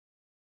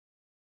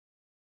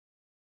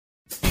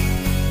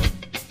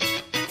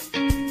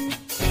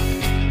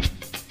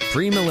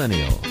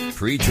premillennial,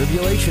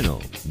 pre-tribulational,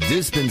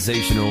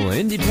 dispensational,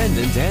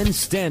 independent, and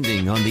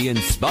standing on the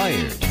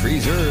inspired,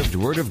 preserved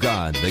Word of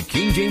God, the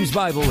King James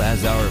Bible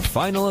as our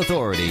final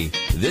authority.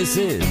 This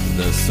is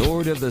the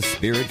Sword of the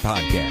Spirit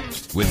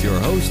podcast with your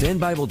host and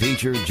Bible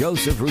teacher,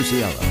 Joseph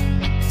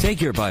Rusiello.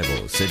 Take your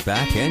Bible, sit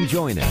back, and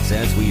join us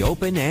as we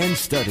open and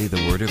study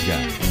the Word of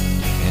God.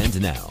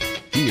 And now,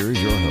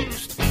 here's your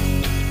host.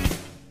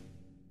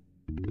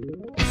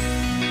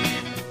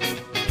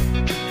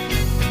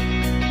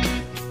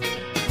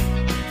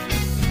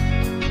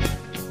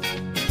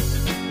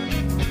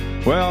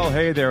 Well,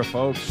 hey there,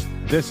 folks.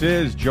 This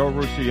is Joe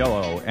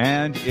Rusiello,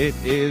 and it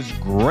is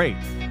great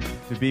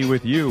to be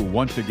with you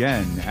once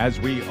again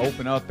as we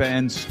open up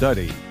and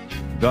study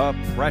the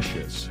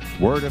precious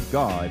Word of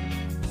God,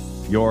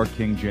 your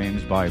King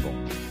James Bible.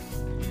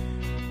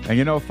 And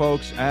you know,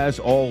 folks, as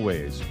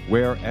always,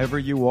 wherever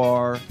you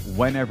are,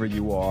 whenever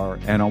you are,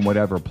 and on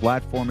whatever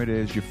platform it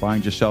is you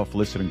find yourself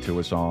listening to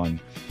us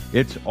on,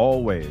 it's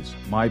always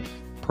my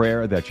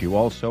prayer that you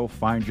also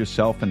find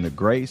yourself in the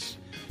grace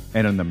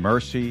and in the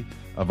mercy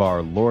of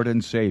our Lord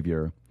and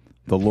Savior,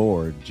 the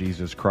Lord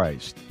Jesus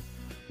Christ.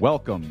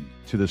 Welcome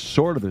to the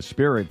Sword of the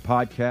Spirit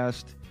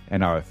podcast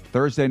and our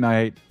Thursday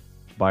night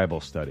Bible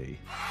study.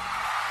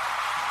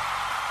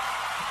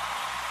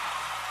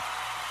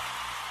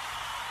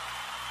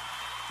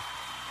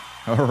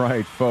 All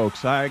right,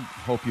 folks, I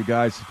hope you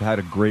guys have had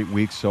a great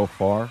week so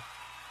far.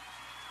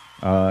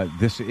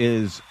 This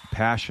is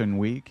Passion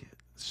Week,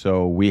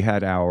 so we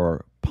had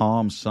our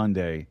Palm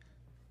Sunday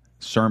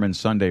Sermon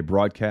Sunday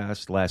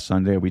broadcast last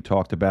Sunday. We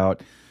talked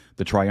about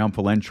the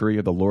triumphal entry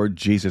of the Lord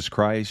Jesus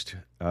Christ,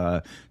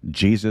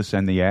 Jesus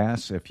and the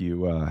Ass. If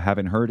you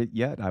haven't heard it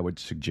yet, I would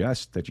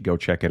suggest that you go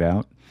check it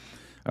out.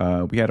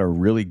 We had a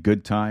really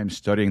good time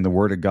studying the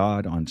Word of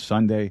God on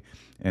Sunday,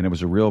 and it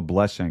was a real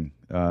blessing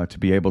to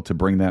be able to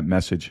bring that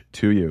message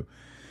to you.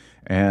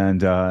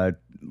 And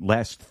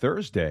last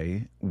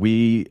Thursday,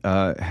 we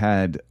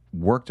had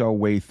worked our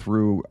way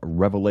through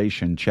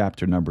Revelation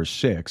chapter number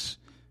 6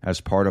 as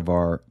part of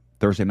our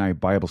Thursday night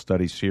Bible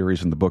study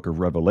series in the book of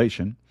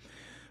Revelation.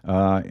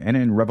 And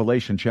in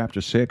Revelation chapter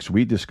 6,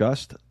 we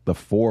discussed the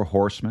four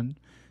horsemen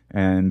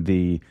and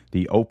the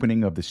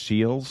opening of the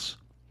seals,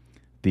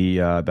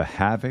 the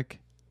havoc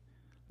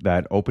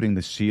that opening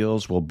the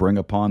seals will bring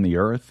upon the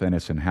earth and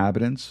its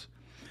inhabitants.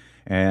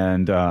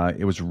 And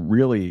it was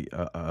really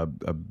a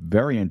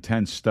very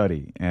intense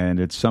study. And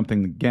it's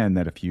something, again,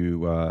 that if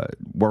you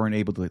weren't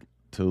able to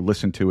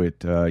listen to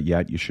it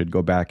yet, you should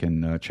go back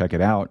and check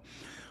it out.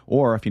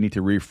 Or if you need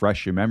to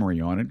refresh your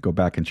memory on it, go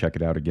back and check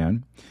it out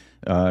again.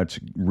 It's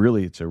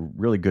a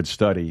really good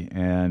study,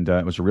 and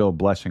it was a real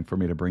blessing for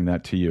me to bring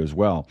that to you as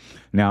well.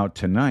 Now,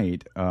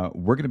 tonight,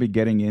 we're going to be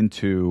getting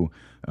into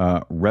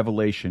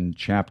Revelation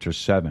chapter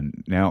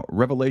 7. Now,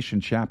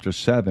 Revelation chapter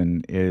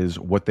 7 is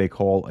what they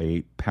call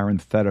a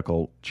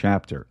parenthetical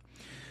chapter.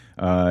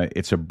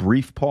 It's a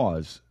brief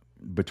pause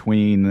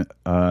between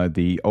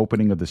the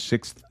opening of the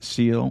sixth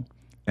seal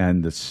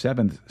and the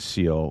seventh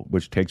seal,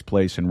 which takes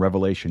place in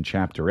Revelation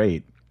chapter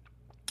 8.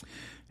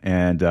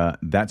 And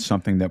that's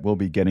something that we'll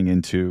be getting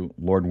into,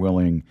 Lord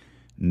willing,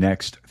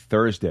 next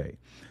Thursday.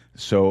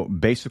 So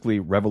basically,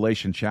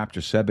 Revelation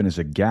chapter 7 is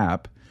a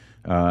gap,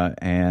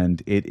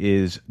 and it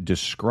is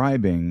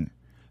describing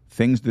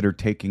things that are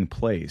taking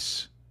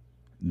place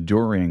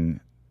during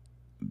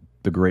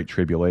the Great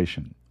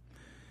Tribulation.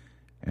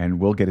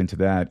 And we'll get into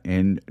that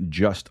in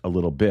just a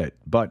little bit.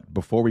 But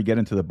before we get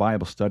into the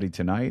Bible study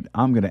tonight,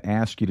 I'm going to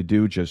ask you to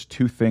do just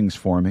two things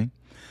for me.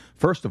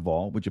 First of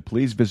all, would you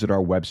please visit our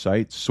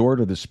website,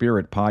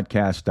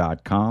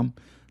 swordofthespiritpodcast.com.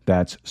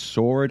 That's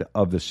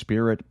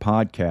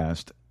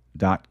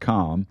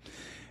swordofthespiritpodcast.com.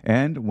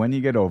 And when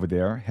you get over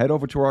there, head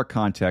over to our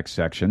contact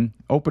section,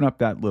 open up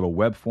that little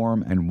web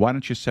form, and why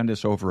don't you send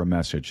us over a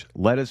message?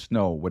 Let us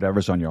know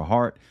whatever's on your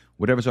heart,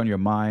 whatever's on your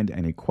mind,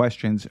 any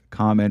questions,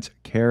 comments,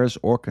 cares,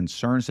 or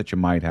concerns that you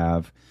might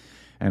have.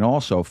 And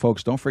also,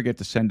 folks, don't forget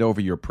to send over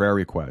your prayer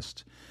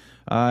requests.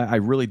 I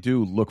really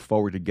do look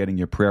forward to getting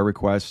your prayer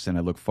requests, and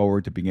I look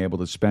forward to being able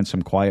to spend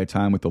some quiet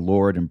time with the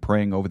Lord and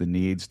praying over the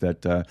needs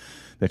that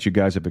you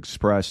guys have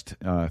expressed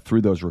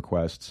through those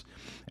requests.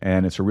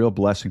 And it's a real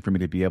blessing for me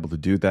to be able to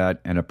do that,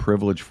 and a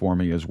privilege for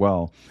me as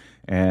well.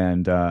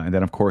 And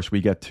then, of course, we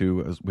get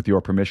to, with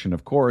your permission,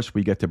 of course,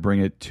 we get to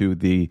bring it to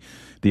the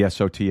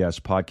SOTS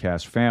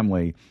podcast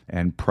family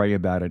and pray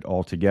about it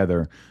all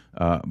together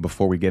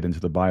before we get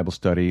into the Bible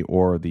study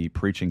or the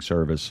preaching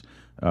service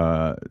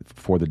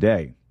for the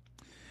day.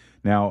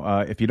 Now,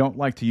 if you don't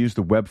like to use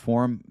the web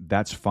form,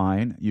 that's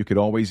fine. You could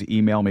always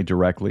email me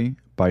directly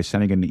by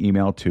sending an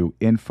email to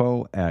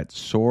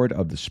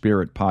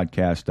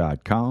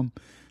info@swordofthespiritpodcast.com.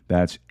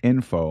 That's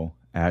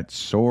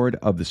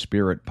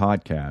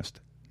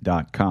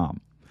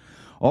info@swordofthespiritpodcast.com.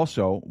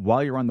 Also,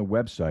 while you're on the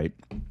website,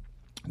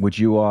 would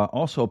you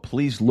also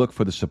please look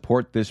for the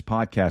Support This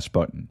Podcast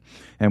button?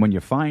 And when you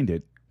find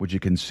it, would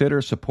you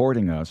consider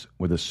supporting us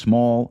with a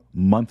small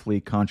monthly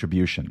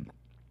contribution?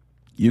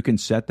 You can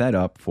set that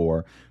up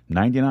for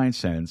 99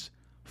 cents,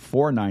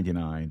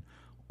 $4.99,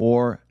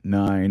 or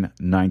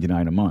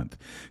 $9.99 a month.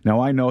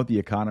 Now, I know the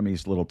economy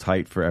is a little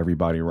tight for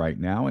everybody right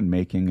now, and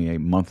making a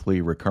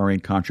monthly recurring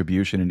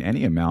contribution in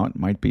any amount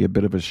might be a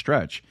bit of a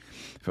stretch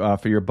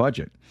for your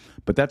budget.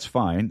 But that's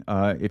fine.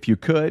 If you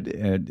could,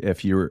 and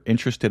if you're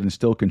interested in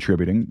still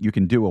contributing, you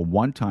can do a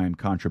one-time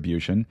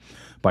contribution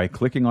by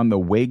clicking on the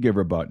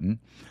Waygiver button,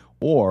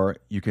 or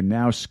you can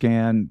now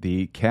scan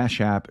the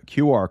Cash App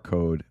QR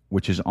code,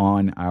 which is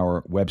on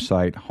our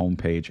website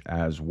homepage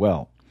as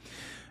well.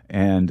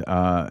 And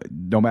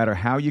no matter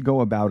how you go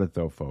about it,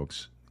 though,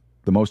 folks,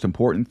 the most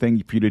important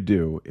thing for you to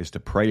do is to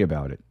pray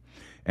about it.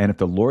 And if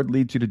the Lord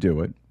leads you to do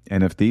it,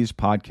 and if these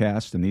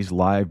podcasts and these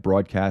live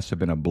broadcasts have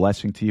been a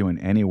blessing to you in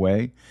any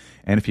way,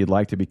 and if you'd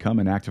like to become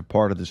an active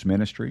part of this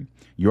ministry,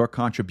 your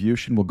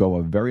contribution will go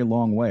a very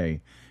long way,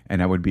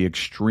 and I would be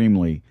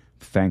extremely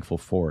thankful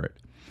for it.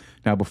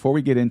 Now, before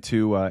we get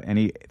into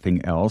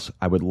anything else,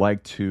 I would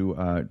like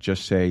to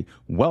just say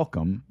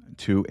welcome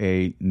to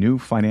a new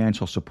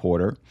financial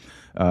supporter.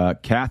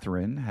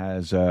 Catherine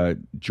has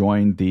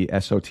joined the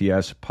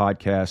SOTS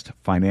podcast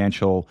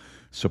financial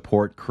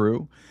support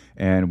crew,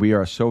 and we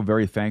are so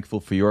very thankful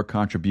for your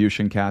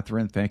contribution,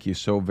 Catherine. Thank you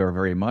so very,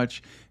 very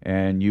much,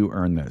 and you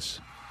earn this.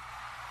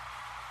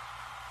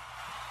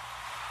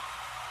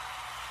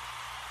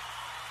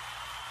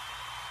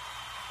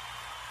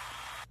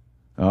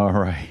 All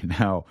right.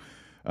 Now,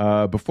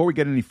 before we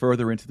get any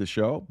further into the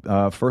show,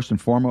 first and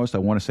foremost, I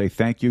want to say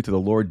thank you to the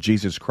Lord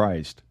Jesus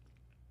Christ,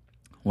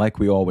 like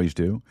we always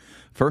do.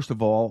 First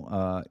of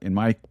all, in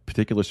my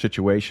particular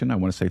situation, I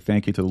want to say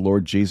thank you to the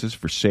Lord Jesus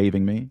for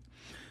saving me.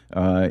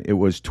 It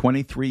was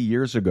 23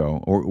 years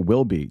ago, or it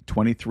will be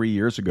 23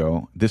 years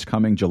ago, this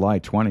coming July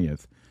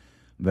 20th,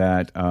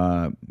 that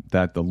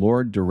the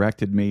Lord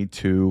directed me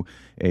to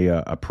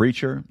a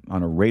preacher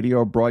on a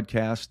radio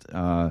broadcast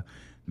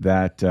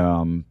that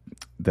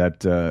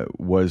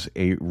was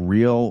a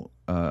real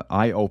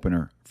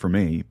eye-opener for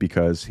me,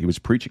 because he was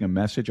preaching a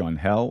message on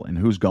hell and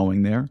who's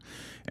going there.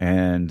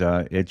 And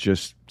it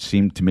just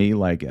seemed to me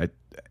like at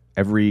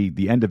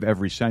the end of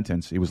every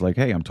sentence, he was like,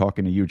 "Hey, I'm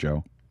talking to you,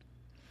 Joe.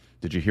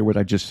 Did you hear what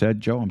I just said,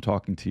 Joe? I'm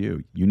talking to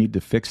you. You need to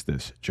fix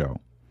this,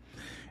 Joe."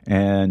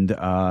 And,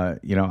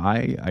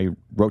 I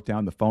wrote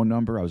down the phone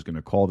number. I was going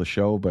to call the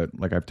show, but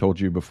like I've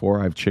told you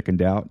before, I've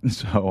chickened out,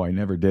 so I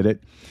never did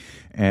it.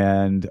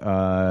 And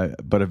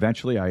but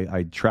eventually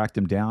I tracked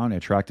him down. I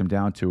tracked him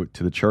down to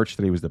the church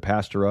that he was the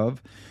pastor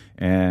of,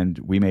 and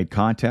we made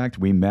contact.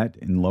 We met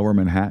in Lower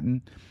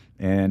Manhattan,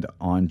 and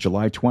on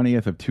July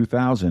 20th of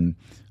 2000,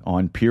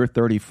 on Pier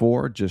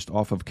 34, just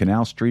off of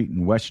Canal Street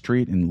and West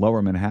Street in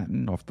Lower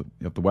Manhattan, off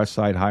the West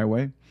Side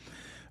Highway,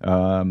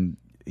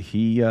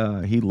 he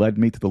led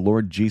me to the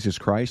Lord Jesus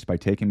Christ by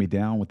taking me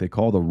down what they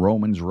call the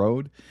Romans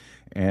Road.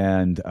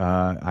 And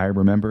I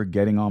remember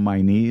getting on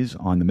my knees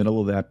on the middle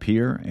of that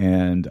pier,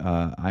 and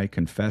I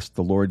confessed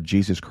the Lord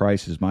Jesus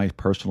Christ as my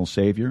personal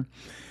Savior.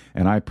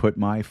 And I put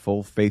my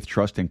full faith,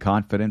 trust, and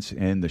confidence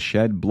in the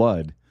shed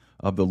blood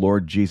of the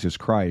Lord Jesus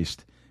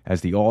Christ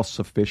as the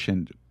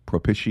all-sufficient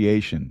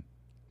propitiation.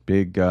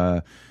 Big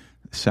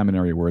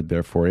seminary word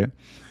there for you.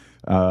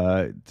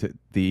 To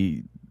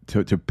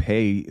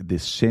pay the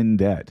sin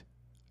debt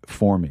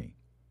for me.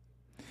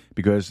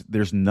 Because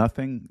there's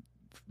nothing,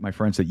 my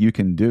friends, that you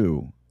can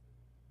do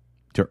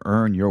to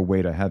earn your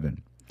way to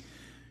heaven.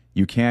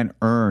 You can't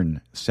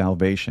earn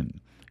salvation.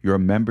 Your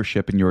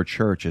membership in your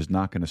church is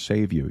not going to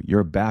save you.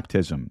 Your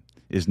baptism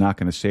is not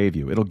going to save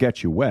you. It'll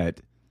get you wet,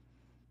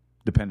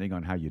 depending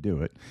on how you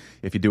do it.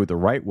 If you do it the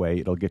right way,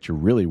 it'll get you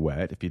really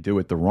wet. If you do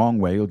it the wrong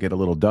way, you'll get a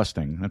little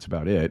dusting. That's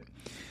about it.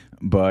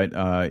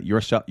 But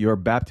your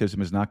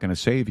baptism is not going to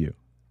save you.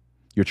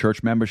 Your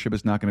church membership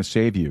is not going to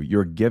save you.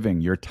 Your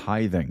giving, your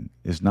tithing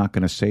is not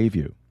going to save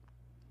you.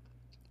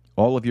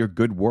 All of your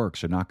good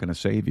works are not going to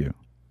save you.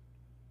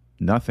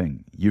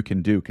 Nothing you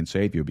can do can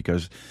save you,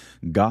 because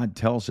God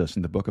tells us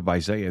in the book of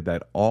Isaiah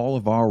that all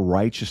of our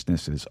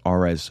righteousnesses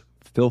are as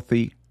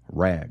filthy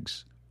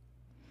rags.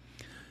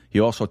 He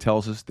also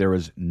tells us there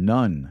is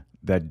none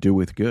that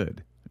doeth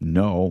good.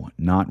 No,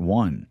 not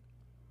one.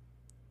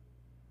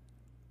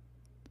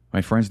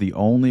 My friends, the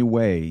only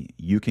way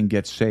you can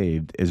get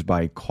saved is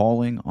by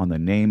calling on the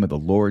name of the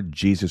Lord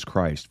Jesus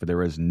Christ, for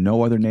there is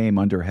no other name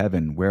under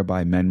heaven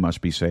whereby men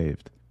must be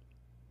saved.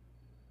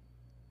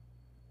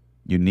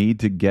 You need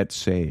to get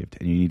saved,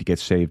 and you need to get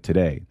saved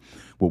today.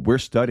 What we're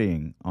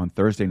studying on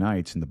Thursday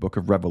nights in the book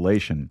of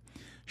Revelation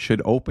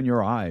should open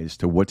your eyes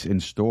to what's in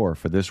store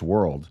for this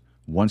world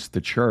once the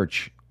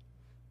church,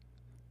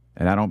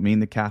 and I don't mean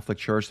the Catholic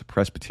Church, the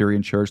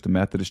Presbyterian Church, the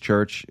Methodist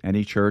Church,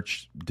 any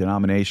church,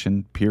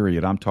 denomination,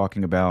 period. I'm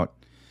talking about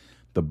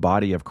the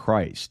body of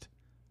Christ,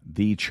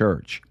 the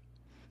church.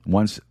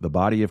 Once the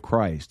body of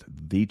Christ,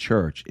 the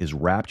church, is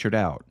raptured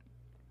out,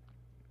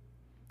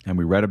 and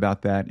we read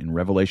about that in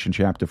Revelation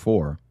chapter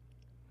 4.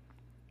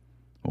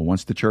 Well,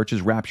 once the church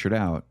is raptured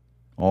out,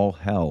 all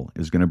hell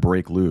is going to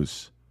break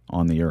loose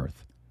on the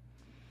earth.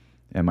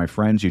 And my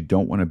friends, you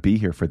don't want to be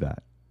here for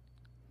that.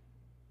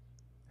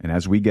 And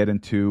as we get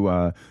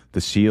into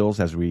the seals,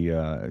 as we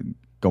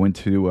go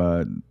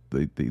into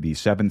the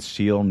seventh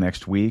seal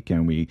next week,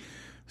 and we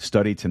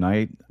study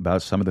tonight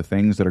about some of the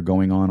things that are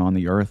going on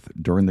the earth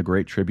during the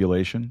Great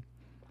Tribulation.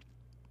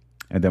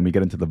 And then we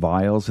get into the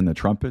vials and the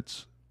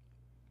trumpets.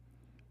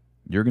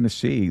 You're going to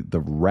see the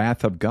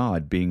wrath of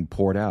God being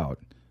poured out.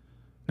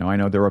 Now, I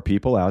know there are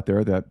people out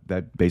there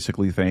that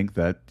basically think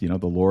that, the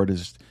Lord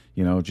is,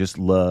 just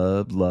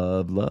love,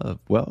 love, love.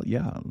 Well,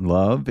 yeah,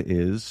 love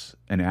is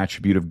an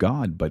attribute of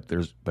God,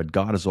 but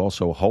God is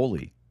also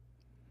holy.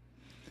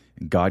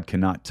 And God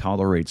cannot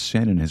tolerate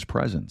sin in his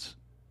presence.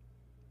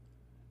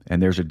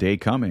 And there's a day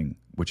coming,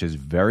 which is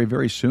very,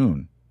 very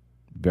soon.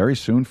 Very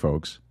soon,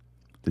 folks.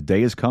 The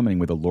day is coming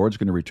where the Lord's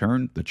going to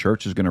return, the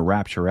church is going to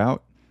rapture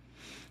out,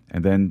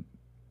 and then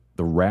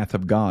the wrath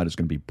of God is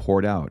going to be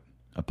poured out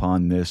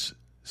upon this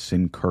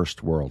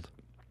sin-cursed world.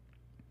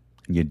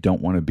 And you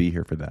don't want to be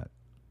here for that.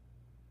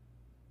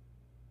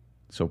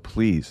 So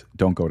please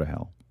don't go to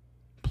hell.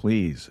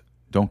 Please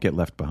don't get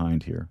left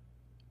behind here.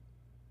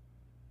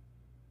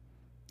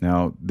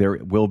 Now, there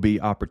will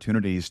be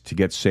opportunities to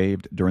get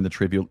saved during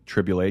the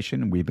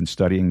tribulation. We've been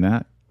studying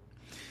that.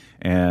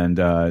 And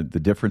the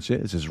difference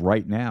is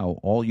right now,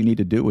 all you need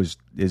to do is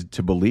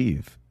to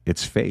believe.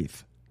 It's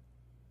faith.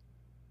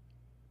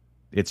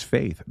 It's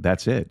faith.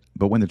 That's it.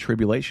 But when the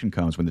tribulation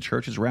comes, when the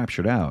church is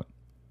raptured out,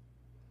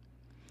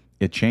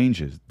 it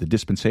changes. The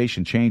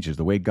dispensation changes.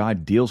 The way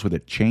God deals with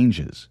it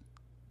changes.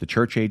 The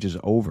church age is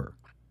over.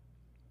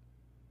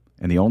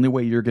 And the only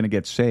way you're going to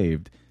get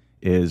saved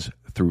is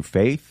through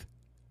faith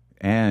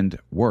and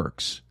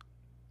works.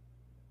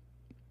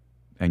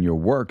 And your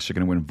works are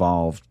going to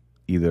involve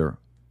either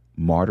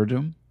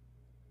martyrdom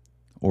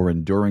or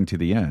enduring to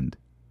the end.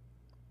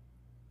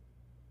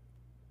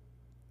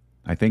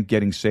 I think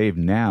getting saved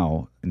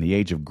now in the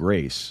age of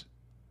grace,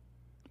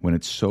 when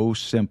it's so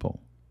simple,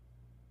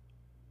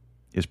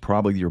 is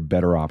probably your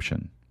better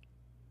option.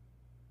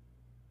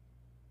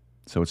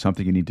 So it's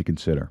something you need to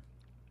consider.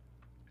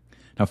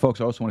 Now,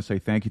 folks, I also want to say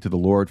thank you to the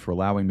Lord for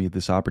allowing me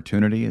this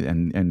opportunity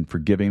and for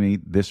giving me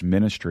this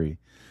ministry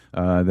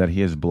that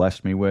he has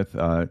blessed me with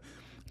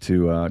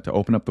to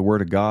open up the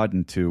Word of God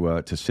and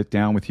to sit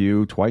down with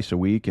you twice a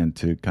week and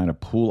to kind of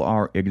pool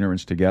our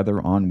ignorance together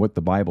on what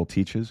the Bible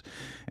teaches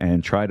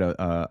and try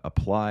to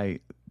apply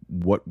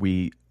what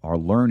we are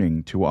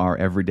learning to our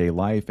everyday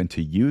life and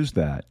to use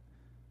that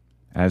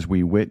as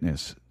we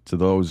witness to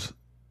those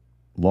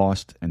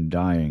lost and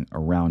dying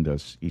around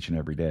us each and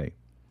every day.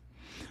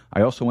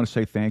 I also want to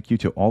say thank you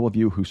to all of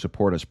you who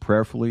support us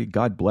prayerfully.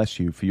 God bless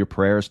you for your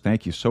prayers.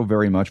 Thank you so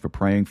very much for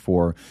praying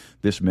for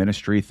this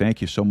ministry.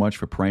 Thank you so much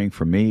for praying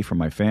for me, for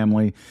my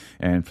family,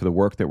 and for the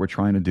work that we're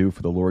trying to do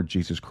for the Lord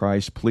Jesus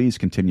Christ. Please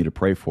continue to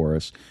pray for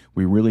us.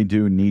 We really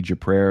do need your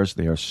prayers.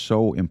 They are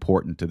so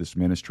important to this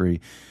ministry.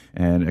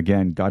 And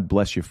again, God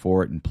bless you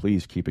for it, and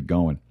please keep it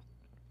going.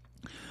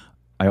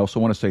 I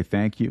also want to say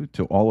thank you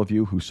to all of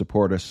you who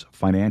support us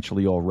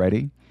financially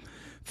already.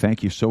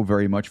 Thank you so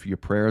very much for your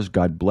prayers.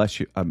 God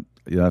bless you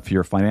for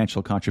your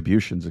financial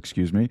contributions,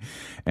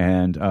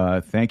 And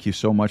thank you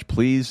so much.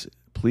 Please,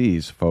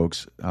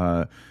 folks,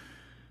 it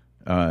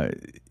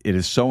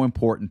is so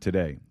important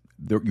today.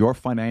 Your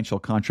financial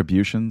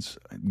contributions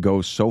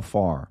go so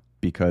far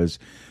because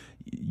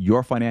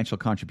your financial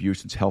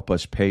contributions help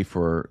us pay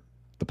for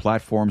the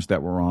platforms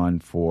that we're on,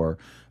 for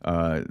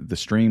the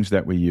streams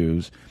that we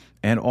use,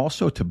 and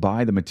also to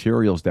buy the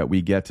materials that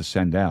we get to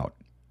send out.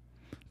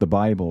 The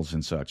Bibles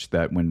and such,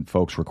 that when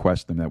folks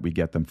request them, that we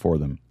get them for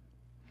them.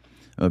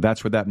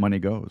 That's where that money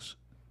goes.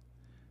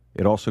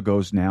 It also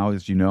goes now,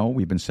 as you know,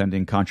 we've been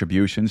sending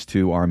contributions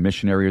to our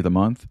Missionary of the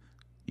Month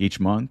each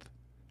month,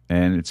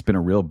 and it's been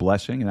a real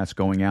blessing, and that's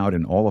going out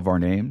in all of our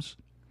names.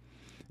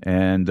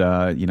 And,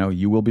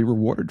 you will be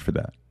rewarded for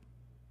that.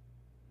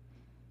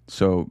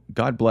 So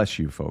God bless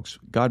you, folks.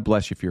 God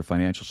bless you for your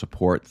financial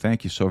support.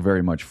 Thank you so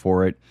very much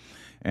for it.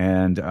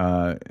 And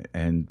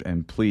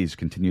please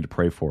continue to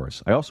pray for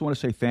us. I also want to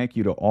say thank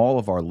you to all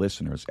of our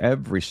listeners,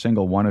 every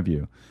single one of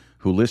you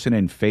who listen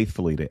in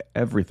faithfully to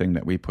everything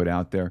that we put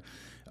out there.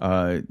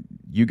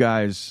 You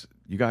guys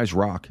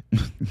rock.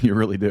 You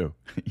really do.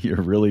 You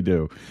really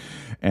do.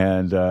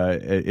 And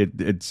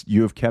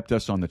you have kept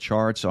us on the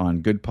charts on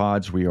Good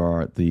Pods. We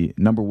are the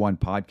 #1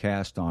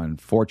 podcast on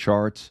 4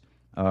 charts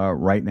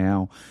right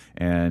now,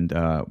 and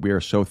we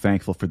are so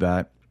thankful for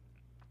that.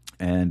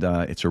 And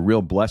it's a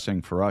real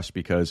blessing for us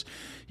because,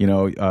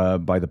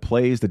 by the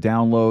plays, the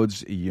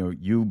downloads,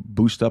 you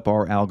boost up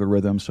our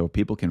algorithm so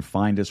people can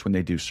find us when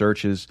they do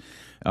searches.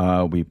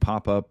 We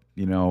pop up,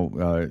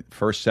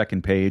 first,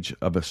 second page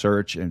of a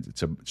search, and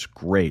it's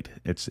great.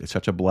 It's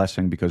such a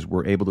blessing because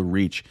we're able to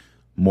reach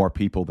more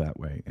people that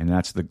way, and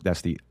that's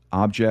the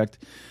object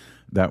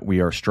that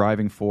we are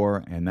striving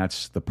for, and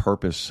that's the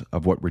purpose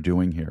of what we're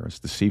doing here, is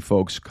to see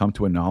folks come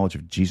to a knowledge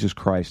of Jesus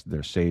Christ,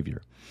 their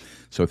Savior.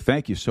 So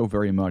thank you so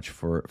very much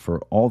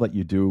for all that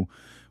you do,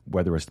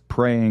 whether it's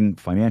praying,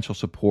 financial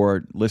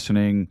support,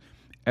 listening,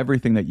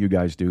 everything that you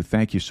guys do.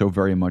 Thank you so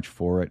very much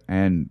for it,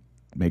 and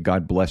may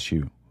God bless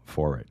you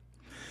for it.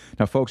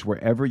 Now, folks,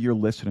 wherever you're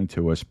listening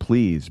to us,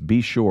 please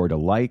be sure to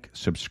like,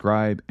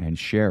 subscribe, and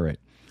share it.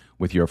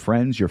 with your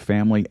friends, your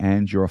family,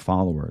 and your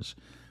followers.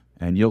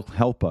 And you'll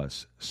help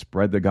us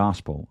spread the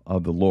gospel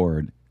of the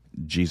Lord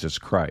Jesus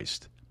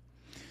Christ.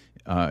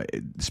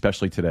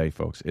 Especially today,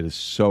 folks. It is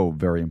so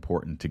very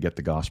important to get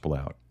the gospel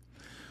out.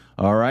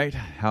 All right,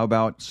 how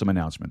about some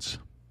announcements?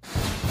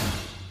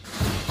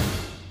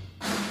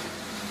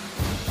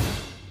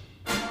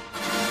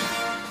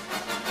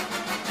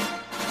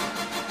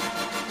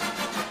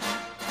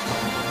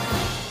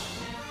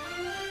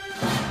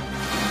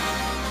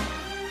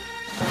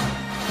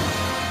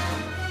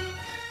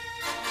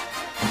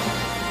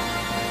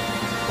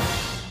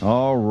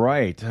 All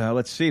right.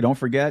 Let's see. Don't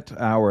forget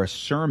our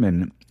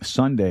Sermon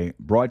Sunday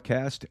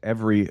broadcast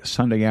every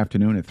Sunday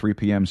afternoon at 3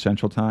 p.m.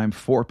 Central Time,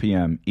 4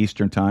 p.m.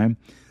 Eastern Time.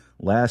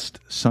 Last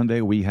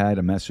Sunday, we had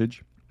a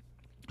message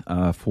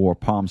for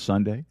Palm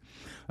Sunday.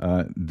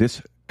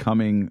 This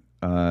coming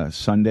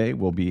Sunday,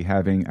 we'll be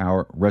having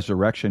our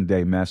Resurrection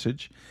Day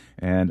message,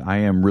 and I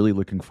am really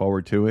looking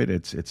forward to it.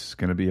 It's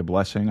going to be a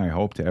blessing, I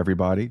hope, to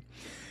everybody.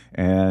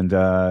 And,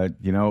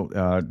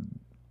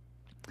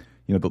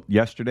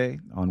 yesterday,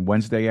 on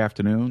Wednesday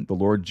afternoon, the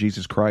Lord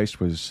Jesus Christ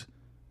was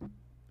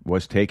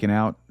taken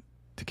out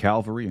to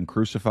Calvary and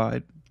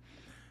crucified.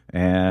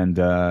 And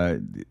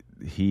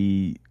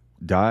he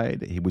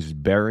died, he was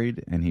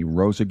buried, and he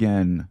rose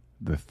again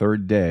the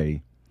third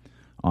day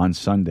on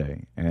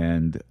Sunday.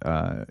 And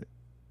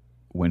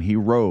when he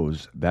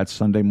rose that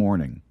Sunday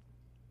morning,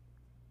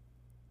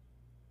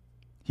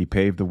 he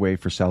paved the way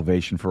for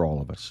salvation for all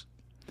of us.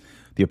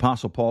 The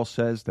Apostle Paul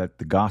says that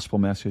the gospel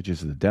message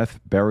is the death,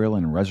 burial,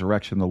 and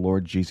resurrection of the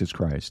Lord Jesus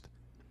Christ.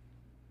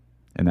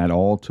 And that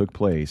all took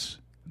place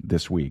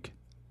this week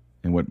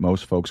in what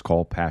most folks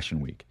call Passion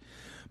Week.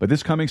 But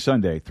this coming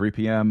Sunday, 3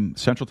 p.m.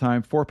 Central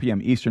Time, 4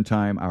 p.m. Eastern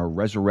Time, our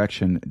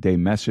Resurrection Day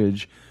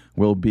message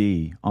will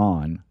be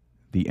on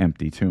the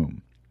empty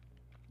tomb.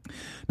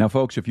 Now,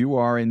 folks, if you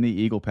are in the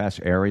Eagle Pass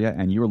area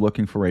and you're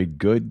looking for a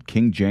good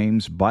King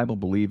James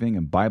Bible-believing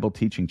and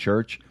Bible-teaching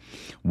church,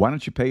 why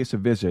don't you pay us a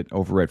visit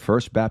over at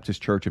First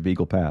Baptist Church of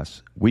Eagle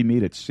Pass? We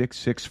meet at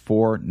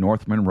 664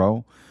 North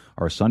Monroe.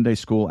 Our Sunday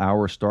school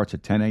hour starts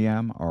at 10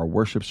 a.m. Our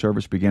worship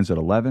service begins at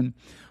 11.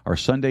 Our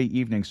Sunday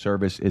evening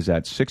service is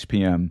at 6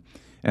 p.m.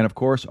 And, of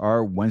course,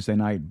 our Wednesday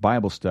night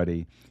Bible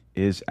study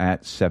is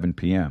at 7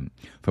 p.m.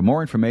 For more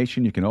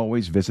information, you can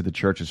always visit the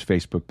church's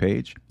Facebook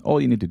page.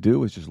 All you need to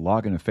do is just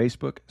log into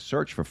Facebook,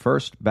 search for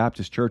First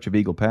Baptist Church of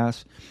Eagle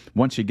Pass.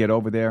 Once you get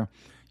over there,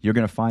 you're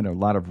going to find a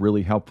lot of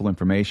really helpful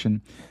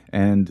information.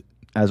 And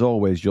as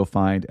always, you'll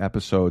find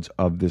episodes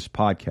of this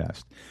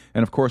podcast.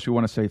 And of course, we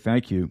want to say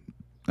thank you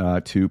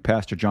to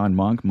Pastor John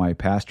Monk, my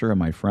pastor and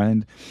my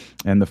friend,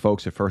 and the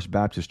folks at First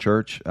Baptist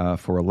Church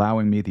for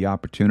allowing me the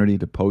opportunity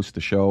to post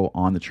the show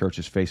on the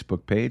church's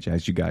Facebook page.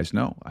 As you guys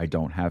know, I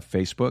don't have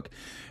Facebook,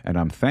 and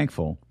I'm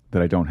thankful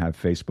that I don't have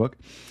Facebook.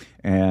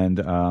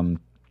 And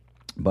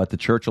but the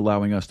church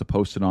allowing us to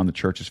post it on the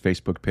church's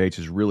Facebook page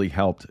has really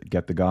helped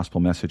get the gospel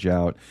message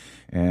out,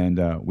 and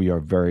we are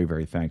very,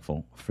 very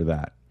thankful for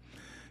that.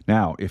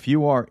 Now, if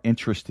you are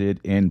interested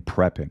in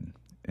prepping,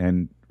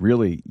 and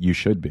really you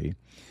should be,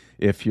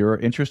 if you're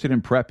interested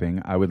in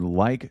prepping, I would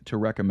like to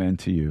recommend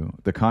to you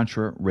the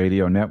Contra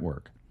Radio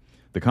Network.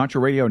 The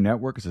Contra Radio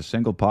Network is a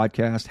single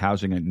podcast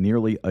housing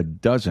nearly a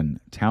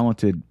dozen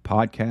talented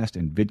podcast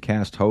and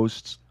vidcast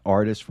hosts,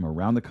 artists from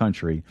around the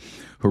country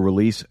who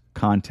release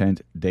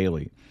content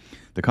daily.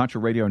 The Contra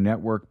Radio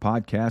Network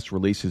podcast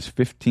releases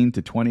 15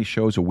 to 20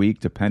 shows a week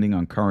depending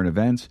on current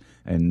events,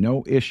 and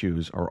no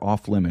issues are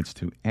off limits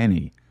to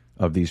any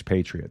of these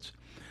patriots.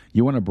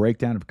 You want a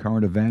breakdown of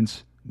current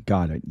events?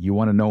 Got it. You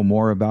want to know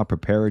more about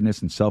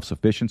preparedness and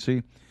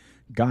self-sufficiency?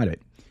 Got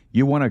it.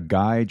 You want a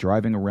guy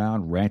driving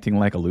around ranting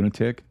like a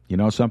lunatic? You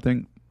know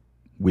something?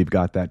 We've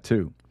got that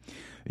too.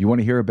 You want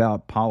to hear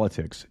about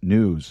politics,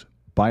 news,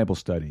 Bible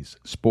studies,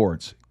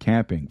 sports,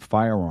 camping,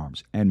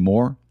 firearms, and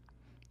more?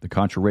 The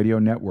Contra Radio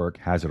Network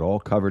has it all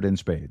covered in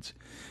spades.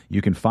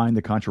 You can find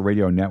the Contra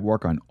Radio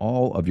Network on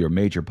all of your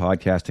major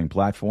podcasting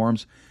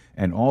platforms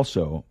and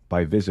also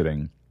by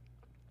visiting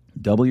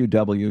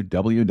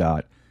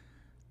www.crn.best.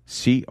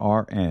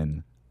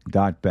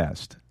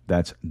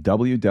 That's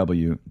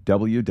www.crn.best.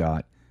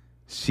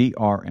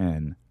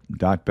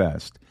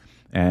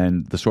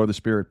 And the Sword of the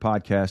Spirit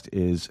podcast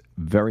is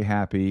very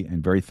happy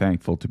and very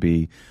thankful to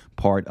be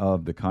part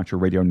of the Contra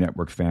Radio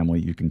Network family.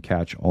 You can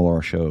catch all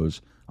our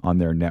shows on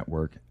their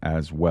network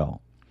as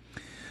well.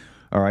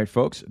 All right,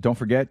 folks, don't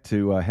forget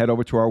to head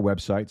over to our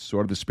website,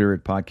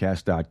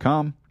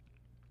 swordofthespiritpodcast.com,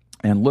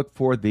 and look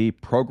for the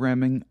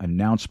programming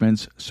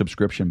announcements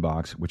subscription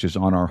box, which is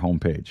on our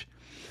homepage.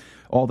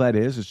 All that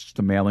is just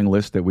a mailing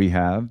list that we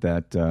have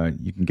that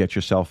you can get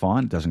yourself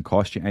on. It doesn't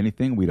cost you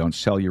anything. We don't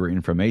sell your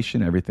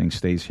information. Everything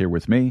stays here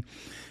with me.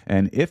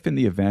 And if in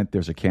the event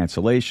there's a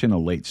cancellation, a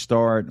late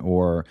start,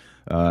 or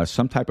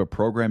some type of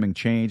programming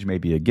change,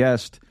 maybe a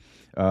guest,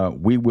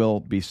 we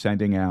will be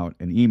sending out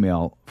an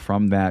email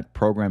from that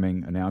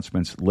programming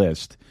announcements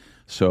list.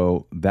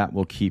 So that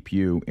will keep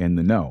you in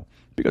the know.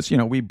 because,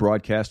 we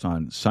broadcast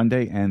on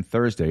Sunday and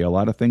Thursday. A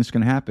lot of things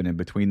can happen in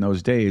between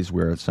those days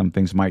where some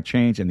things might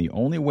change, and the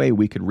only way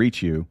we could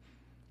reach you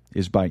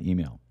is by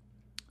email.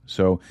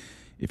 So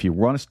if you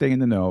want to stay in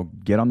the know,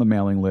 get on the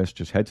mailing list.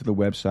 Just head to the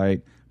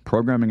website,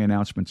 programming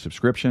announcement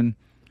subscription,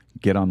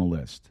 get on the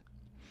list.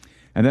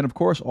 And then, of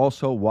course,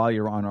 also while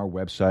you're on our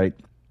website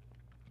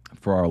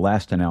for our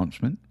last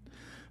announcement,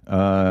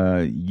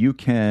 you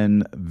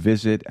can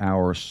visit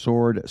our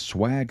Sword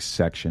Swag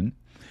section.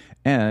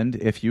 And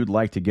if you'd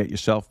like to get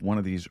yourself one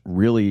of these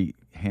really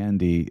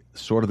handy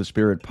Sword of the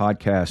Spirit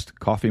podcast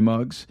coffee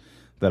mugs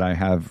that I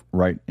have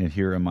right in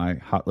here in my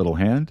hot little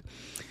hand,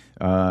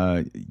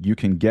 you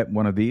can get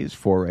one of these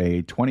for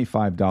a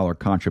 $25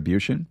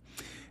 contribution.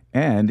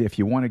 And if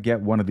you want to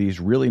get one of these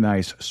really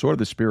nice Sword of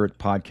the Spirit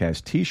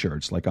podcast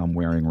t-shirts like I'm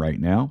wearing right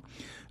now,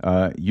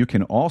 you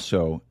can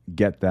also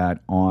get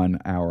that on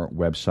our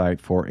website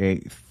for a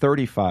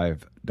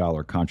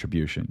 $35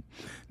 contribution.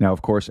 Now,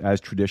 of course,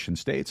 as tradition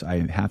states,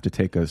 I have to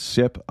take a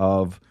sip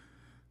of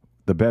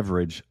the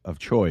beverage of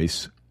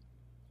choice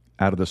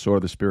out of the Sword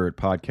of the Spirit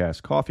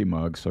podcast coffee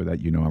mug so that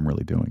you know I'm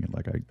really doing it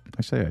like I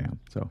say I am.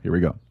 So here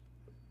we go.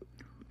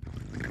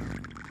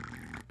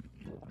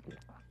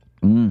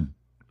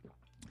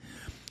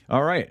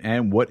 All right,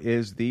 and what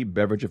is the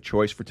beverage of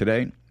choice for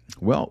today?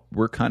 Well,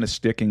 we're kind of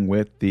sticking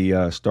with the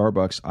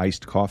Starbucks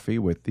iced coffee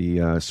with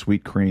the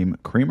sweet cream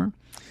creamer,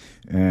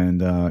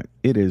 and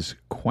it is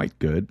quite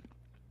good,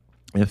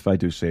 if I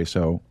do say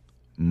so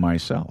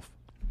myself.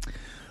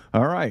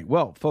 All right,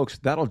 well, folks,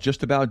 that'll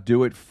just about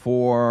do it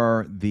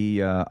for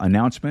the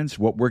announcements.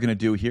 What we're going to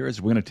do here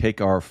is we're going to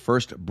take our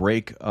first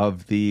break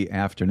of the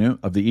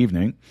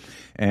evening,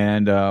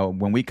 and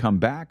when we come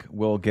back,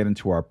 we'll get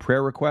into our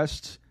prayer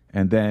requests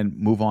and then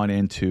move on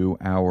into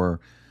our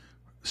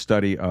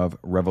study of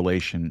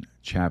Revelation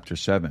chapter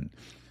 7.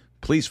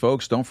 Please,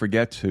 folks, don't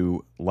forget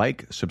to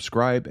like,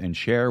 subscribe, and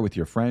share with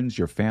your friends,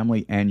 your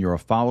family, and your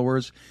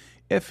followers.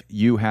 If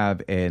you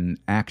have an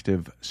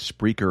active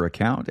Spreaker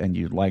account and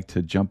you'd like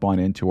to jump on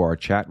into our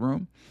chat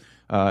room,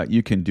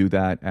 you can do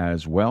that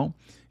as well.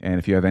 And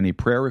if you have any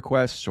prayer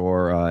requests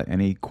or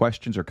any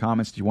questions or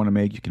comments you want to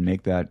make, you can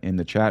make that in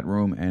the chat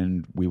room,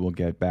 and we will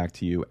get back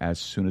to you as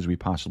soon as we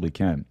possibly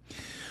can.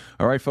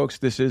 All right, folks,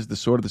 this is the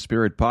Sword of the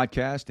Spirit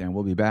podcast, and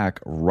we'll be back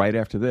right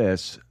after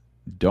this.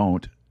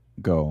 Don't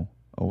go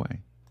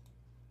away.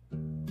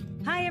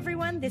 Hi,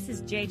 everyone. This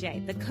is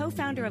JJ, the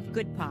co-founder of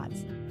Good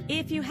Pods.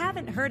 If you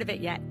haven't heard of it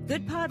yet,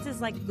 Good Pods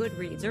is like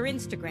Goodreads or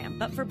Instagram,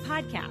 but for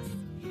podcasts.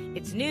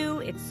 It's new,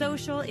 it's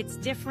social, it's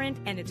different,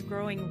 and it's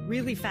growing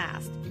really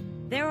fast.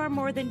 There are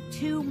more than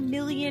 2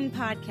 million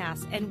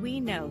podcasts, and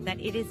we know that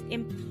it is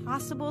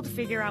impossible to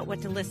figure out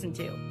what to listen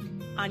to.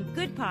 On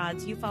Good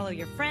Pods, you follow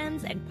your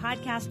friends and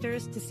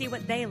podcasters to see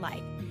what they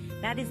like.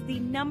 That is the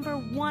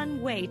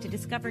 #1 way to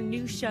discover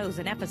new shows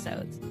and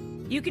episodes.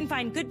 You can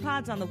find Good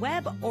Pods on the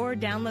web or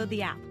download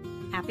the app.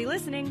 Happy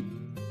listening.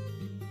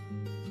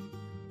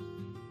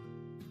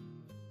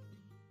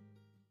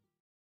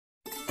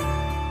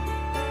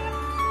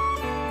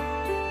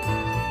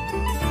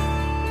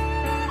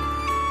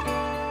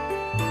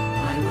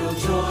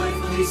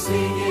 Joyfully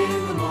sing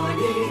in the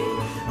morning,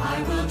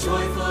 I will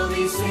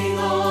joyfully sing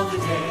all the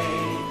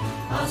day.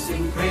 I'll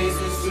sing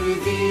praises to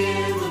thee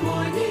in the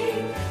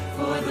morning,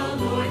 for the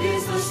Lord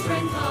is the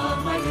strength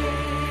of my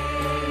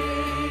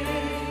day.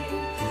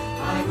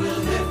 I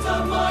will lift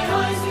up my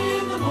eyes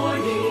in the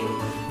morning,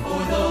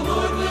 for the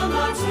Lord will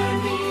not turn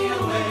me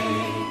away.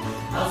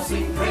 I'll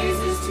sing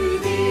praises to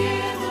thee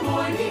in the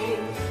morning,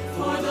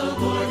 for the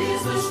Lord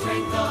is the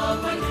strength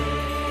of my day.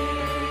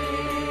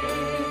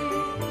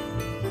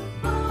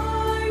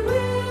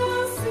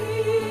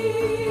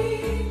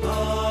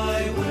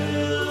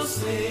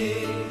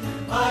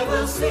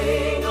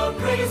 Sing of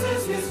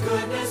praises, his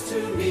goodness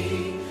to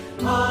me.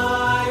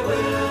 I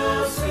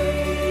will sing.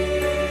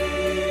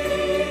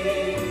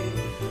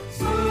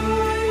 I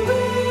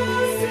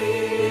will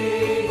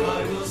sing.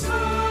 I will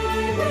sing.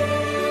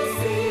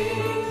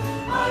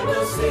 I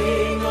will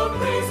sing of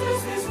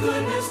praises, his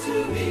goodness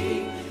to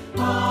me. I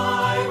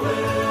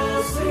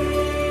will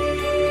sing.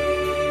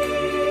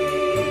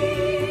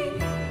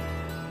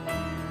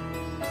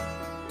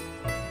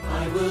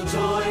 I will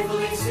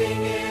joyfully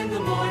sing in the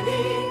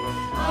morning.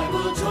 I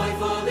will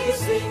joyfully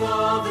sing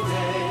all the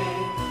day.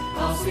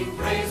 I'll sing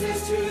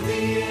praises to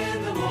thee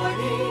in the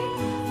morning,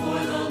 for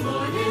the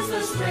Lord is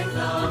the strength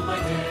of my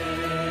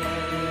day.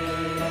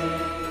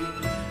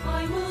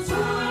 I will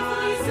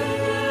joyfully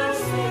sing and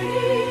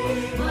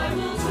sing. I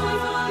will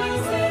joyfully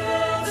sing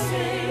and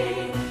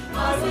sing. I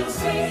will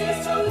sing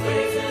his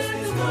praises,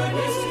 his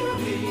goodness to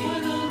me,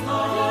 for the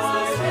Lord is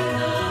the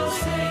strength of my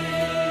day.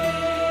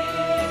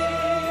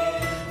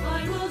 I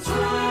will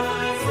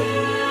joyfully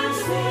sing and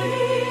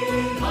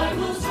sing. I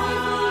will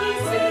joyfully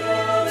sing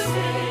and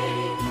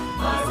sing.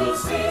 I will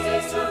sing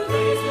his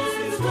praises,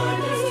 his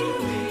goodness to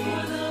me,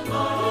 for the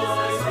Lord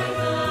is the strength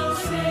of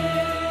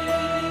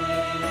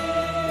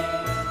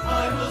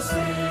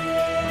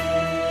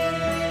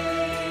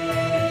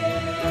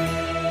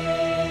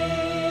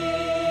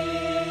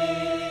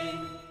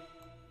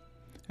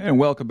And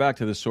welcome back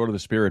to the Sword of the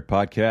Spirit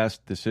podcast.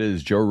 This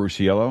is Joe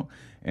Rusiello.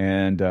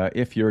 And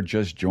if you're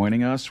just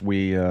joining us,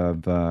 we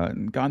have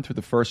gone through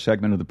the first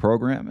segment of the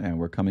program, and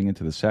we're coming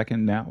into the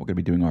second now. We're going to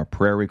be doing our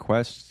prayer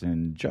requests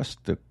in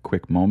just a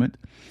quick moment.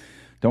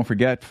 Don't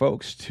forget,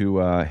 folks, to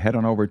head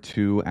on over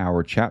to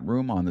our chat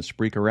room on the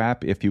Spreaker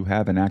app. If you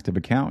have an active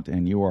account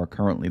and you are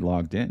currently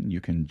logged in,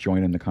 you can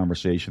join in the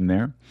conversation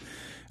there.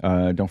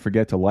 Don't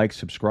forget to like,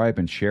 subscribe,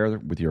 and share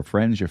with your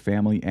friends, your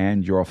family,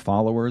 and your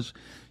followers.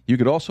 You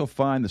could also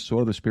find the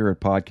Sword of the Spirit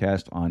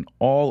podcast on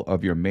all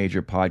of your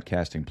major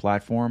podcasting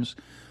platforms,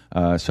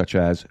 such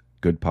as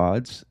Good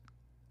Pods,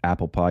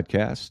 Apple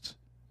Podcasts,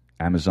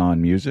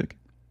 Amazon Music,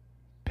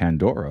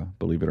 Pandora,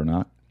 believe it or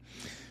not.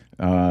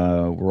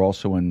 We're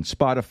also in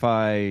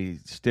Spotify,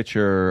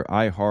 Stitcher,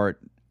 iHeart,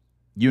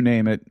 you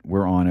name it,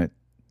 we're on it.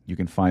 You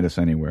can find us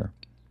anywhere.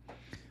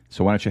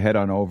 So why don't you head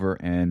on over,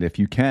 and if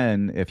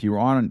you're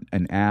on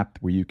an app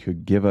where you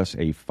could give us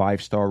a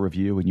 5-star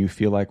review and you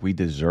feel like we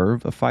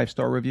deserve a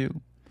 5-star review,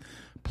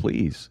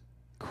 please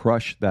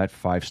crush that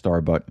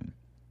 5-star button.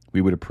 We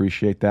would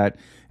appreciate that,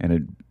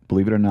 and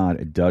believe it or not,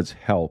 it does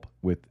help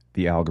with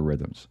the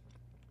algorithms.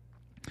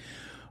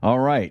 All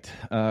right,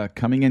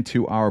 coming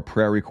into our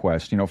prayer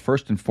request.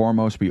 First and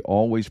foremost, we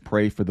always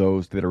pray for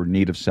those that are in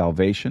need of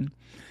salvation.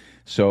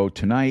 So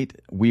tonight,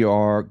 we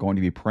are going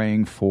to be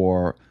praying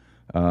for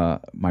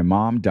my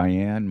mom,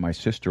 Diane, my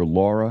sister,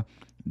 Laura,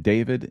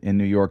 David in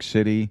New York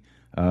City,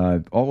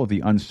 all of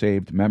the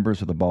unsaved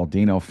members of the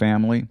Baldino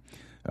family.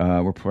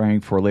 We're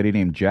praying for a lady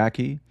named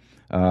Jackie.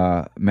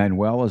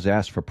 Manuel has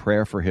asked for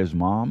prayer for his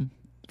mom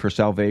for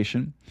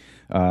salvation.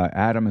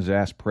 Adam has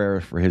asked prayer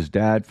for his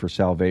dad for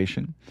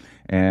salvation.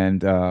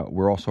 And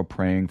we're also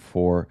praying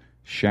for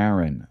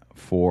Sharon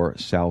for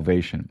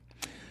salvation.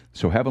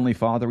 So, Heavenly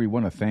Father, we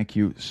want to thank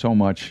you so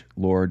much,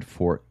 Lord,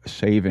 for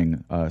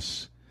saving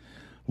us.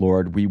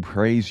 Lord, we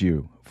praise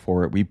you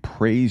for it. We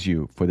praise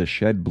you for the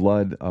shed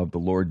blood of the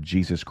Lord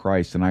Jesus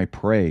Christ. And I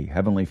pray,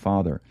 Heavenly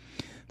Father,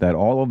 that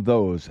all of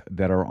those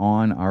that are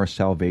on our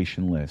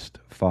salvation list,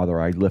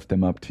 Father, I lift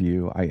them up to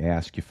you. I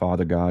ask you,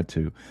 Father God,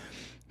 to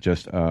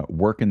just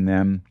work in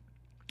them,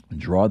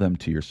 draw them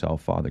to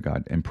yourself, Father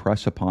God.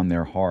 Impress upon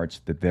their hearts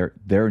that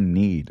their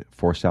need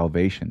for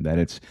salvation, that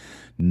it's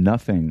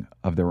nothing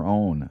of their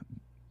own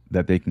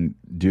that they can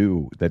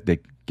do, that they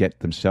get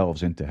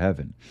themselves into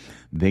heaven.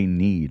 They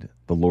need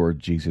the Lord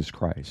Jesus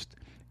Christ.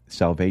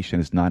 Salvation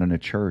is not in a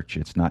church.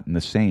 It's not in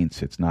the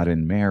saints. It's not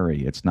in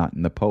Mary. It's not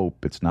in the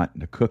Pope. It's not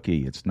in a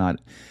cookie. It's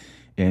not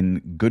in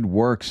good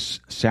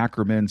works,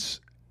 sacraments.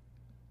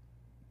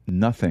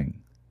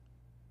 Nothing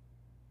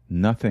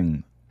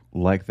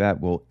like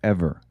that will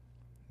ever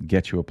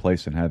get you a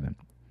place in heaven.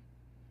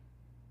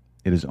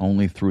 It is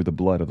only through the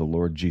blood of the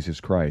Lord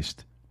Jesus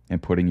Christ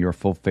and putting your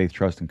full faith,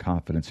 trust, and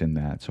confidence in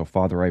that. So,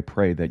 Father, I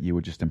pray that you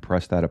would just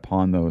impress that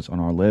upon those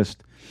on our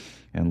list,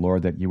 and,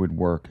 Lord, that you would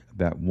work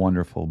that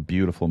wonderful,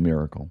 beautiful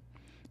miracle.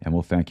 And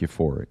we'll thank you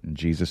for it. In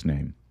Jesus'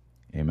 name,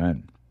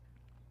 amen.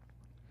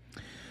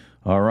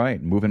 All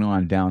right, moving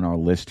on down our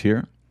list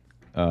here.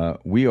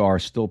 We are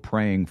still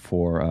praying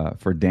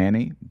for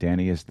Danny.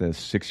 Danny is the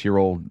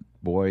 6-year-old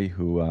boy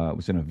who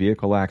was in a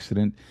vehicle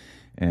accident,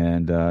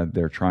 and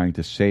they're trying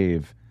to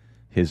save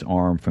his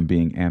arm from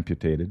being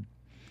amputated.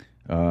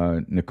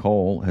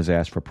 Nicole has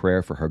asked for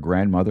prayer for her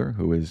grandmother,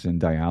 who is in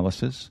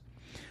dialysis.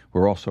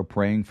 We're also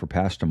praying for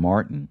Pastor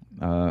Martin,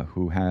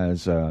 who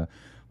has a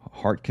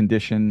heart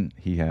condition.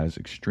 He has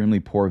extremely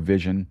poor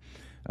vision.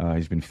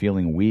 He's been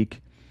feeling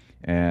weak,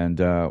 and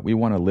we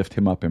want to lift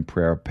him up in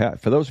prayer.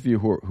 For those of you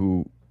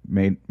who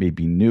may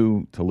be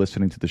new to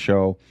listening to the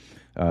show,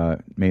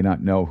 may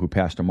not know who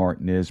Pastor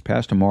Martin is.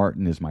 Pastor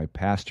Martin is my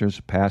pastor's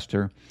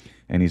pastor,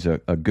 and he's a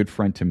good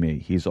friend to me.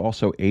 He's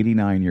also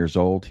 89 years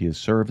old. He has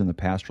served in the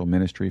pastoral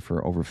ministry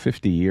for over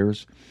 50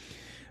 years.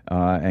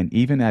 And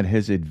even at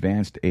his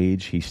advanced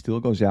age, he still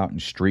goes out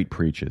and street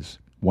preaches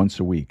once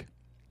a week.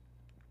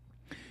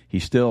 He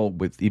still,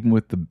 even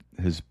with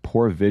his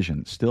poor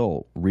vision,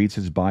 still reads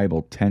his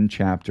Bible 10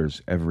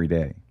 chapters every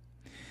day.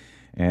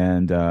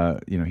 And,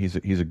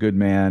 he's a good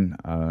man.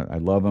 I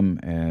love him,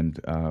 and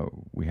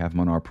we have him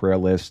on our prayer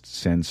list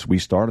since we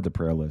started the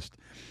prayer list.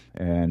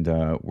 And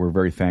we're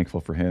very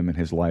thankful for him and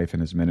his life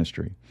and his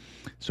ministry.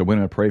 So we're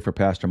going to pray for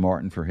Pastor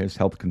Martin for his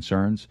health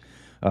concerns.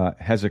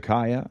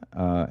 Hezekiah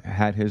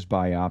had his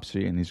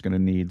biopsy, and he's going to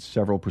need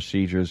several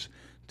procedures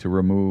to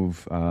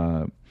remove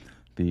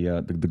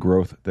the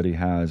growth that he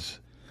has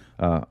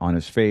on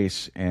his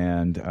face,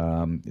 and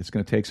it's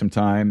going to take some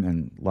time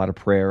and a lot of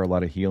prayer, a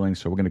lot of healing.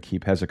 So we're going to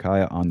keep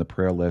Hezekiah on the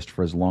prayer list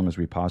for as long as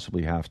we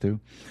possibly have to.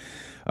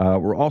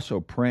 We're also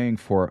praying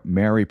for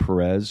Mary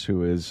Perez,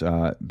 who has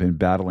been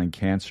battling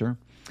cancer.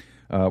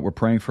 We're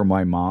praying for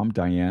my mom,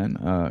 Diane,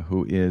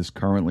 who is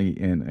currently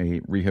in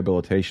a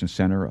rehabilitation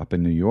center up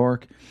in New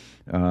York.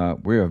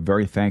 We are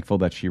very thankful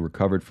that she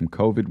recovered from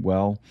COVID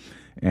well,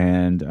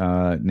 and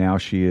now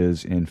she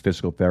is in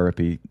physical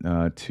therapy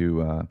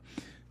to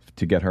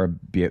get her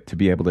to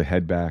be able to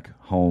head back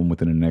home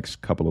within the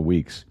next couple of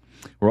weeks.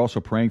 We're also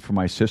praying for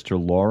my sister,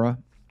 Laura,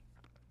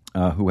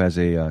 who has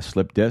a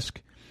slip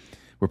disc.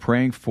 We're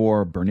praying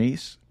for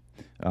Bernice.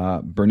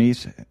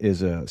 Bernice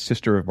is a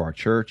sister of our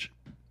church,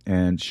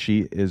 and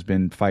she has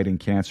been fighting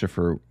cancer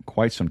for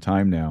quite some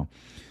time now.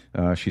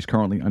 She's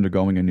currently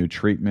undergoing a new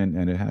treatment,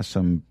 and it has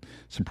some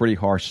pretty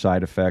harsh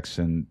side effects.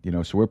 And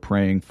so we're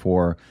praying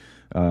for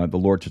the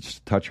Lord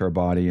to touch her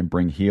body and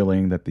bring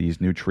healing, that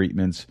these new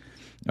treatments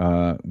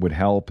would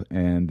help,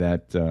 and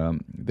that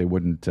they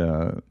wouldn't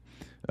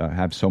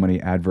have so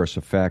many adverse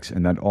effects,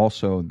 and that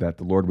also that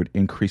the Lord would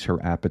increase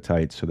her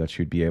appetite so that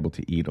she'd be able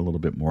to eat a little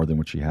bit more than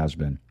what she has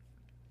been.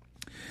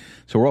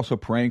 So we're also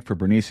praying for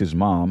Bernice's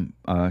mom.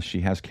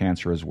 She has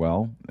cancer as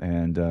well,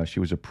 and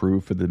she was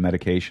approved for the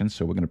medication,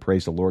 so we're going to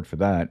praise the Lord for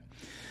that.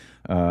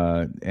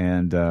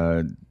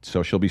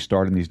 So she'll be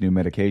starting these new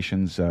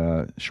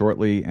medications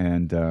shortly,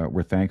 and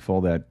we're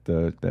thankful that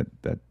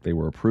they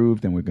were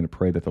approved, and we're going to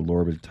pray that the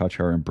Lord would touch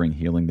her and bring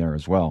healing there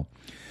as well.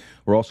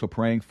 We're also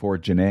praying for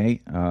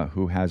Janae,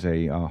 who has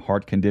a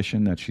heart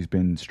condition that she's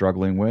been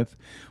struggling with.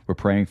 We're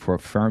praying for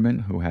Furman,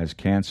 who has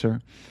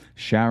cancer.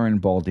 Sharon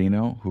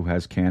Baldino, who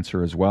has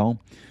cancer as well.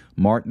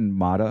 Martin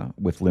Mata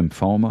with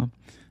lymphoma.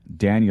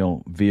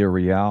 Daniel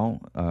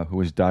Villarreal,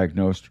 who is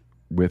diagnosed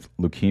with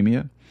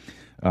leukemia.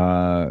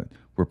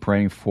 We're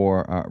praying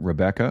for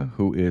Rebecca,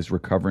 who is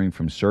recovering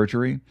from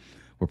surgery.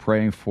 We're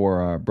praying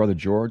for Brother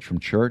George from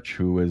church,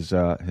 who has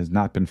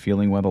not been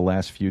feeling well the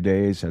last few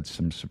days, had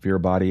some severe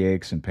body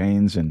aches and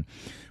pains, and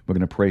we're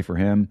going to pray for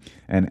him.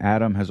 And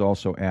Adam has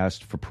also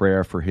asked for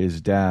prayer for his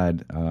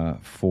dad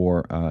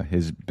for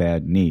his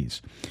bad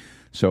knees.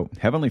 So,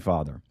 Heavenly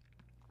Father,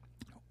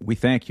 we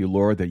thank you,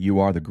 Lord, that you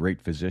are the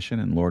great physician,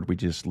 and Lord, we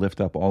just lift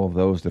up all of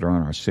those that are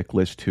on our sick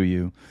list to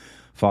you.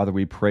 Father,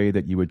 we pray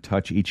that you would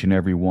touch each and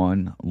every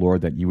one, Lord,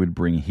 that you would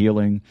bring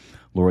healing,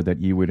 Lord, that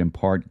you would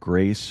impart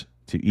grace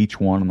to each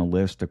one on the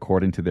list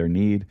according to their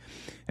need,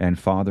 and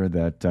Father,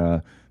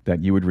 that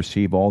you would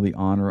receive all the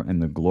honor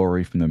and the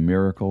glory from the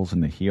miracles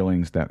and the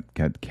healings that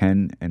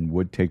can and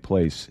would take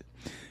place.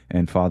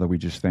 And Father, we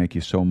just thank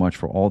you so much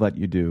for all that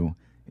you do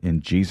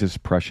in Jesus'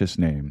 precious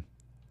name.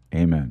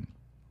 Amen.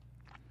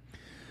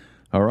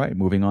 All right,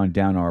 moving on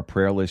down our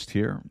prayer list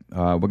here.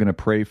 We're going to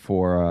pray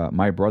for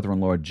my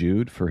brother-in-law,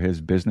 Jude, for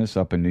his business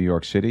up in New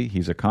York City.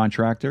 He's a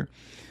contractor.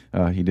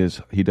 He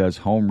does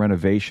home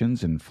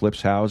renovations and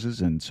flips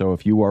houses. And so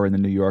if you are in the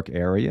New York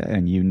area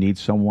and you need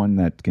someone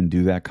that can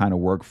do that kind of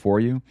work for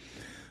you,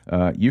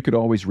 you could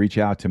always reach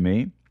out to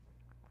me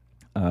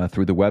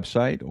through the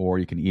website, or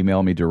you can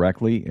email me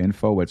directly,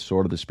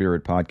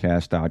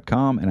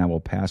 info@swordofthespiritpodcast.com, and I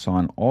will pass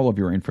on all of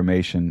your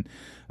information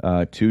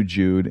to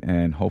Jude,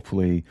 and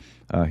hopefully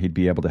he'd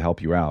be able to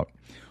help you out.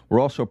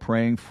 We're also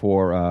praying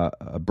for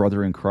a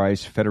brother in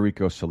Christ,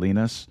 Federico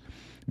Salinas.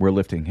 We're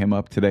lifting him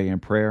up today in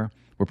prayer.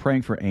 We're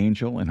praying for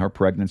Angel and her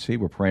pregnancy.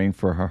 We're praying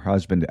for her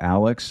husband,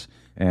 Alex,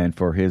 and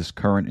for his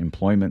current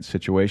employment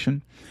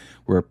situation.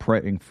 We're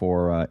praying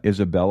for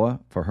Isabella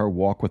for her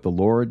walk with the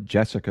Lord,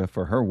 Jessica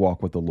for her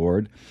walk with the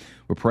Lord.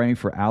 We're praying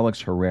for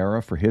Alex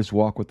Herrera for his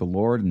walk with the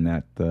Lord, and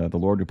that the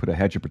Lord would put a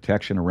hedge of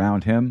protection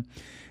around him,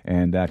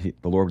 and that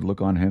the Lord would look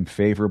on him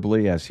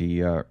favorably as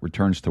he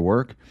returns to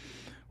work.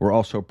 We're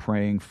also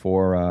praying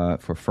for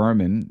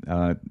Furman,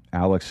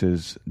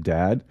 Alex's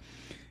dad.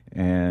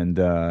 And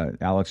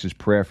Alex's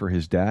prayer for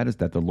his dad is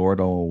that the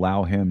Lord will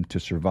allow him to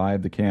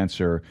survive the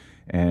cancer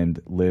and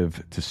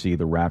live to see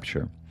the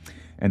rapture.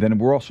 And then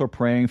we're also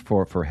praying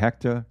for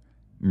Hector,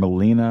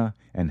 Melina,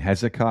 and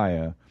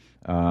Hezekiah,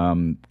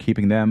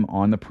 keeping them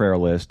on the prayer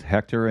list.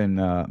 Hector and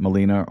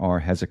Melina are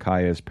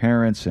Hezekiah's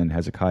parents, and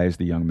Hezekiah is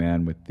the young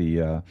man with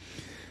the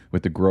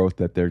growth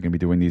that they're going to be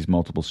doing these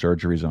multiple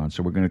surgeries on.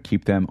 So we're going to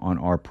keep them on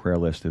our prayer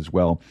list as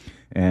well.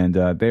 And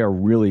they are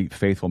really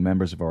faithful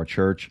members of our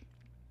church,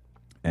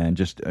 and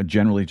just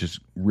generally just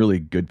really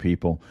good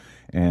people.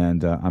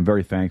 And I'm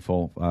very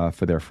thankful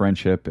for their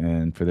friendship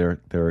and for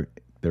their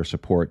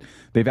support.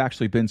 They've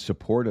actually been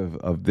supportive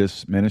of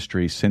this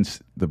ministry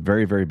since the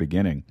very, very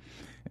beginning.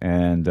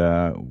 And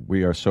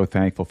we are so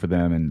thankful for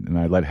them. And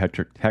I let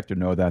Hector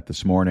know that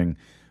this morning.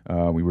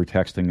 We were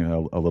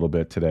texting a little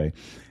bit today.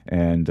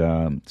 And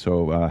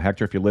so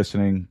Hector, if you're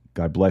listening,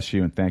 God bless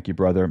you, and thank you,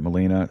 brother.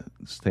 Melina,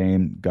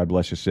 same. God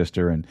bless your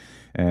sister.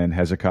 And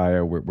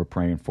Hezekiah, we're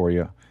praying for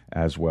you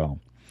as well.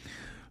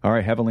 All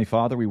right, Heavenly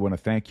Father, we want to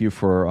thank you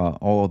for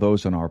all of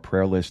those on our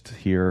prayer list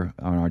here,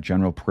 on our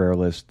general prayer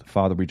list.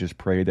 Father, we just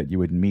pray that you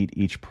would meet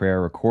each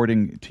prayer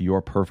according to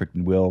your perfect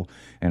will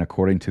and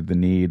according to the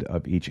need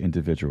of each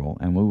individual.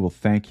 And we will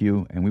thank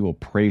you and we will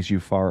praise you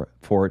for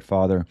it,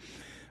 Father.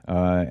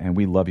 And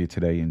we love you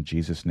today in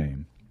Jesus'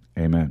 name.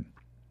 Amen.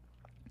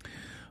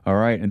 All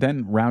right, and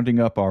then rounding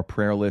up our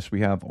prayer list,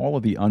 we have all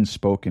of the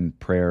unspoken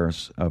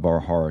prayers of our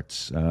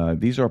hearts.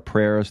 These are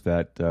prayers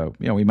that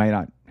we might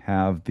not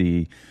have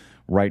the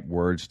right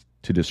words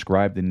to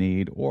describe the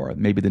need, or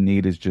maybe the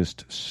need is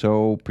just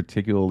so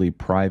particularly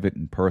private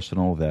and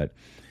personal that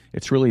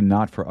it's really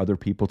not for other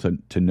people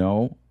to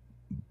know,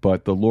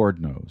 but the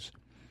Lord knows.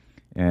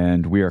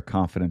 And we are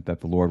confident that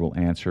the Lord will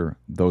answer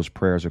those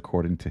prayers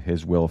according to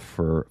his will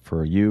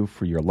for you,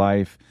 for your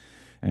life,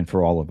 and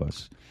for all of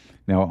us.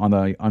 Now, on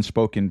the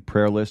unspoken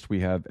prayer list,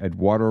 we have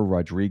Eduardo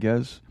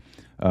Rodriguez,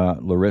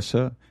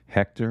 Larissa,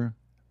 Hector,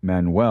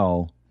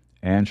 Manuel,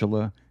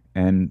 Angela,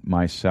 and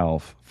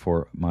myself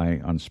for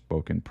my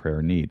unspoken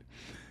prayer need.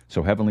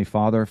 So, Heavenly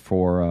Father,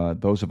 for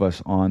those of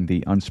us on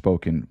the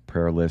unspoken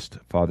prayer list,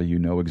 Father, you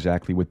know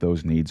exactly what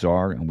those needs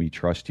are, and we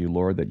trust you,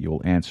 Lord, that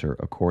you'll answer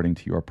according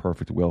to your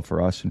perfect will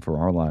for us and for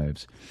our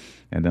lives.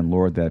 And then,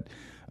 Lord, that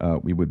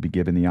we would be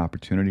given the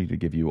opportunity to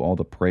give you all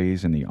the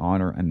praise and the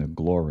honor and the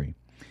glory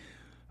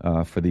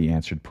for the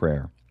answered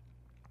prayer.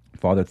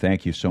 Father,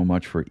 thank you so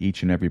much for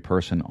each and every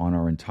person on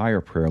our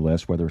entire prayer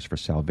list, whether it's for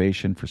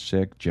salvation, for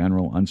sick,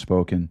 general,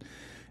 unspoken,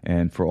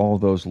 and for all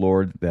those,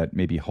 Lord, that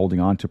may be holding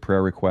on to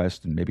prayer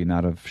requests and maybe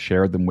not have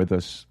shared them with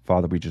us.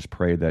 Father, we just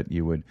pray that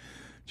you would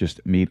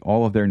just meet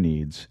all of their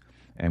needs,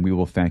 and we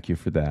will thank you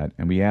for that.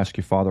 And we ask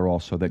you, Father,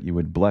 also that you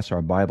would bless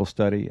our Bible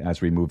study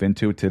as we move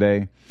into it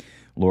today.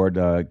 Lord,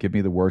 give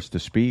me the words to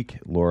speak.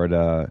 Lord,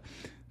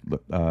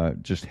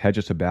 just hedge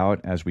us about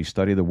as we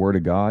study the Word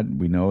of God.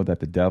 We know that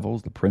the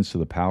devil's the prince of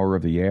the power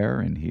of the air,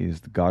 and he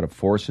is the God of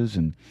forces.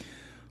 And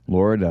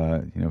Lord,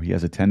 he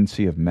has a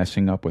tendency of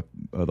messing up with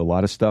a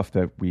lot of stuff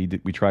that we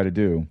try to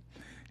do.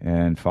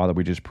 And Father,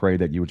 we just pray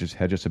that you would just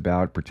hedge us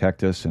about,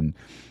 protect us, and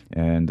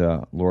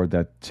Lord,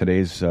 that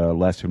today's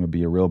lesson would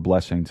be a real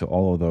blessing to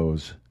all of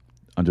those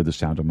under the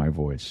sound of my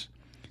voice.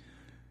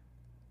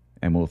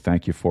 And we'll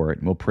thank you for it,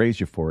 and we'll praise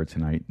you for it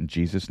tonight. In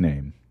Jesus'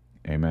 name,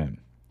 amen.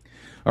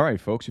 All right,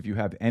 folks, if you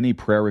have any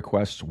prayer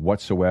requests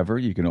whatsoever,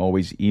 you can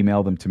always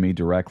email them to me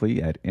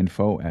directly at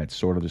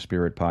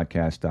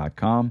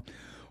info@swordofthespiritpodcast.com,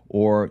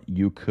 or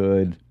you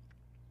could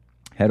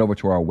head over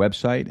to our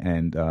website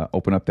and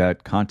open up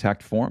that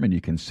contact form, and you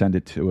can send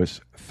it to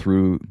us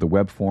through the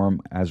web form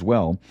as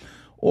well.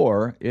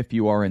 Or if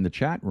you are in the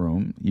chat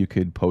room, you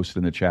could post it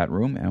in the chat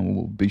room, and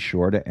we'll be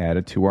sure to add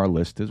it to our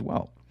list as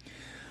well.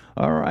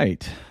 All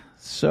right.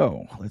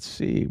 So, let's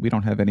see. We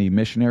don't have any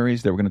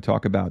missionaries that we're going to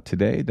talk about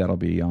today. That'll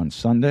be on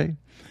Sunday.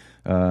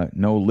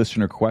 No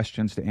listener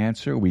questions to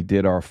answer. We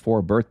did our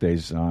 4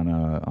 birthdays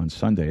on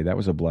Sunday. That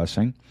was a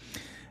blessing.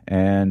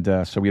 And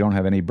so we don't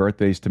have any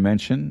birthdays to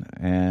mention.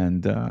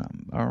 And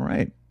all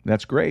right,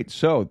 that's great.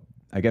 So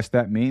I guess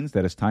that means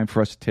that it's time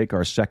for us to take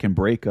our second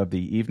break of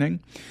the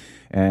evening.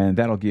 And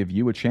that'll give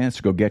you a chance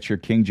to go get your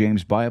King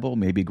James Bible,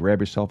 maybe grab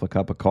yourself a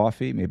cup of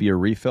coffee, maybe a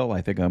refill.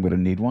 I think I'm going to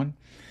need one.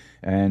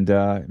 And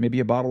maybe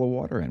a bottle of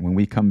water. And when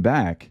we come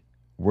back,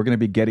 we're going to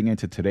be getting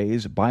into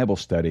today's Bible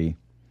study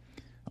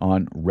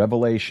on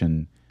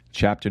Revelation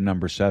chapter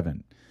number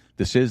 7.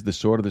 This is the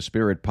Sword of the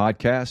Spirit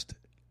podcast.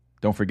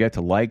 Don't forget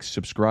to like,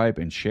 subscribe,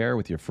 and share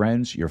with your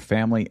friends, your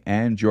family,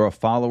 and your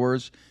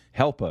followers.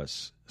 Help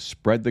us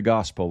spread the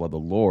gospel of the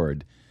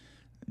Lord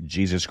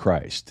Jesus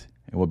Christ.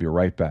 And we'll be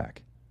right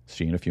back.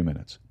 See you in a few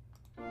minutes.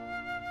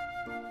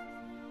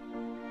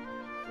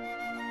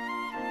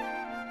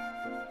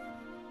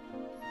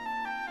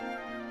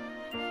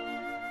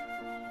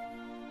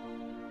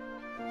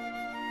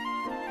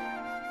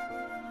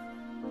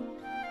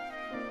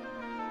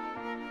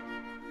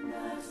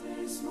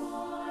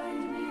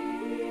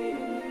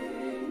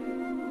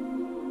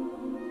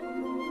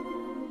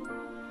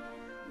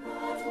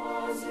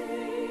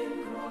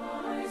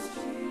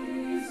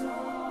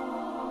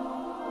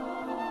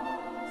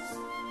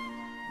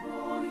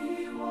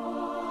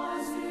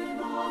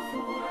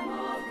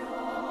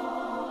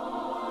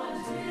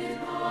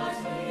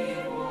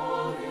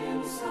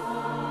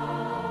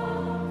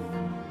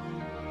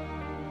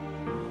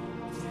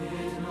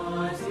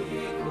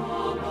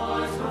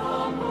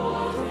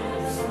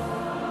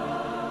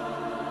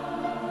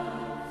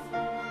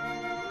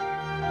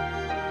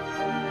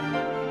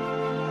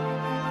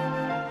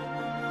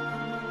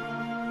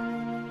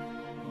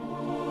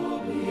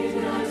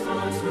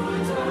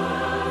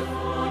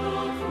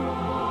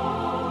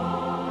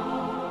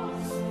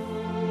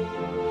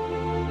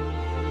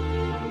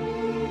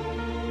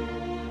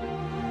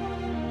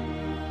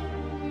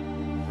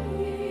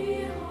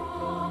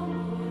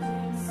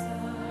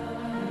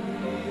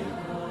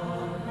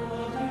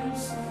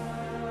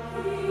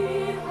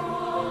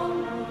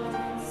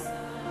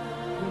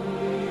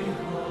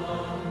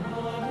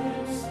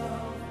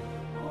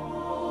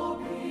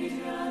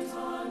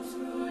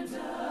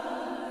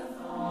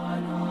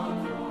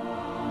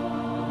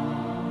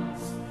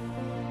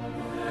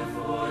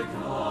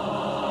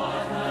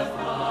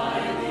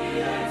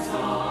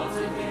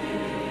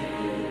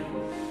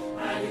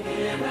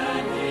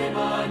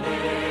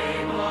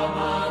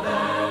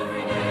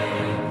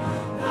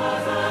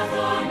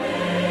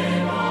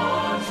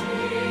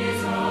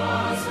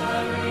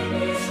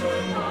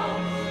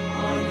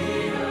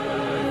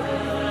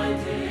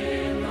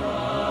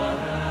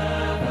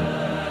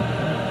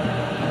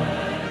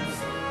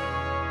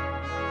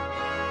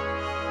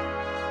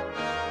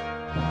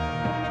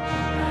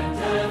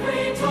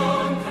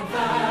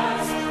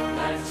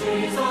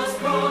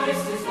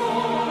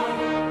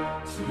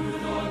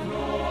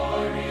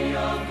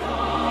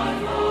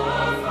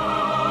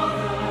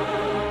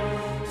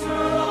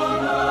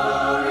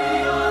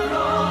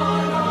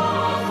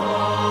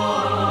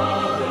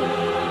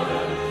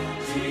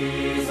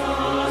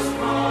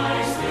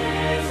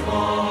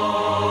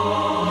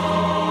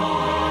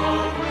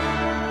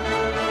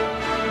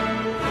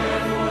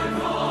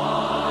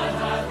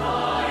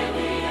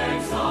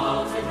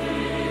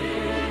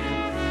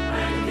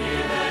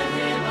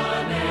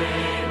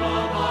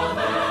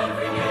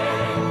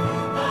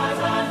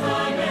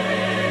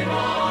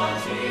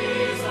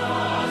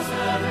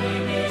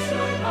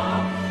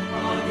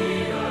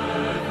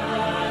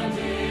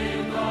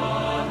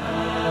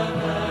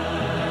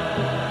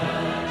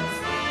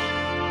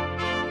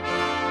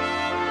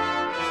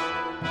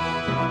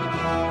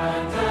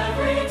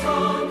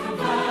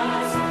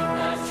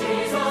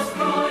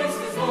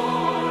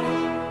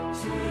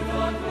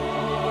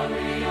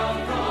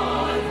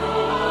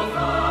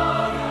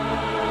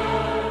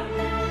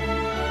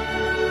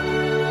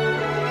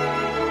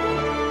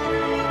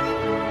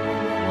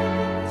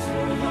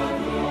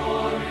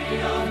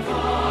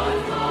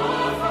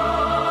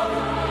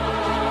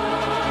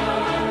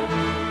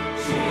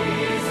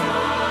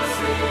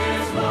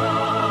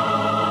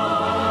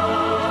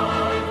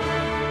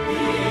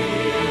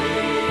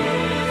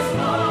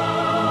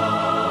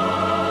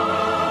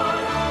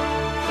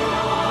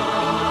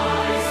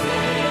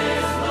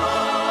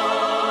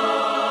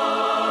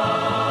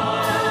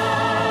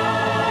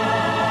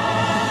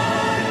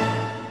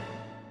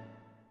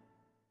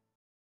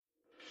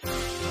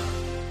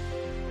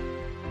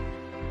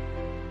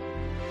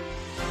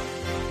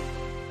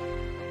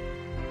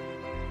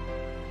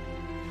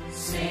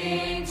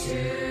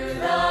 to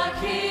the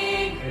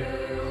King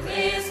who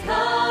is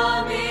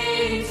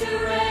coming to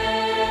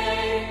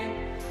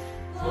reign.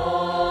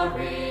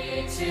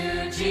 Glory to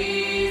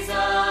Jesus,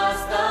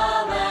 the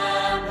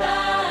Lamb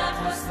that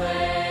was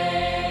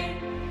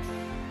slain.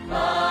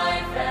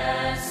 Life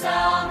and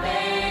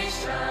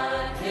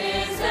salvation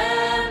his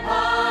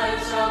empire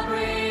shall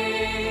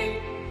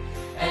bring,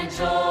 and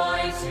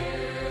joy to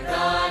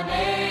the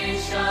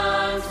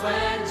nations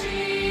when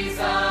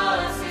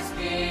Jesus is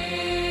King.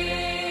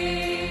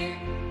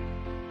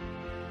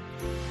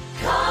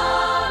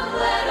 Come,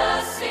 let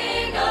us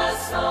sing a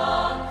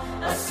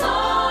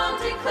song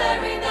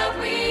declaring that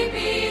we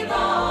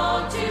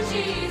belong to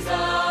Jesus.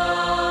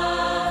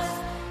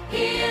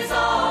 He is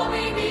all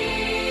we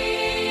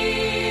need.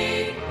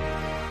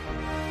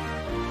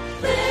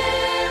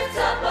 Lift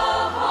up a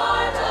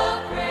heart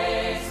of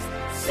praise,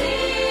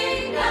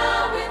 sing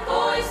now with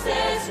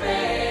voices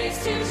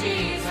raised to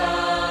Jesus.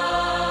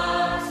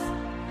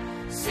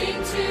 Sing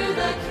to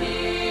the King.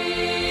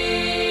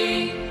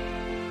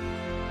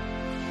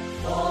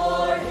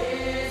 For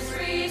his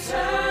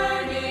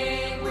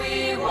returning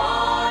we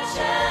watch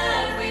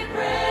and we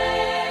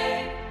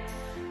pray.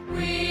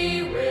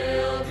 We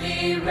will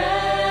be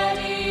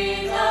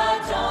ready the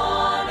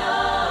dawn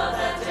of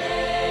that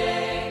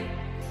day.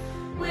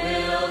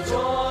 We'll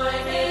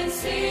join in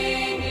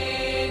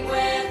singing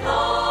with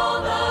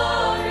all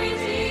the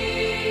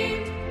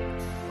redeemed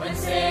when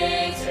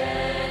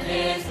Satan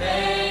is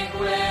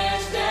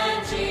vanquished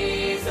and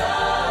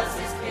Jesus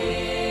is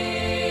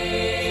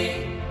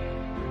King.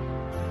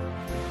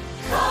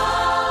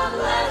 Come,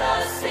 let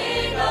us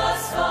sing a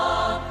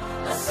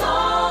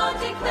song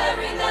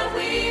declaring that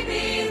we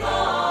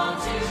belong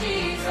to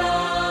Jesus.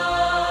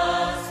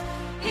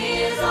 He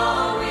is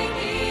all we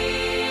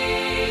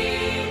need.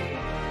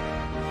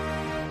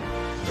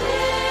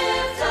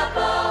 Lift up a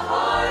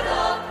heart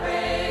of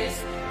praise,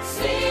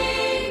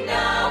 sing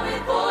now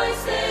with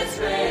voices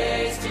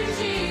raised to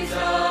Jesus.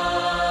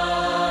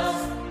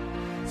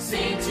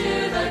 Sing to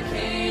the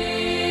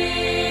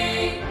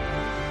King.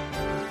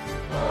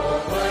 Oh,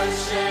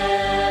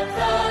 worship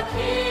the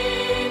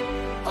King,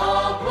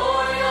 all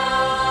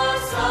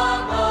glorious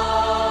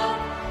above,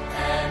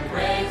 and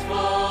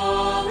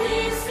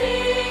gratefully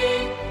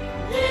sing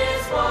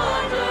his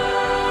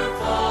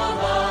wonderful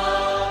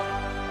love.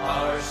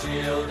 Our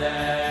shield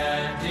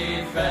and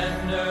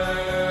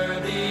defender,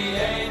 the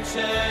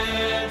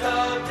ancient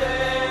of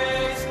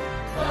days,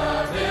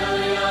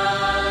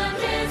 pavilion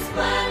in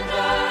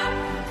splendor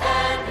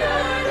and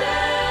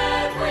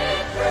girded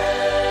with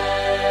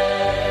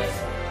praise.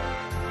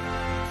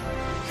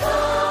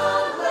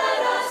 Come,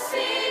 let us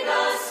sing a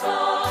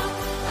song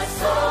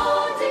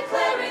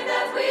declaring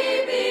that we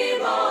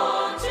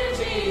belong to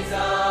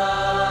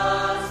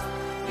Jesus.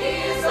 He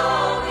is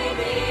all we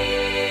need.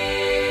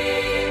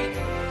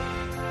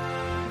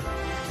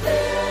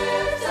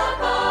 Lift up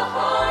a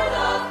heart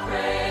of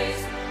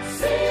praise,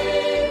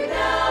 sing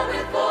now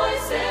with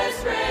voices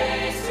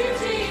raised to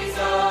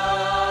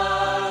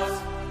Jesus.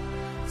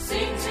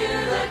 Sing to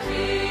the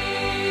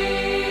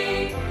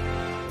King.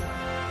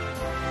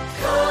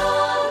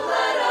 Come,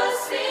 let us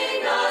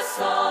sing a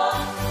song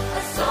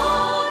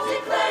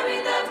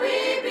declaring that we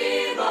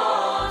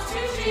belong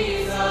to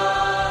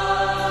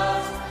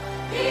Jesus.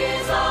 He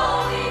is all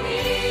we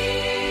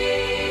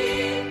need.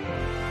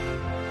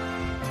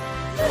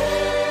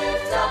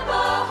 Lift up a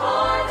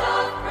heart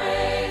of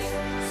praise,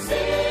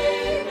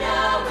 sing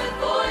now with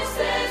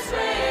voices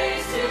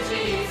raised to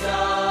Jesus.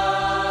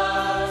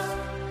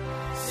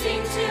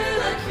 Sing to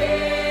the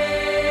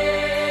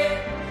King.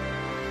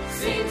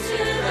 Sing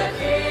to the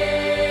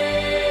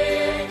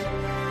King.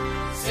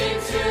 Sing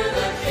to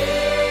the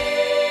King.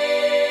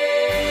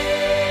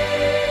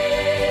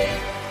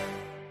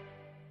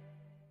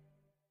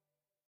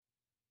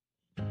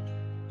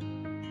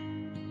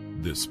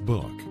 This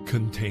book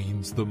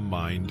contains the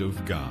mind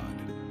of God,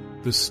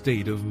 the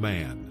state of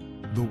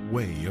man, the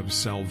way of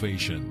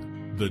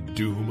salvation, the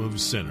doom of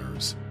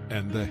sinners,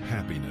 and the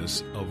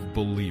happiness of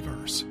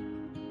believers.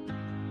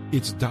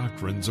 Its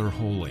doctrines are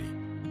holy,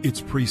 its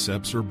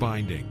precepts are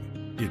binding,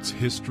 its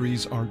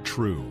histories are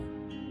true,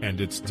 and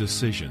its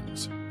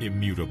decisions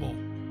immutable.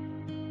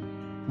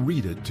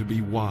 Read it to be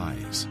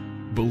wise,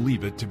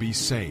 believe it to be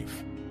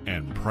safe,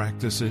 and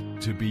practice it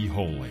to be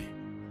holy.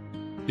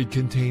 It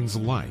contains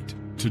light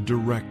to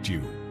direct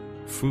you,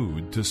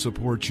 food to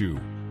support you,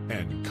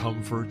 and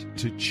comfort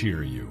to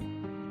cheer you.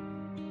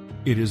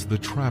 It is the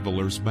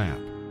traveler's map,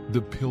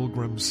 the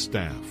pilgrim's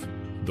staff,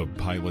 the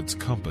pilot's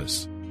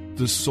compass,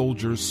 the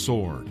soldier's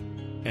sword,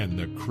 and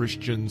the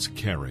Christian's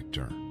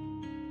character.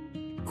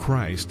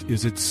 Christ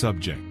is its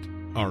subject,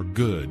 our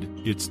good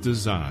its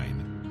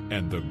design,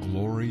 and the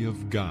glory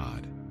of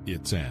God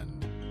its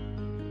end.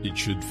 It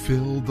should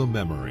fill the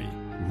memory,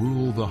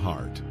 rule the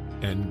heart,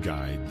 and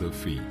guide the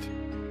feet.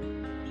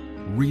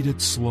 Read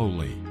it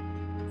slowly,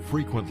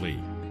 frequently,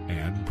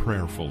 and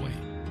prayerfully.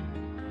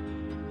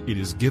 It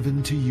is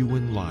given to you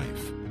in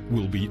life,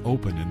 will be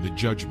open in the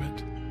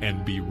judgment,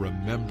 and be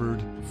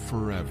remembered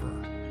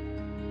forever.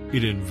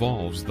 It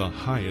involves the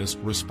highest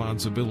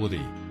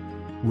responsibility,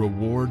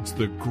 rewards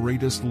the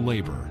greatest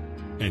labor,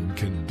 and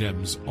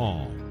condemns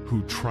all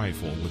who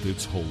trifle with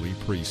its holy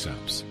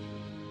precepts.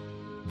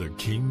 The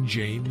King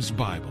James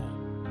Bible,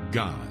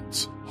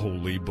 God's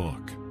holy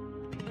book.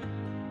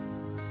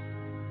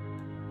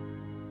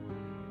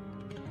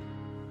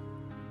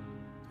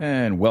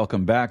 And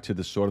welcome back to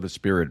the Sword of the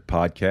Spirit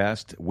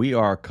podcast. We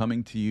are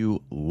coming to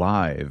you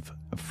live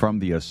from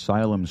the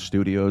Asylum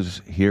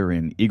Studios here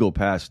in Eagle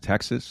Pass,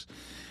 Texas.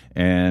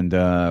 And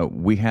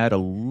we had a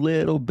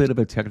little bit of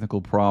a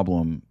technical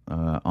problem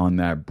on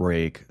that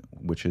break,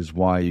 which is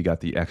why you got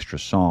the extra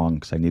song,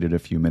 because I needed a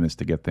few minutes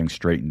to get things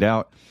straightened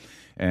out.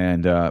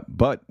 And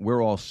but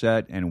we're all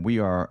set, and we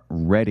are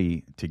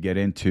ready to get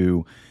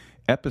into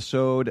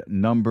episode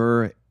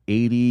number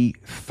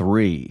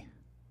 83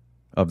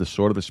 of the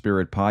Sword of the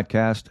Spirit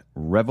podcast,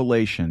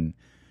 Revelation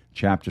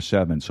chapter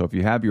 7. So if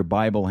you have your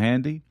Bible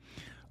handy,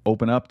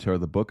 open up to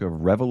the book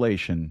of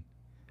Revelation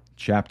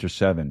chapter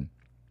 7.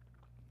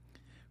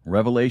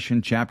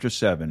 Revelation chapter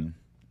 7.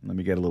 Let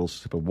me get a little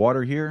sip of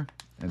water here,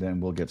 and then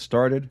we'll get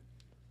started.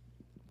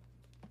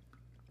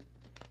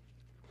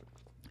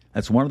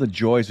 That's one of the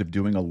joys of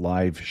doing a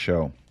live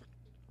show.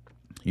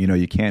 You know,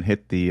 you can't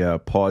hit the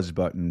pause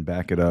button,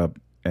 back it up,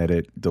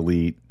 edit,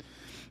 delete,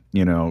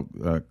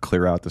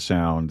 clear out the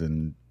sound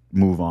and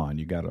move on.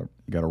 You gotta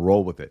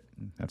roll with it.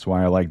 That's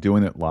why I like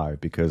doing it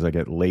live, because I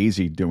get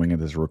lazy doing it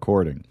as a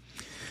recording.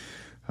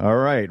 All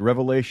right,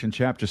 Revelation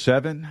chapter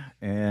 7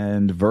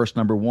 and verse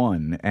number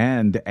 1.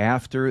 And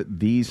after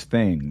these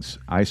things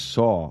I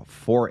saw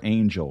 4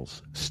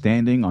 angels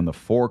standing on the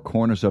 4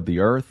 corners of the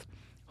earth,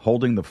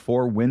 holding the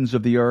 4 winds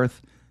of the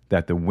earth,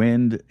 that the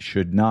wind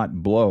should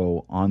not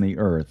blow on the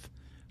earth,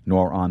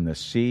 nor on the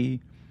sea,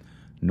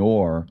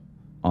 nor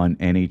on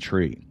any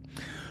tree.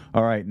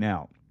 All right,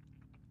 now,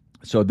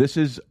 so this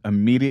is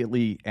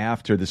immediately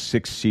after the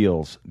 6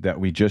 seals that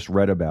we just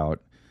read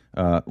about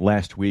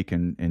last week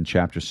in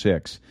chapter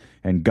 6.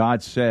 And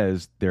God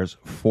says there's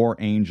 4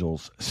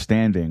 angels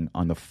standing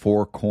on the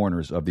 4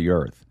 corners of the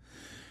earth.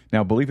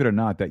 Now, believe it or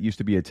not, that used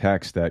to be a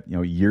text that,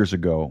 years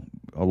ago,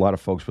 a lot of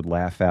folks would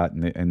laugh at,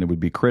 and it would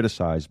be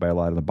criticized by a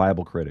lot of the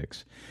Bible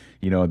critics.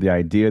 The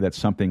idea that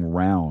something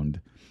round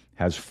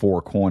has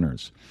 4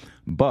 corners.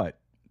 But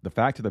the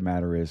fact of the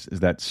matter is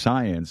that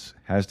science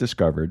has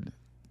discovered,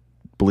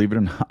 believe it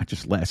or not,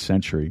 just last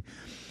century,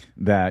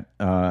 that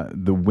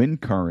the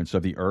wind currents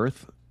of the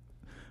earth,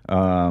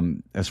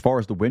 as far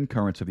as the wind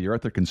currents of the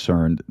earth are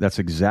concerned, that's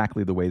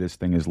exactly the way this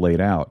thing is laid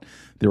out.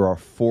 There are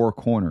 4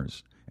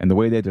 corners. And the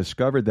way they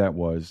discovered that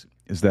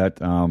is that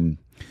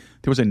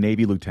there was a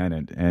Navy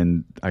lieutenant,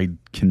 and I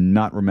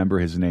cannot remember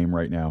his name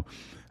right now.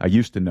 I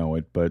used to know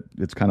it, but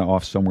it's kind of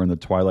off somewhere in the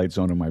twilight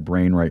zone of my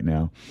brain right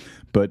now.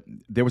 But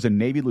there was a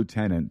Navy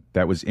lieutenant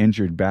that was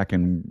injured back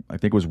in, I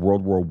think it was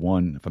World War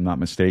I, if I'm not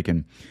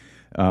mistaken,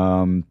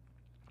 to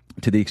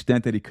the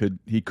extent that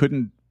he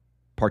couldn't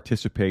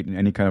participate in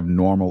any kind of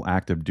normal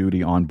active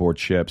duty on board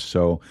ships.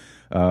 So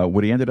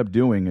what he ended up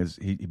doing is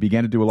he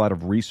began to do a lot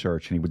of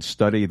research, and he would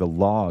study the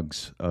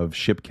logs of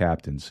ship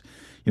captains.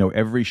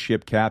 Every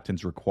ship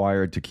captain's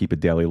required to keep a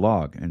daily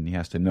log, and he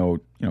has to know,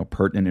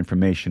 pertinent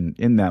information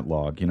in that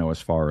log,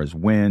 as far as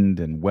wind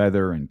and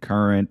weather and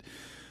current,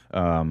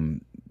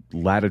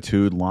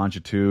 latitude,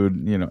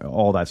 longitude,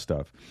 all that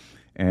stuff.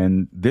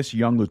 And this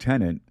young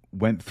lieutenant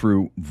went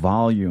through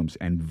volumes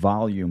and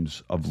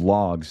volumes of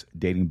logs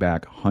dating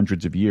back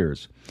hundreds of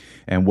years.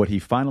 And what he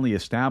finally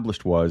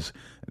established was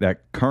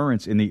that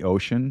currents in the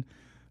ocean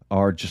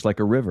are just like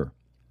a river.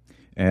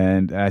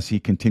 And as he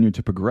continued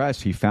to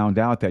progress, he found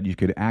out that you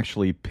could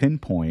actually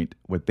pinpoint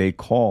what they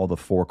call the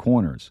 4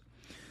 corners.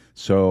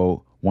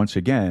 So once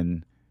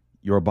again,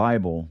 your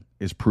Bible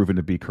is proven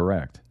to be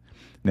correct.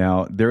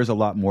 Now, there's a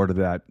lot more to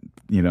that,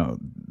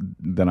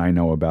 than I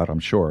know about, I'm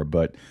sure.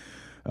 But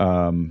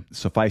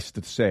suffice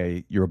to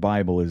say, your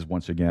Bible is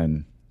once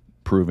again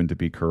proven to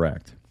be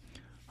correct.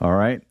 All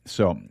right.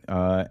 So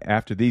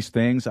after these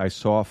things, I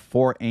saw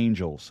 4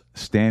 angels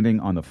standing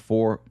on the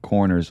 4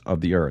 corners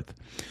of the earth.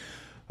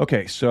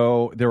 Okay,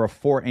 so there are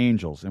 4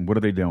 angels, and what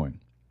are they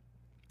doing?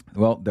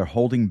 Well, they're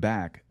holding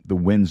back the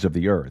winds of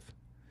the earth.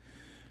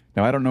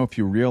 Now, I don't know if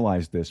you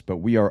realize this, but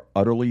we are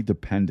utterly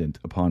dependent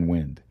upon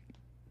wind.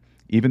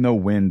 Even though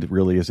wind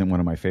really isn't one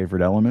of my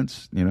favorite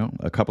elements,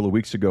 a couple of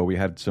weeks ago we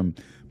had some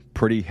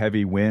pretty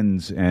heavy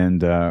winds,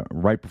 and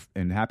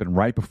happened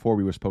right before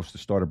we were supposed to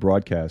start a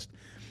broadcast,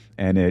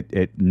 and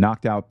it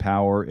knocked out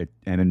power.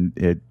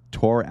 It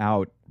tore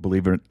out,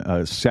 believe it,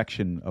 a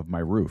section of my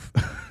roof.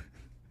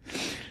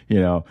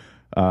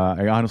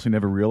 I honestly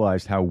never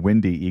realized how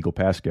windy Eagle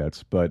Pass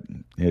gets, but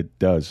it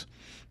does.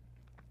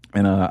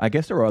 And I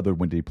guess there are other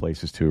windy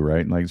places too,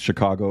 right? Like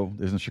Chicago,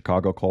 isn't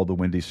Chicago called the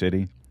Windy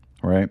City,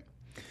 right?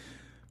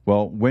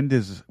 Well, wind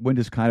is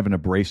kind of an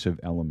abrasive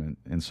element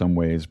in some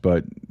ways,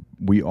 but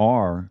we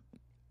are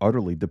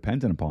utterly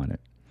dependent upon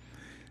it.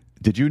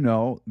 Did you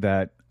know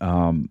that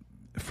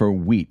for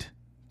wheat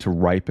to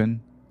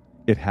ripen,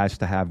 it has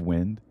to have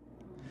wind?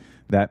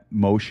 that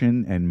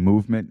motion and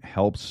movement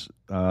helps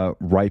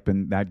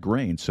ripen that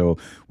grain. So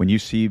when you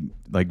see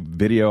like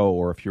video,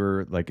 or if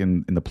you're like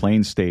in the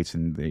plain states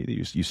and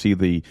you see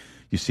the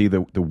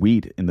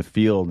wheat in the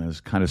field and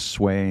it's kind of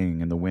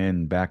swaying in the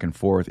wind back and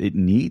forth, it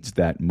needs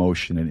that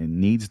motion and it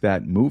needs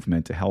that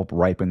movement to help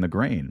ripen the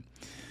grain.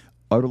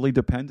 Utterly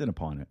dependent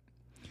upon it.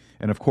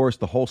 And of course,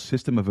 the whole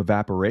system of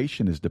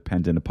evaporation is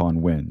dependent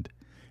upon wind.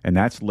 And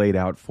that's laid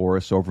out for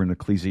us over in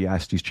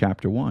Ecclesiastes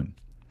chapter 1.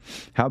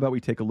 How about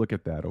we take a look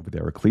at that over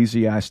there?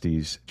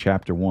 Ecclesiastes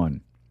chapter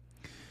 1.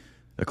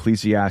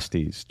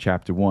 Ecclesiastes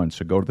chapter 1.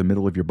 So go to the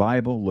middle of your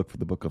Bible, look for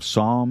the book of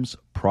Psalms,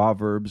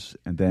 Proverbs,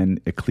 and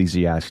then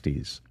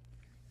Ecclesiastes.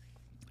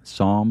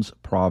 Psalms,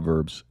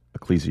 Proverbs,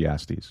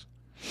 Ecclesiastes.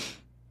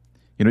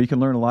 You know, you can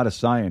learn a lot of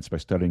science by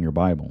studying your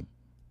Bible.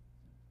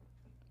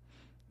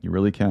 You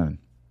really can.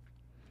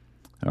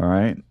 All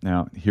right.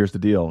 Now, here's the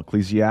deal.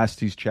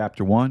 Ecclesiastes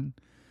chapter 1,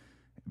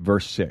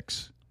 verse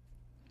 6.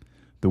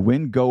 The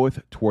wind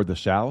goeth toward the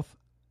south,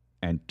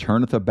 and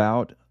turneth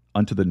about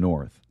unto the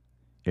north.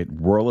 It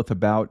whirleth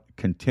about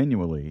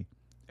continually,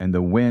 and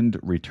the wind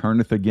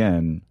returneth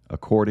again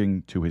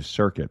according to his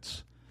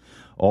circuits.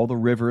 All the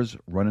rivers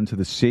run into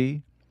the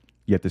sea,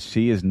 yet the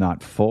sea is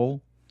not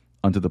full.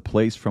 Unto the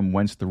place from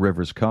whence the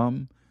rivers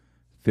come,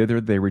 thither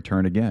they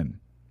return again.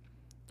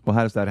 Well,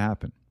 how does that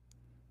happen?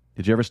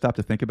 Did you ever stop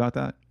to think about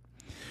that?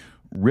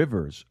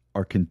 Rivers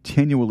are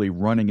continually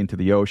running into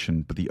the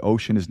ocean, but the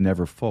ocean is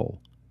never full.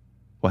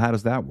 Well, how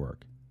does that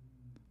work?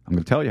 I'm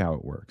going to tell you how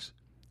it works.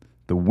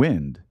 The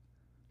wind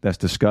that's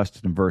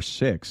discussed in verse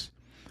 6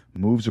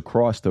 moves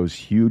across those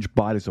huge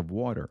bodies of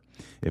water.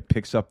 It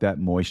picks up that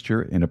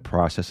moisture in a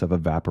process of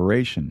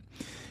evaporation,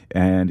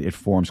 and it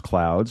forms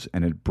clouds,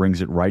 and it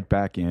brings it right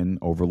back in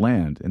over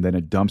land, and then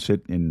it dumps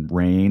it in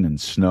rain and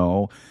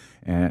snow,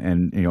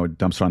 and you know, it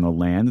dumps it on the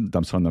land, and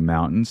dumps it on the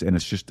mountains, and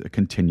it's just a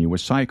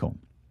continuous cycle.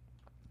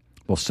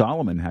 Well,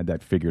 Solomon had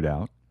that figured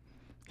out.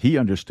 He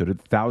understood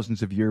it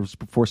thousands of years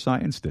before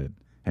science did,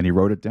 and he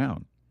wrote it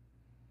down.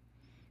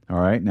 All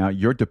right, now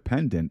you're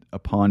dependent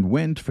upon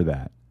wind for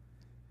that.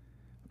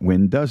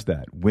 Wind does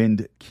that.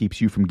 Wind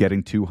keeps you from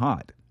getting too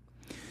hot.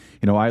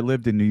 You know, I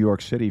lived in New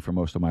York City for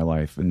most of my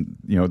life, and,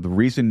 you know, the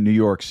reason New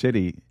York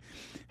City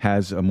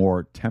has a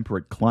more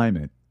temperate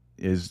climate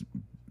is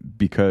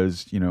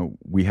because, you know,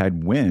 we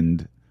had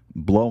wind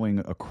blowing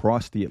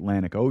across the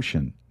Atlantic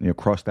Ocean, you know,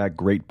 across that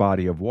great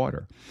body of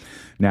water.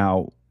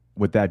 Now,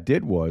 what that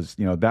did was,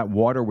 you know, that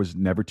water was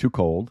never too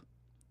cold.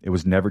 It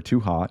was never too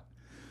hot.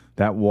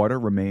 That water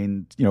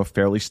remained, you know,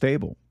 fairly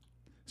stable.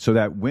 So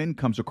that wind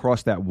comes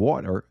across that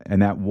water,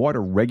 and that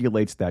water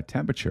regulates that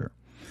temperature.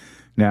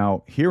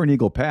 Now, here in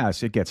Eagle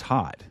Pass, it gets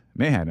hot.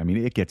 Man, I mean,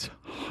 it gets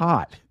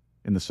hot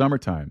in the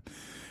summertime.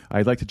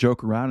 I'd like to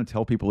joke around and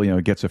tell people, you know,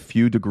 it gets a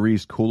few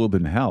degrees cooler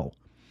than hell.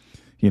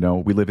 You know,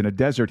 we live in a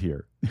desert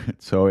here,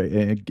 so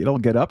it'll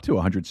get up to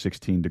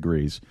 116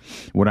 degrees.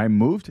 When I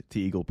moved to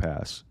Eagle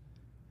Pass,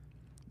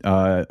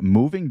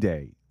 moving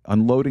day,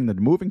 unloading the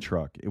moving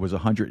truck, it was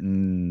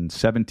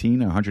 117,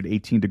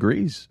 118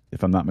 degrees,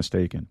 if I'm not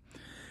mistaken.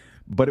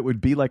 But it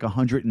would be like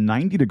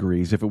 190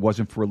 degrees if it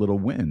wasn't for a little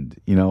wind,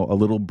 you know, a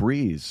little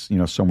breeze, you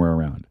know, somewhere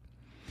around.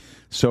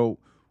 So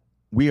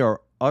we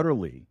are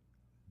utterly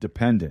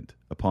dependent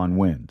upon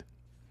wind.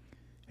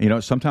 You know,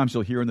 sometimes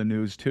you'll hear in the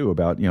news, too,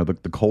 about, you know,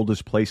 the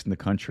coldest place in the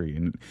country.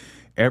 And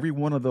every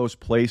one of those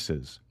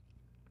places,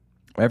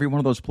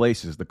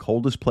 the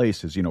coldest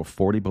places, you know,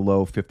 40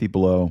 below, 50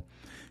 below,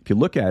 if you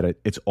look at it,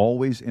 it's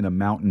always in a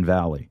mountain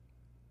valley.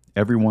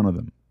 Every one of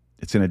them.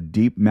 It's in a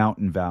deep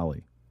mountain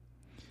valley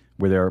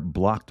where they're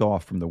blocked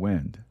off from the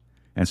wind.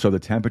 And so the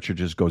temperature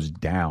just goes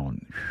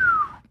down,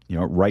 you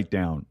know, right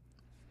down.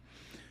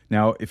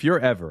 Now, if you're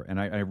ever, and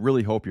I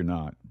really hope you're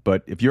not,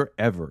 but if you're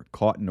ever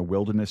caught in a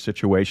wilderness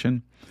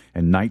situation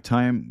and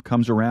nighttime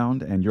comes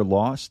around and you're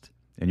lost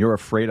and you're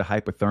afraid of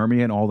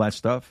hypothermia and all that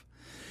stuff,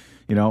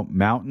 you know,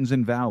 mountains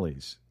and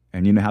valleys,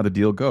 and you know how the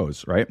deal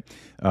goes, right?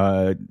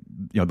 You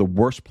know, the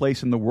worst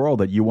place in the world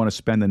that you want to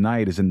spend the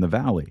night is in the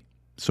valley.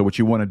 So what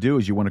you want to do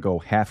is you want to go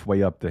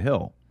halfway up the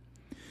hill.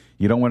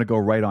 You don't want to go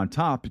right on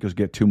top because you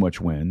get too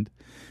much wind.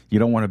 You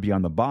don't want to be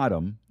on the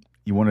bottom.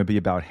 You want to be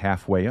about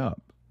halfway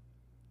up.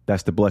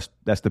 That's the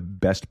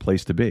best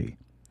place to be.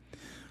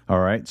 All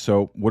right,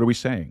 so what are we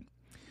saying?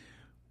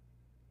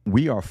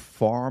 We are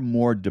far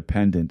more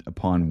dependent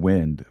upon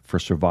wind for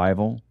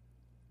survival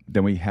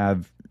than we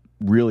have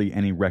really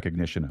any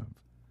recognition of.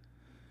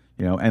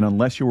 You know, and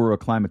unless you were a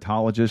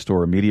climatologist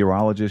or a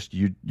meteorologist,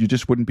 you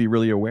just wouldn't be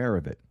really aware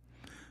of it.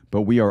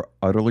 But we are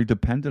utterly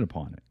dependent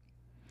upon it.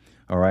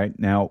 All right,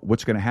 now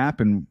what's going to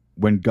happen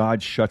when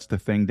God shuts the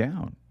thing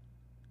down?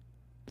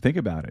 Think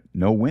about it.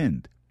 No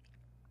wind.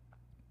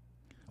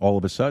 All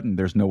of a sudden,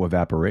 there's no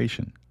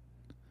evaporation.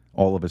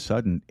 All of a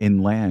sudden,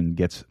 inland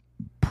gets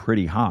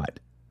pretty hot.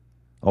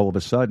 All of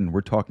a sudden,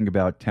 we're talking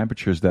about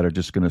temperatures that are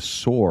just going to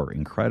soar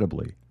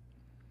incredibly.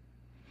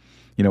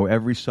 You know,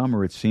 every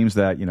summer it seems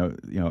that, you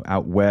know,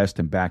 out west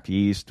and back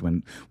east,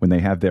 when they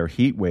have their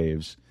heat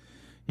waves,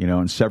 you know,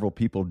 and several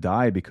people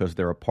die because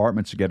their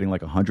apartments are getting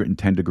like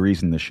 110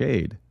 degrees in the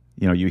shade.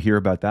 You hear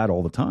about that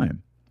all the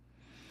time.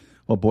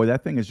 Well, boy,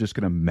 that thing is just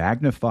going to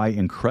magnify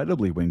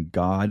incredibly when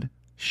God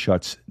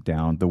shuts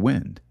down the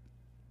wind.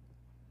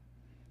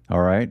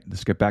 All right,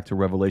 let's get back to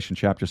Revelation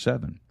chapter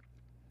 7.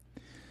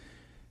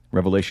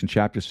 Revelation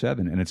chapter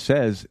 7, and it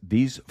says,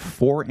 these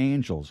 4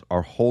 angels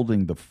are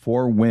holding the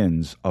 4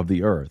 winds of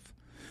the earth,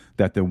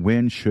 that the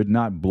wind should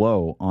not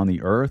blow on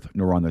the earth,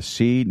 nor on the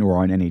sea, nor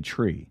on any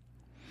tree.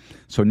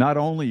 So not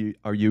only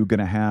are you going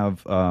to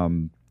have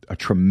a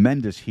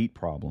tremendous heat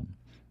problem,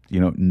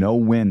 no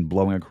wind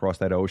blowing across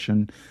that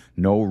ocean,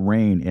 no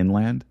rain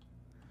inland,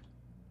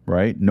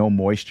 right? No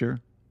moisture.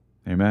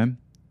 Amen?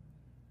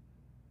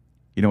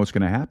 You know what's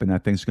going to happen?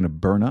 That thing's going to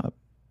burn up.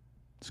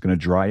 It's going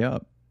to dry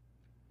up.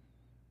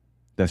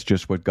 That's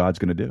just what God's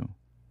going to do.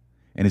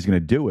 And he's going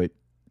to do it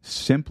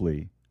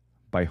simply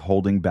by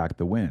holding back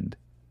the wind.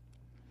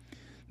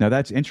 Now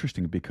that's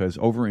interesting because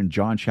over in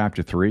John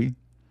chapter 3,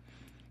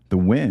 the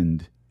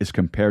wind is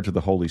compared to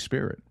the Holy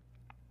Spirit.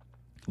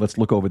 Let's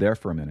look over there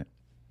for a minute.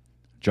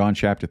 John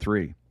chapter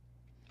 3.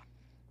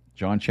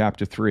 John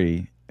chapter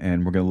 3,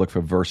 and we're going to look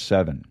for verse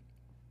 7.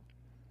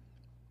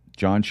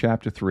 John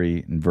chapter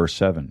 3 and verse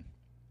 7.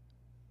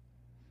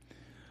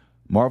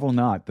 Marvel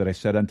not that I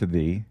said unto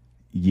thee,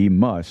 ye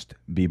must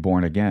be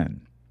born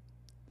again.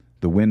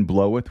 The wind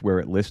bloweth where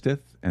it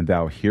listeth, and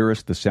thou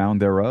hearest the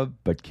sound thereof,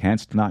 but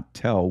canst not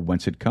tell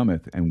whence it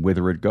cometh and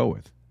whither it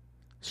goeth.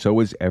 So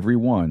is every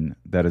one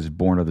that is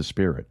born of the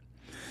Spirit.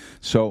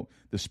 So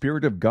the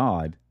Spirit of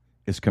God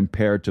is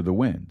compared to the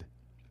wind.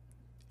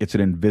 It's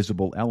an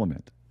invisible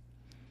element.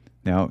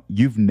 Now,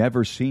 you've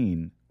never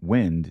seen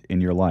wind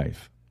in your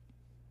life.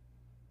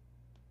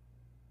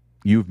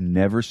 You've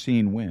never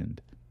seen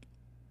wind.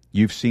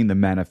 You've seen the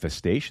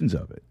manifestations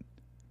of it.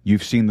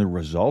 You've seen the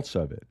results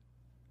of it,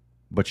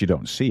 but you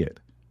don't see it.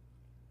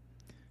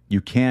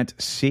 You can't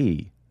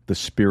see the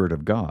Spirit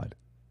of God.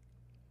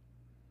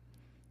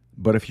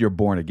 But if you're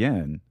born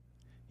again,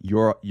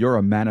 you're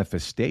a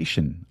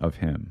manifestation of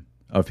Him,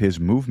 of His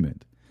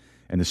movement.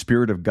 And the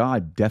Spirit of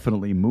God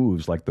definitely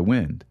moves like the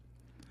wind.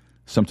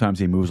 Sometimes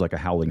He moves like a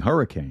howling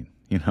hurricane,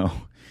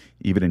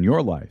 even in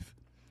your life.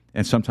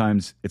 And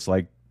sometimes it's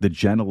like the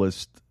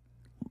gentlest,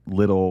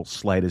 little,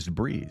 slightest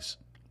breeze,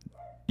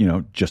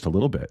 just a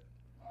little bit.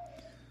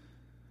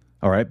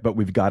 All right, but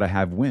we've got to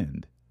have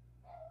wind.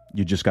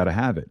 You just got to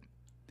have it.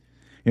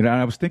 And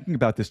I was thinking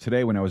about this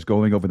today when I was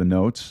going over the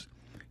notes.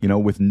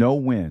 With no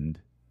wind,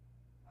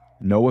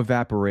 no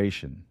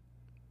evaporation,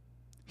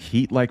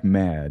 heat like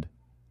mad,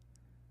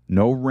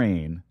 no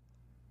rain,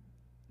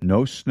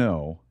 no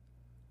snow,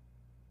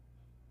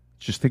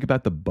 just think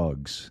about the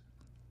bugs.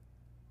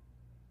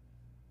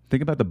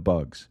 Think about the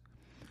bugs.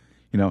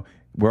 Even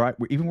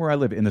where I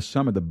live, in the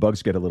summer, the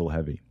bugs get a little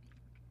heavy.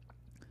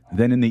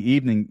 Then in the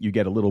evening, you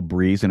get a little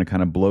breeze, and it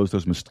kind of blows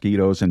those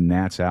mosquitoes and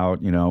gnats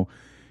out.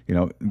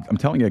 I'm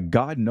telling you,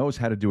 God knows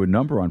how to do a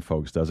number on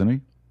folks, doesn't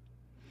He?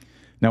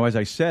 Now, as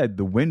I said,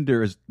 the wind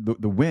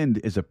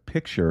is a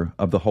picture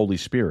of the Holy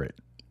Spirit.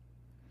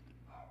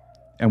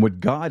 And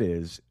what God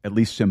is, at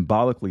least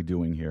symbolically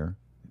doing here,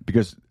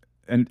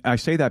 and I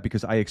say that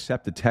because I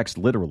accept the text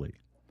literally.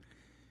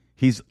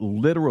 He's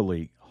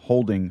literally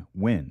holding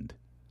wind.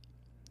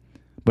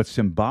 But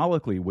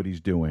symbolically, what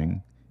He's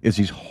doing is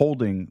He's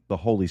holding the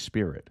Holy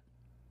Spirit,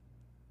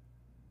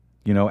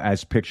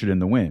 as pictured in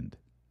the wind.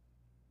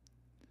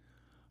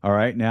 All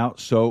right, now,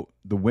 so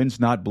the wind's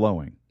not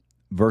blowing.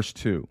 Verse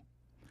 2.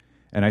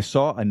 And I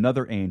saw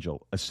another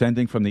angel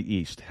ascending from the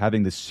east,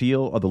 having the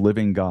seal of the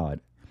living God.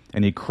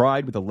 And he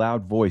cried with a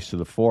loud voice to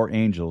the 4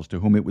 angels to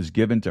whom it was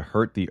given to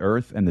hurt the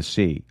earth and the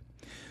sea,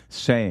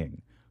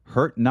 saying,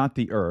 Hurt not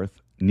the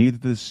earth, neither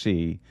the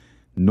sea,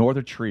 nor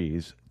the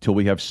trees, till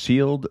we have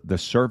sealed the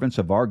servants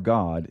of our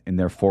God in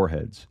their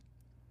foreheads.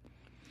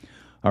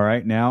 All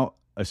right, now,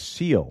 a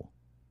seal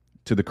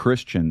to the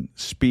Christian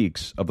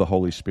speaks of the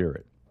Holy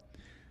Spirit.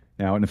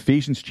 Now, in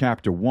Ephesians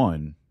chapter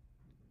 1,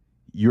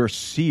 you're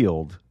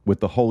sealed with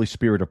the Holy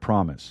Spirit of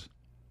promise.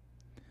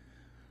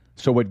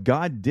 So what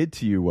God did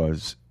to you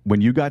was,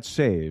 when you got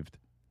saved,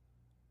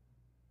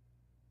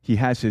 He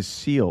has His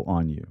seal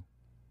on you.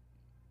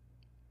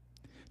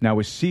 Now,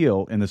 a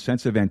seal, in the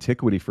sense of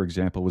antiquity, for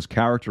example, was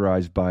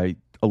characterized by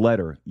a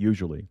letter,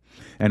 usually.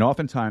 And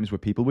oftentimes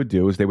what people would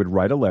do is they would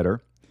write a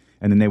letter,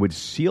 and then they would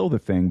seal the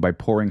thing by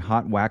pouring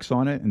hot wax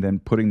on it and then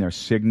putting their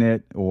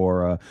signet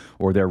or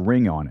their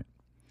ring on it.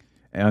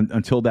 And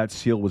until that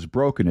seal was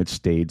broken, it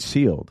stayed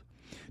sealed.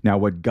 Now,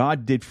 what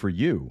God did for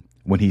you,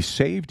 when He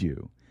saved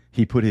you,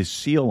 He put His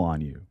seal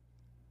on you.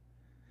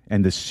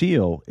 And the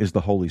seal is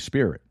the Holy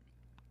Spirit.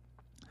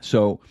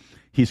 So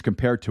He's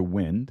compared to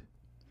wind,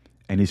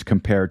 and He's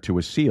compared to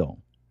a seal.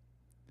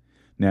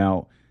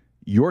 Now,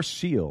 you're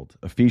sealed,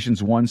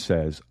 Ephesians 1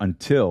 says,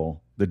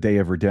 until the day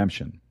of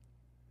redemption.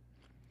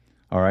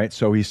 All right,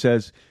 so he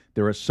says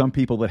there are some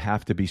people that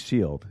have to be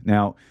sealed.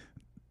 Now,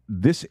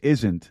 this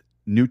isn't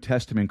New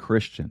Testament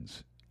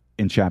Christians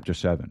in chapter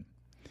 7.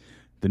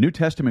 The New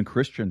Testament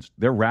Christians,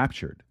 they're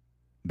raptured.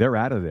 They're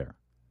out of there.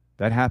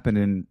 That happened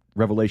in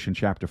Revelation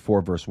chapter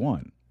 4, verse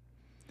 1.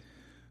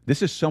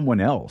 This is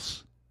someone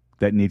else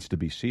that needs to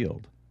be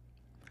sealed.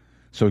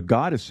 So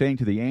God is saying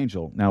to the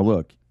angel, now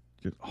look,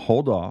 just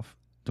hold off.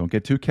 Don't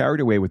get too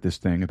carried away with this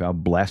thing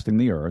about blasting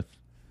the earth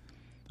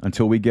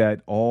until we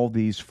get all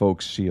these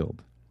folks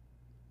sealed.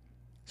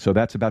 So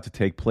that's about to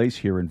take place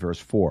here in verse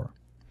 4.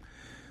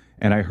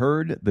 And I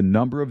heard the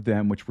number of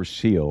them which were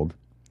sealed,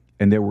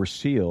 and there were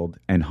sealed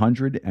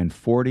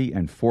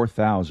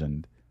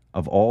 144,000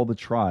 of all the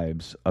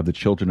tribes of the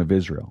children of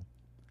Israel.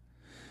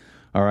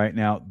 All right,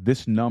 now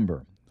this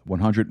number,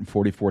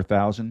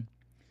 144,000,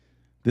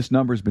 this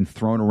number has been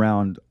thrown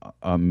around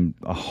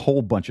a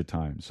whole bunch of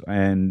times.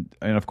 And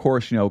of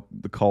course,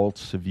 the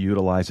cults have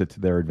utilized it to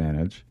their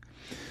advantage.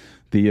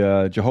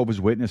 The Jehovah's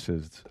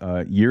Witnesses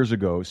years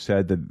ago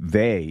said that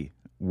they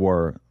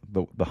were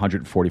the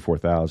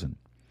 144,000.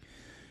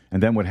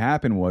 And then what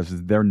happened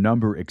was their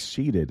number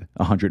exceeded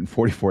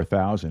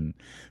 144,000.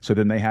 So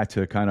then they had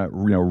to kind of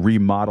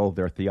remodel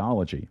their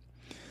theology.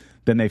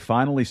 Then they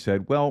finally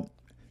said, well,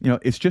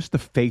 it's just the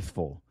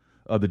faithful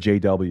of the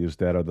JWs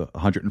that are the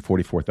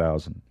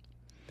 144,000.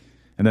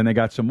 And then they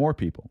got some more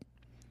people.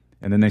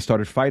 And then they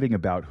started fighting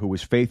about who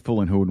was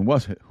faithful and who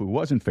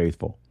wasn't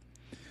faithful.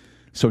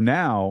 So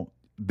now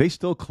they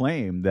still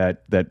claim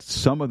that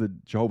some of the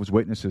Jehovah's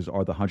Witnesses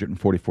are the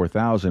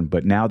 144,000,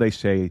 but now they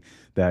say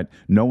that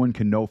no one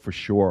can know for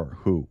sure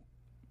who.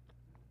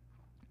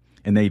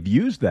 And they've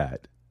used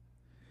that.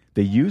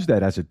 They use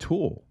that as a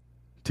tool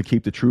to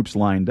keep the troops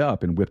lined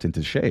up and whipped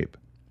into shape.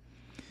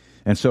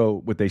 And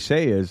so what they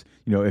say is,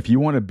 if you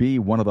want to be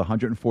one of the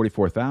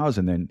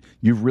 144,000, then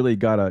you've really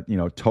got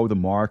to, toe the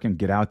mark and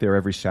get out there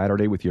every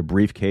Saturday with your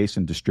briefcase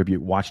and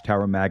distribute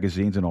Watchtower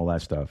magazines and all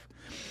that stuff.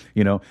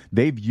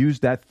 They've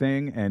used that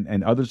thing,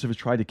 and others have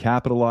tried to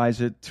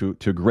capitalize it to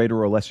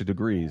greater or lesser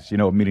degrees,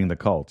 meaning the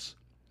cults.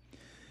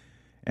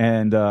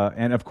 And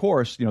of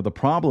course, the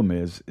problem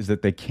is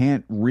that they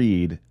can't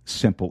read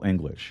simple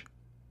English.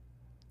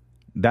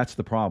 That's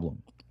the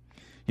problem.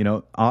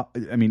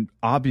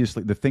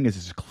 Obviously, the thing is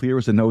as clear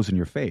as the nose in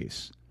your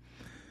face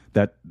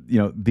that,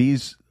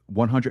 these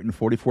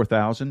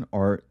 144,000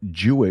 are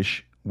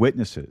Jewish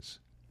witnesses.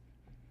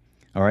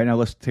 All right, now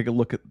let's take a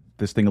look at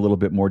this thing a little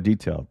bit more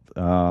detailed.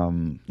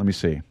 Let me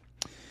see.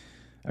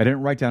 I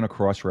didn't write down a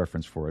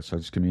cross-reference for it, so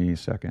just give me a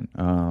second.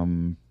 All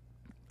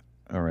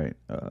right,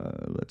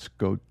 let's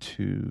go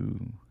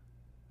to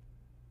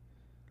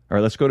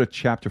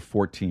chapter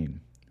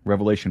 14,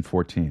 Revelation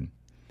 14.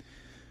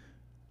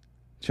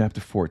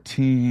 Chapter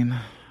 14.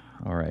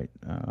 All right.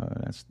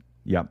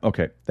 That's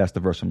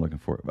the verse I'm looking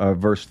for.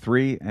 Verse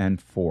 3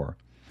 and 4.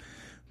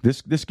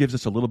 This gives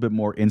us a little bit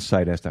more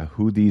insight as to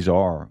who these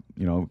are,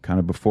 kind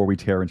of before we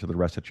tear into the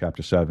rest of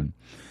chapter 7.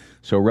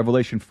 So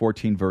Revelation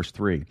 14, verse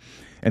 3.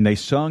 And they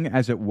sung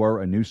as it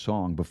were a new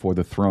song before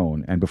the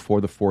throne and before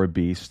the four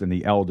beasts and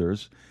the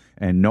elders,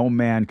 and no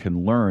man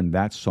can learn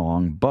that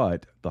song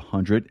but the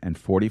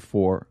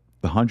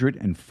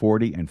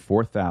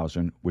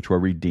 144,000 which were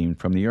redeemed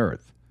from the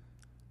earth.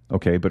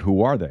 Okay, but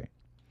who are they?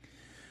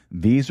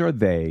 These are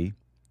they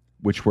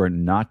which were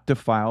not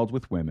defiled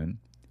with women,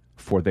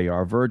 for they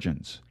are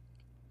virgins.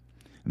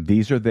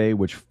 These are they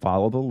which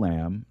follow the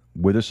Lamb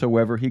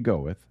whithersoever he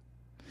goeth.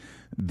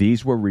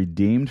 These were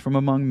redeemed from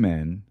among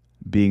men,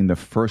 being the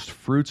first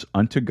fruits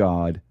unto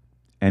God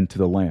and to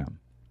the Lamb.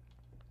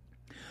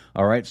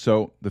 All right,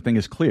 so the thing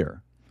is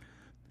clear.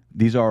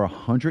 These are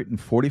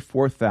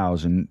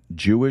 144,000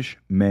 Jewish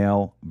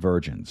male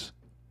virgins.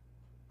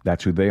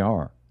 That's who they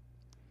are.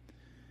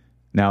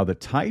 Now, the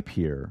type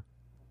here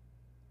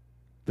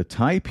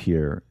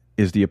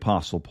is the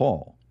Apostle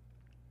Paul.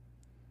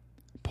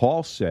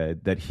 Paul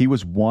said that he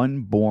was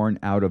one born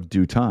out of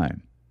due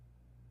time.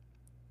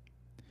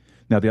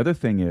 Now, the other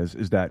thing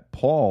is that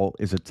Paul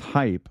is a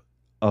type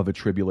of a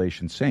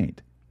tribulation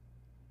saint.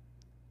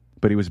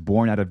 But he was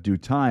born out of due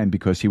time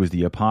because he was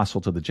the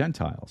apostle to the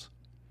Gentiles.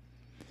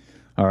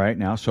 All right,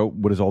 now, so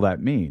what does all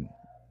that mean?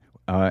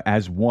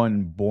 As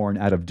one born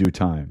out of due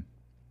time.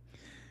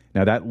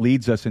 Now, that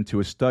leads us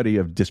into a study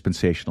of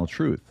dispensational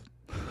truth,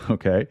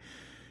 okay?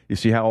 You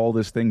see how all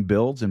this thing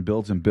builds and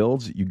builds and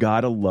builds? You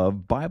got to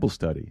love Bible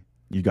study.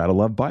 You got to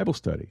love Bible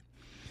study.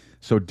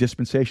 So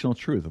dispensational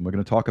truth, and we're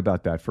going to talk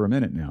about that for a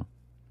minute now.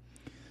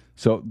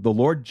 So the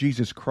Lord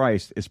Jesus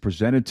Christ is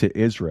presented to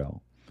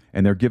Israel,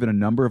 and they're given a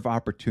number of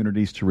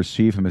opportunities to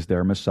receive him as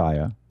their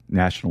Messiah,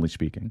 nationally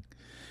speaking.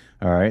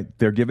 All right?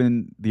 They're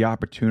given the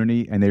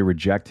opportunity, and they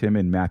reject him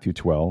in Matthew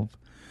 12.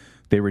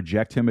 They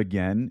reject him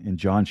again in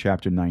John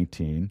chapter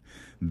 19.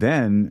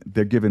 Then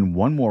they're given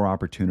one more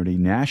opportunity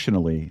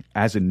nationally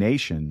as a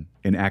nation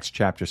in Acts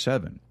chapter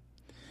 7.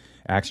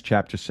 Acts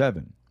chapter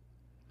 7.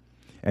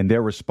 And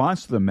their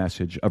response to the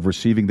message of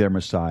receiving their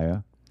Messiah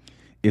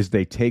is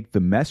they take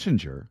the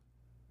messenger,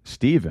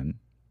 Stephen,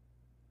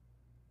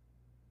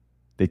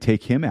 they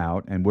take him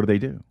out, and what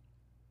do?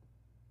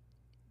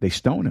 They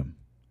stone him.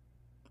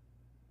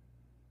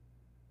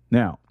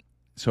 Now,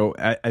 so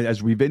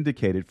as we've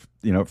indicated,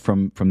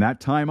 from that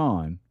time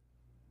on,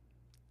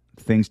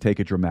 things take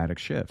a dramatic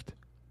shift.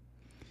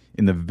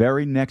 In the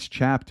very next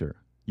chapter,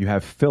 you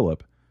have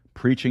Philip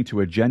preaching to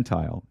a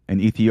Gentile,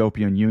 an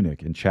Ethiopian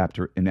eunuch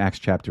in Acts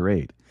chapter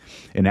 8.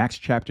 In Acts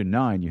chapter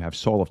 9, you have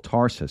Saul of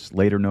Tarsus,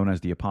 later known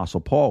as the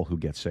Apostle Paul, who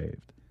gets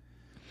saved.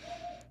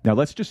 Now,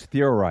 let's just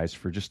theorize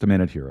for just a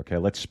minute here, okay?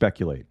 Let's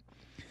speculate.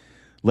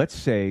 Let's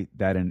say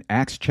that in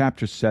Acts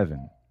chapter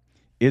 7,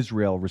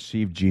 Israel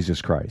received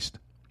Jesus Christ.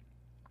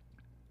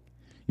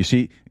 You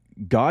see,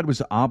 God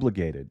was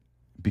obligated,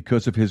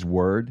 because of his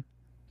word,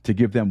 to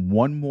give them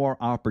one more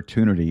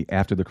opportunity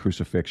after the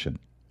crucifixion.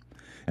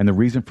 And the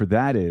reason for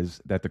that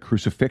is that the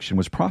crucifixion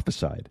was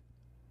prophesied.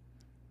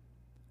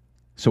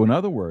 So in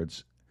other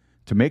words,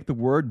 to make the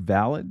word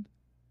valid,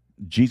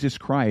 Jesus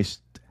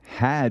Christ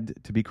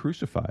had to be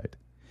crucified,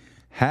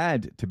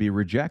 had to be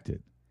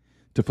rejected,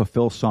 to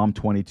fulfill Psalm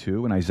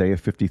 22 and Isaiah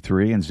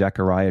 53 and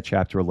Zechariah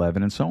chapter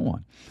 11 and so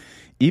on.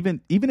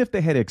 Even if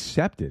they had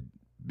accepted,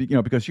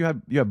 because you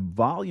have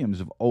volumes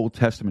of Old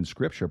Testament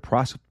scripture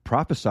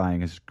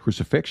prophesying his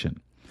crucifixion,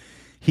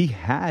 he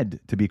had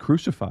to be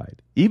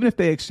crucified. Even if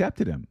they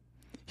accepted him,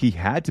 he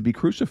had to be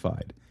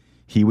crucified.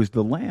 He was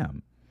the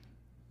Lamb.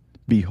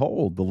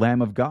 Behold, the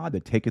Lamb of God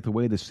that taketh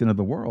away the sin of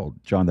the world,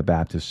 John the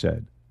Baptist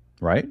said,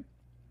 right?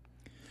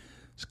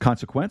 So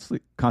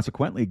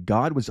consequently,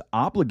 God was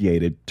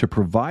obligated to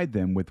provide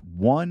them with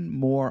one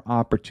more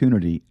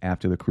opportunity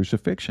after the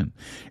crucifixion,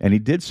 and he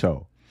did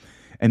so.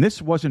 And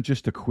this wasn't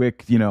just a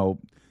quick,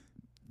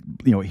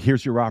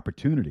 here's your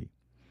opportunity.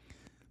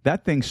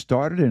 That thing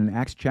started in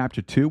Acts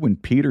chapter 2 when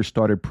Peter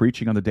started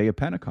preaching on the day of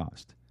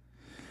Pentecost.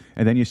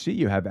 And then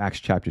you have Acts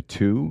chapter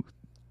 2,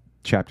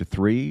 chapter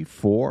 3,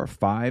 4,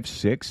 5,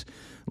 6,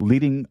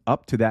 leading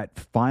up to that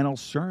final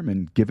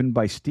sermon given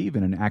by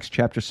Stephen in Acts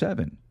chapter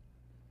 7.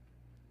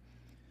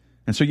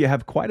 And so you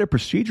have quite a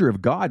procedure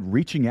of God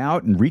reaching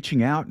out and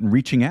reaching out and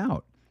reaching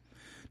out.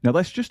 Now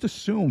let's just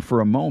assume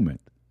for a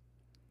moment,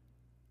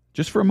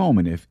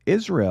 if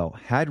Israel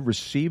had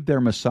received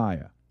their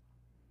Messiah,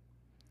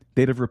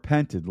 they'd have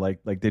repented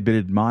like they'd been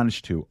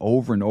admonished to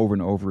over and over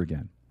and over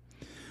again.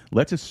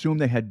 Let's assume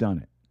they had done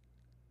it.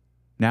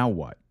 Now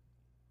what?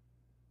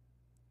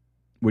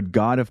 Would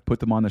God have put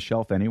them on the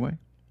shelf anyway?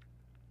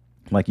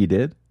 Like he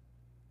did?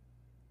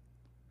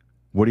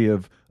 Would he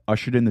have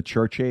ushered in the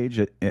church age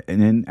and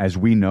in as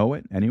we know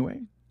it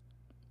anyway?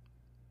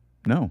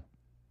 No,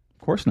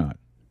 of course not.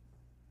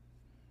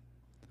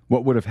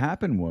 What would have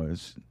happened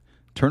was,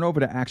 turn over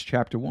to Acts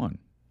chapter 1.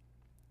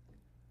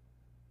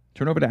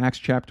 Turn over to Acts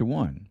chapter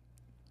 1.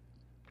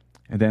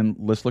 And then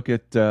let's look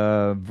at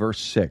verse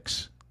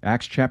 6.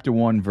 Acts chapter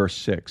 1, verse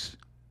 6.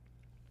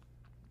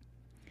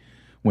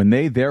 When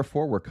they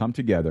therefore were come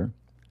together,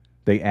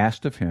 they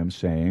asked of him,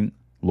 saying,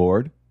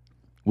 Lord,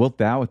 wilt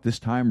thou at this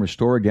time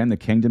restore again the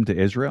kingdom to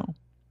Israel?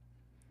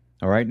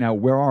 All right, now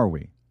where are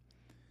we?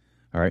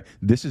 All right,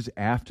 this is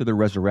after the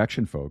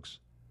resurrection, folks.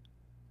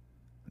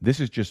 This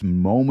is just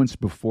moments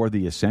before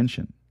the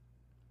ascension.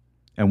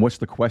 And what's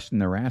the question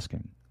they're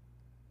asking?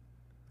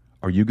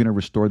 Are you going to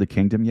restore the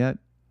kingdom yet?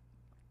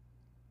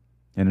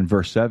 And in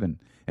verse 7,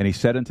 and he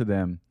said unto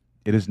them,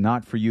 It is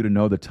not for you to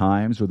know the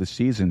times or the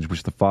seasons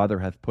which the Father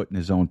hath put in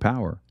his own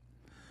power.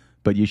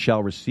 But ye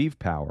shall receive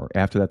power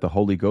after that the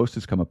Holy Ghost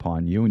is come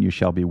upon you, and you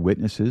shall be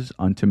witnesses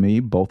unto me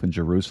both in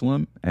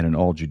Jerusalem and in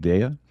all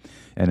Judea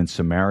and in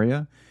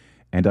Samaria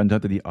and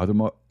unto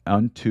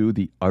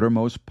the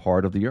uttermost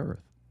part of the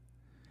earth.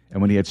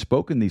 And when he had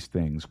spoken these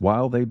things,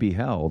 while they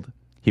beheld,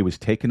 he was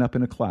taken up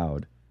in a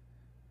cloud,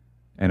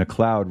 and a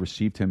cloud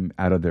received him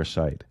out of their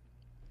sight.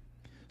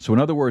 So in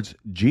other words,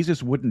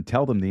 Jesus wouldn't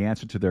tell them the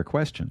answer to their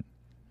question.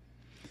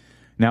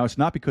 Now, it's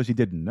not because he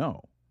didn't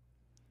know.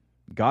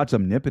 God's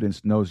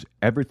omnipotence knows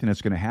everything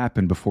that's going to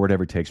happen before it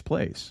ever takes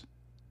place.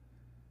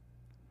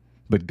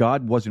 But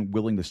God wasn't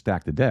willing to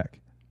stack the deck.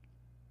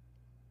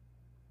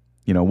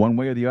 One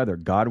way or the other,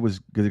 God was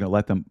going to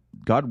let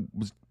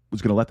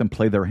them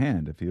play their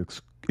hand, if you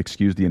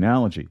excuse the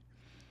analogy.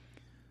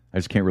 I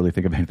just can't really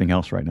think of anything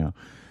else right now.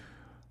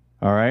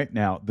 All right,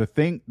 now this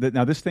thing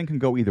can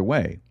go either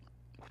way.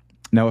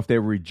 Now, if they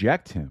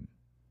reject him,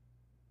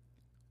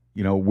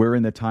 we're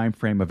in the time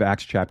frame of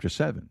Acts chapter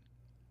 7.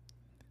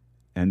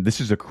 And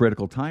this is a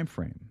critical time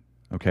frame,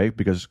 okay?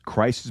 Because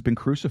Christ has been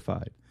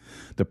crucified.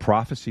 The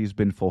prophecy has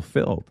been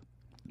fulfilled.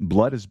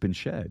 Blood has been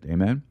shed,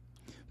 amen?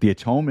 The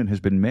atonement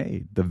has been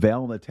made. The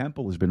veil in the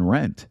temple has been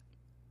rent.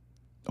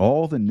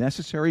 All the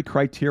necessary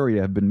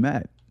criteria have been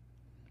met.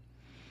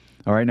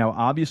 All right, now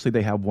obviously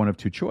they have one of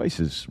two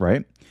choices,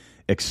 right?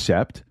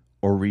 Accept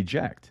or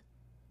reject.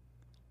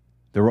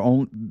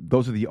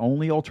 Those are the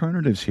only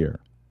alternatives here.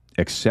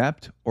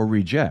 Accept or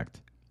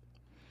reject.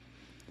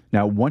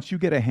 Now, once you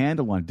get a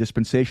handle on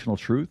dispensational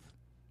truth,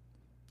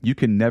 you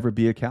can never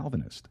be a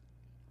Calvinist.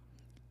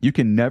 You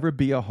can never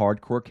be a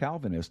hardcore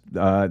Calvinist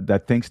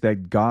that thinks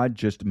that God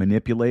just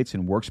manipulates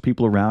and works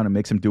people around and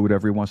makes them do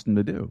whatever he wants them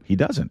to do. He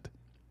doesn't.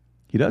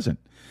 He doesn't.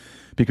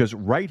 Because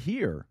right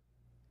here,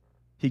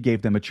 he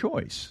gave them a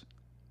choice.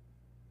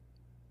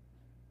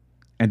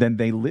 And then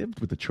they lived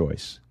with the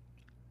choice.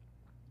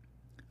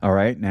 All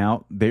right,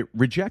 now they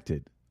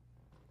rejected.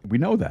 We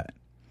know that.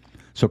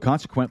 So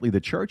consequently,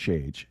 the church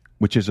age,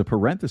 which is a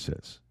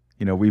parenthesis,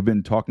 we've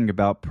been talking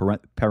about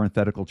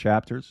parenthetical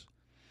chapters.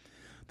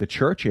 The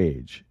church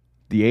age,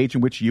 the age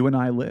in which you and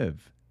I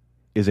live,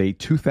 is a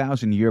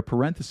 2,000-year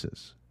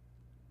parenthesis.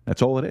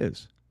 That's all it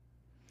is.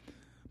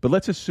 But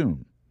let's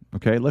assume,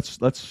 okay,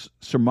 let's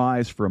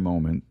surmise for a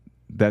moment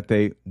that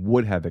they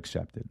would have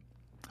accepted.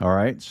 All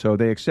right, so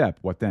they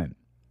accept. What then?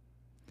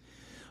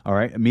 All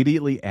right,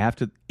 immediately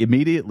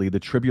the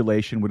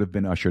tribulation would have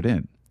been ushered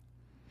in,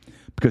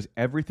 because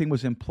everything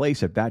was in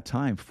place at that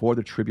time for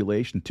the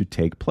tribulation to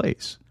take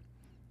place,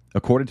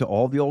 according to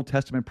all the Old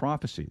Testament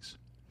prophecies.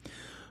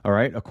 All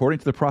right, according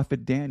to the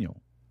prophet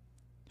Daniel,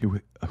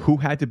 who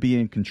had to be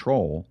in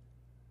control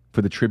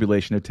for the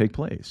tribulation to take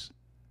place?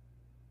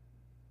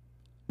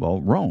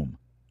 Well, Rome.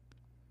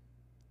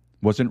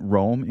 Wasn't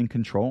Rome in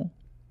control?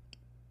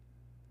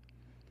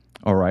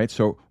 All right,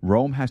 so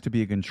Rome has to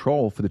be in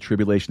control for the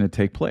tribulation to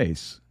take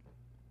place.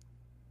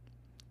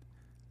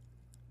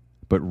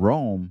 But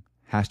Rome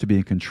has to be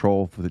in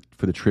control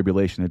for the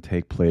tribulation to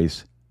take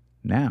place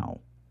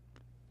now.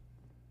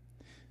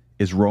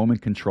 Is Rome in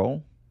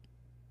control?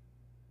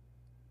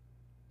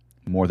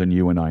 More than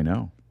you and I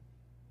know.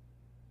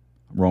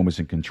 Rome is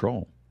in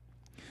control.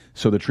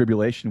 So the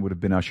tribulation would have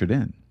been ushered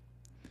in.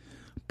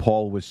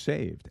 Paul was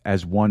saved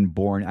as one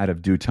born out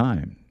of due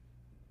time.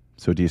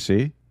 So do you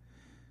see?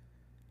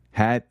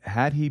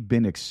 Had he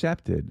been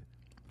accepted,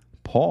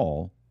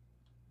 Paul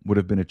would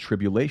have been a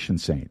tribulation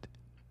saint.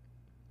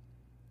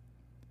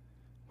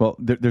 Well,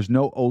 there's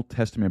no Old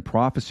Testament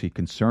prophecy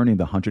concerning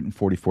the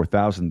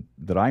 144,000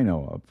 that I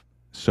know of.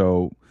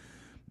 So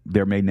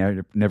there may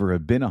never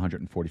have been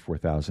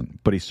 144,000,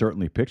 but he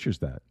certainly pictures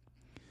that.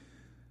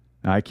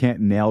 Now, I can't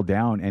nail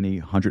down any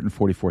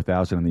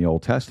 144,000 in the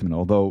Old Testament,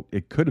 although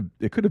it could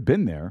have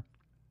been there.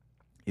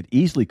 It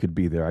easily could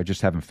be there. I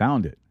just haven't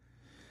found it.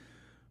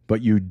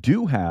 But you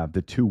do have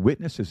the two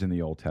witnesses in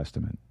the Old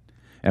Testament,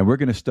 and we're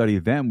going to study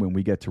them when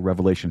we get to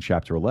Revelation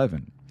chapter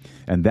 11,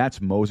 and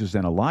that's Moses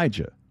and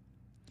Elijah.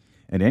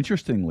 And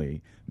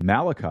interestingly,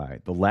 Malachi,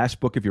 the last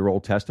book of your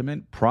Old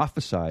Testament,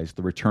 prophesies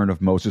the return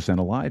of Moses and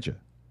Elijah.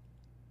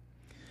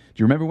 Do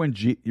you remember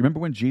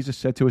when Jesus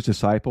said to his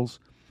disciples,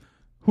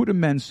 "Who do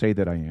men say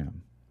that I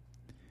am?"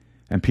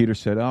 And Peter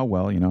said, "Oh,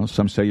 well,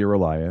 some say you're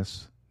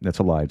Elias,"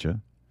 that's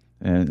Elijah,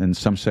 and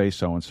some say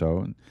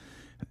so-and-so.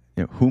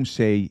 Whom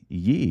say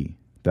ye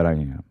that I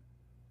am?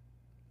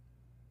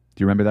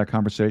 Do you remember that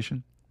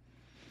conversation?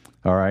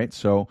 All right,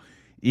 so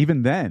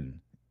even then,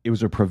 it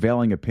was a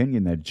prevailing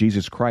opinion that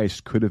Jesus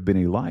Christ could have been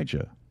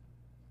Elijah.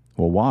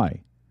 Well,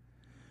 why?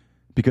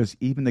 Because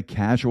even the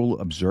casual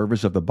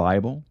observers of the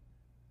Bible,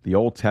 the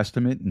Old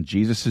Testament in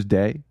Jesus'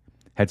 day,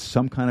 had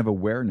some kind of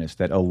awareness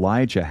that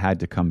Elijah had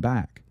to come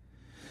back.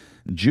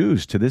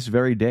 Jews to this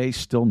very day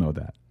still know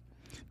that.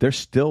 They're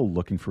still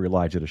looking for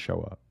Elijah to show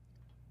up.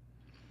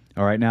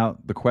 All right, now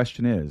the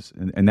question is,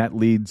 and that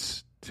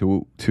leads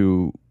to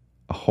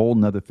a whole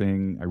nother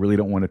thing. I really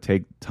don't want to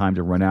take time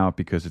to run out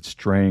because it's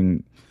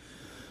straying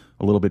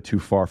a little bit too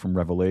far from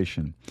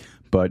Revelation.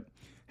 But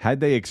had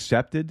they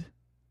accepted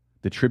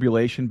the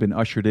tribulation, been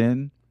ushered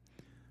in,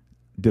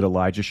 did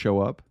Elijah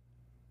show up?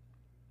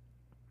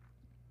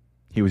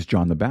 He was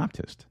John the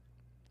Baptist.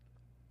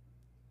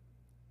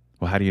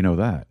 Well, how do you know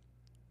that?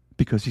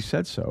 Because he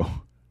said so.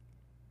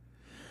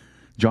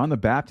 John the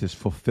Baptist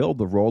fulfilled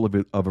the role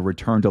of a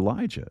returned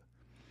Elijah.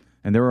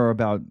 And there are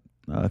about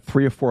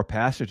 3 or 4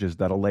 passages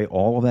that'll lay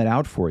all of that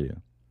out for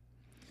you.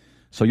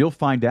 So you'll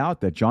find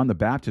out that John the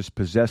Baptist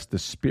possessed the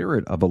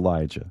spirit of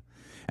Elijah.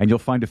 And you'll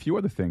find a few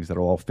other things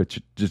that'll all fit,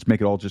 just make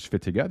it all just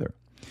fit together.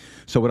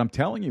 So what I'm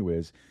telling you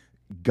is,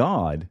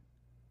 God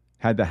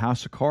had the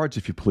house of cards,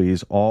 if you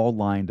please, all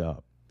lined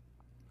up.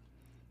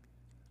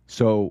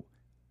 So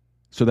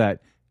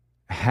that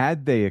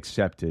had they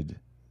accepted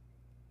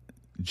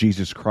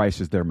Jesus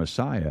Christ as their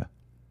Messiah,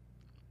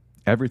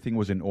 everything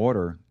was in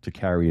order to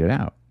carry it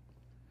out.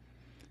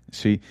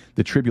 See,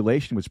 the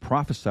tribulation was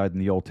prophesied in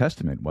the Old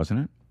Testament, wasn't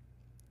it?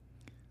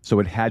 So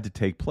it had to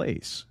take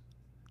place.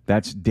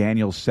 That's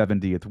Daniel's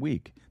 70th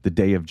week, the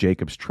day of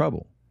Jacob's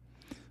trouble.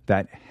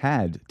 That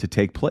had to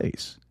take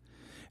place.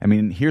 I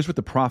mean, here's what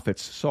the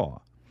prophets saw.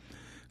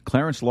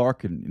 Clarence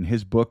Larkin, in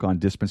his book on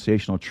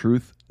dispensational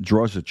truth,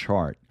 draws a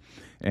chart.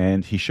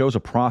 And he shows a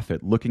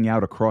prophet looking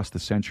out across the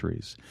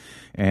centuries.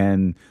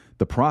 And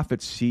the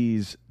prophet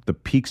sees the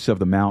peaks of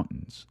the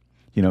mountains.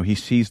 He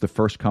sees the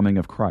first coming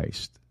of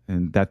Christ.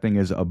 And that thing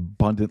is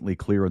abundantly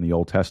clear in the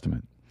Old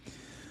Testament.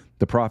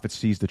 The prophet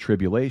sees the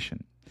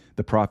tribulation.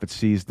 The prophet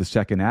sees the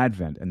second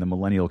advent and the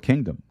millennial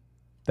kingdom.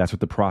 That's what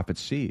the prophet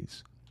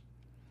sees.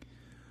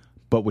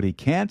 But what he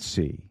can't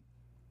see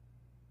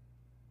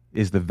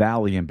is the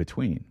valley in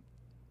between.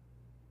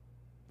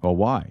 Well,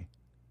 why?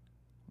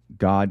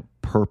 God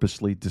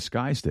purposely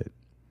disguised it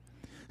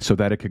so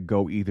that it could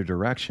go either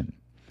direction.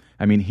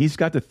 I mean, he's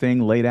got the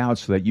thing laid out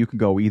so that you can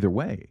go either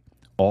way,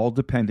 all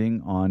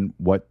depending on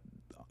what,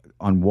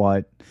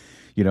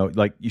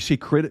 like you see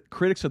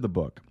critics of the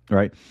book,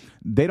 right?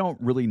 They don't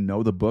really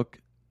know the book.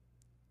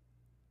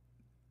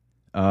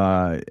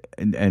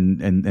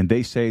 and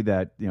they say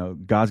that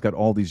God's got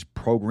all these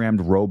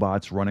programmed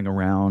robots running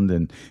around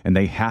and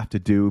they have to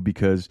do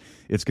because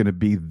it's going to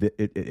be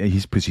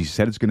he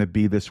said it's going to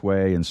be this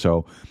way, and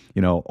so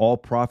all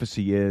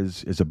prophecy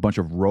is a bunch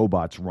of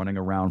robots running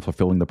around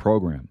fulfilling the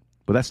program.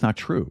 But that's not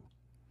true.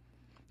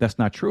 That's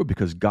not true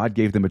because God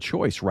gave them a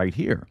choice right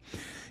here.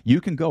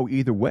 You can go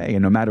either way,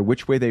 and no matter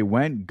which way they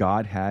went,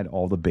 God had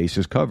all the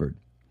bases covered.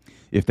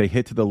 If they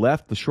hit to the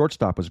left, the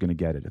shortstop was going to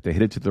get it. If they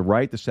hit it to the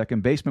right, the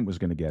second baseman was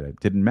going to get it. It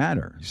didn't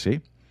matter, you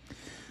see?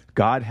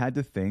 God had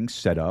the thing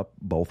set up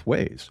both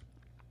ways.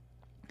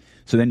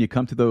 So then you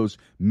come to those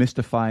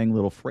mystifying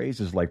little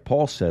phrases like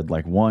Paul said,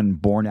 like one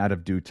born out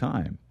of due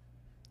time.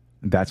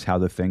 That's how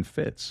the thing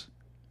fits.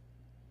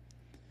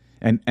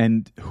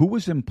 And who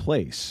was in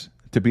place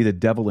to be the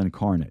devil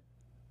incarnate?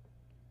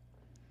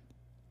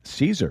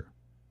 Caesar.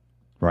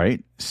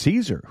 Right?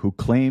 Caesar, who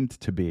claimed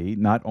to be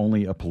not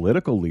only a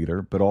political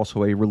leader, but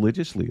also a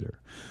religious leader,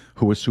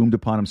 who assumed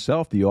upon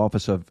himself the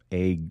office of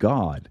a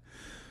god.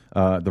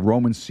 The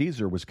Roman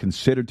Caesar was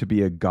considered to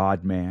be a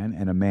god man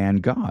and a man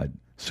god.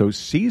 So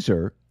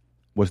Caesar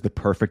was the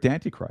perfect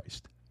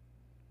Antichrist.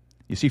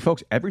 You see,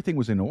 folks, everything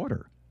was in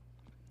order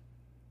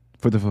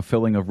for the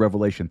fulfilling of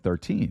Revelation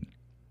 13.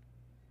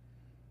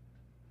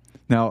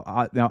 Now,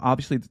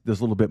 obviously,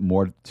 there's a little bit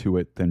more to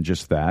it than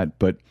just that,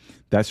 but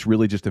that's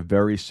really just a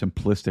very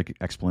simplistic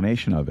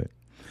explanation of it.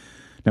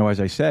 Now,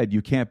 as I said,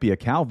 you can't be a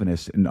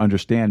Calvinist and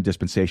understand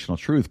dispensational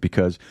truth,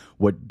 because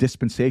what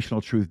dispensational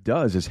truth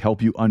does is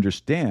help you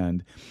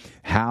understand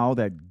how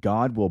that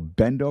God will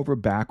bend over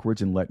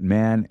backwards and let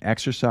man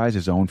exercise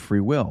his own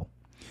free will.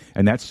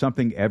 And that's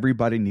something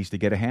everybody needs to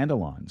get a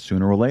handle on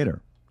sooner or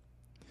later.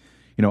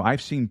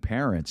 I've seen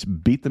parents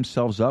beat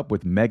themselves up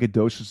with mega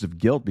doses of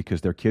guilt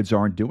because their kids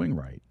aren't doing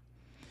right.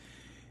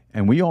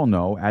 And we all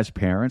know, as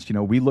parents,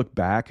 we look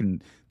back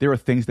and there are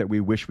things that we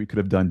wish we could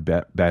have done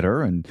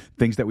better and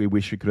things that we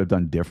wish we could have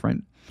done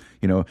different.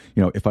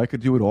 If I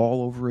could do it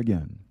all over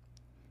again.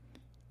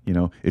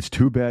 It's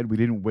too bad we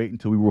didn't wait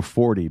until we were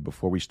 40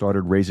 before we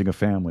started raising a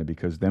family,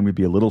 because then we'd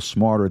be a little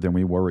smarter than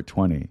we were at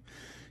 20.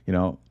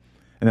 And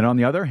then on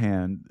the other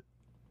hand,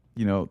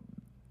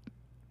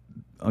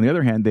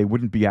 they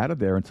wouldn't be out of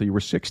there until you were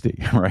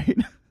 60, right?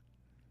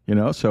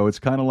 So it's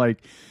kind of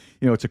like,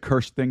 it's a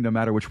cursed thing no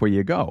matter which way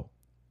you go.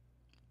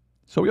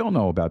 So we all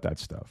know about that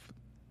stuff.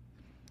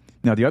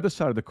 Now, the other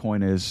side of the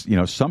coin is,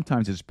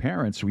 sometimes as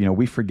parents,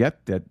 we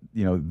forget that,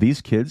 these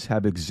kids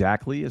have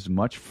exactly as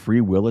much free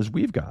will as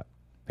we've got.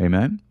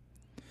 Amen?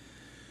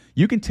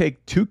 You can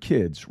take two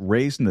kids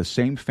raised in the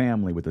same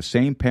family with the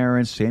same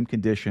parents, same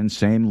conditions,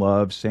 same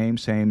love, same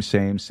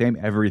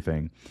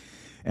everything,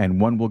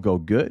 and one will go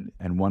good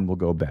and one will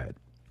go bad.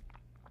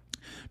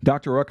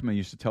 Dr. Ruckman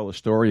used to tell a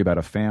story about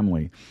a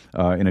family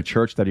in a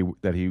church that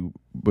he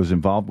was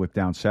involved with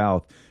down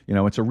south.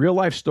 It's a real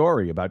life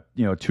story about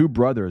two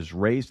brothers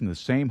raised in the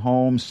same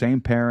home, same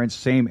parents,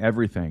 same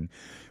everything.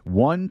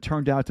 One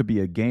turned out to be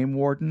a game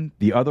warden.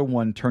 The other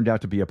one turned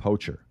out to be a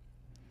poacher.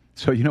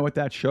 So you know what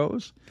that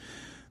shows?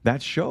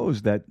 That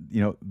shows that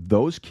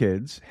those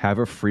kids have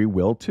a free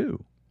will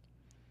too.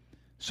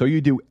 So you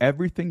do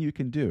everything you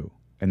can do.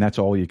 And that's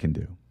all you can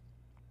do.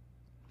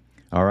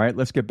 All right,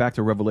 let's get back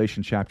to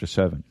Revelation chapter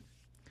 7.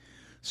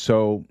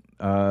 So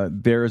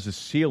there is a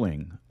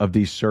sealing of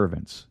these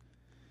servants.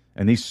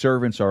 And these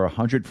servants are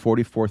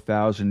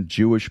 144,000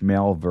 Jewish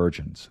male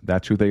virgins.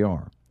 That's who they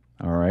are.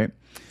 All right?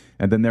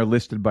 And then they're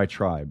listed by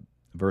tribe.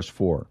 Verse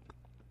 4.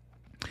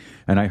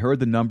 And I heard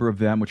the number of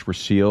them which were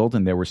sealed,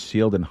 and there were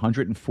sealed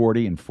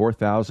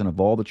 144,000 of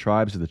all the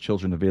tribes of the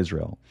children of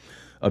Israel.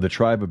 Of the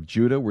tribe of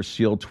Judah were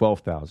sealed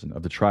 12,000.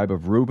 Of the tribe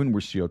of Reuben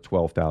were sealed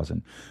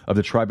 12,000. Of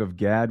the tribe of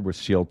Gad were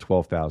sealed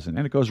 12,000.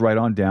 And it goes right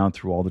on down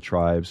through all the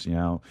tribes.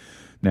 Now,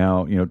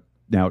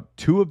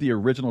 two of the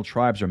original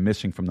tribes are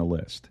missing from the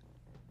list.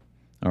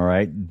 All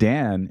right,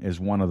 Dan is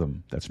one of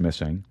them that's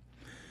missing.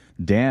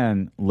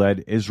 Dan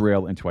led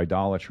Israel into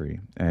idolatry,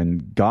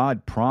 and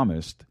God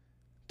promised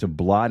to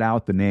blot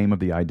out the name of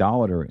the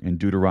idolater in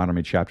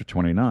Deuteronomy chapter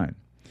 29.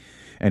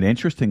 And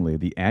interestingly,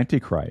 the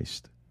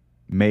Antichrist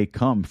may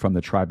come from the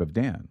tribe of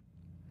Dan.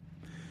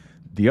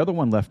 The other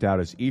one left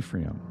out is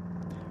Ephraim.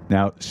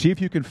 Now, see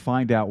if you can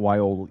find out why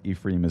old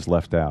Ephraim is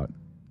left out.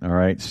 All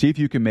right? See if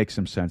you can make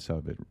some sense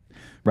of it,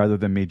 rather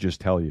than me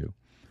just tell you.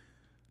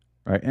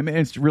 All right? I mean,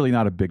 it's really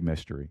not a big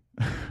mystery.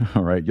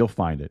 All right? You'll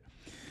find it.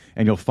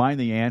 And you'll find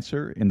the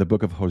answer in the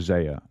book of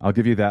Hosea. I'll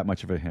give you that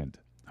much of a hint.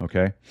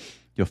 Okay?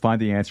 You'll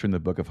find the answer in the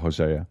book of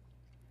Hosea.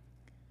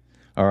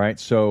 All right?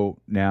 So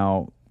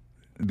now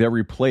they're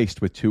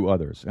replaced with two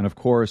others. And of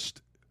course,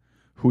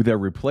 who they're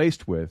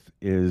replaced with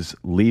is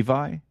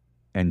Levi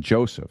and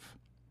Joseph.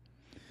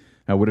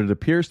 Now, what it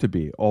appears to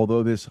be,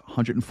 although this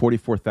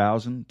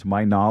 144,000, to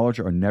my knowledge,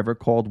 are never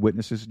called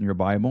witnesses in your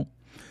Bible,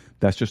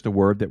 that's just a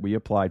word that we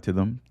apply to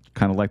them,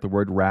 kind of like the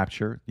word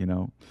rapture,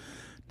 Now,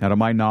 to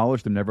my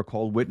knowledge, they're never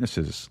called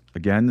witnesses.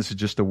 Again, this is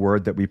just a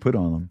word that we put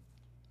on them.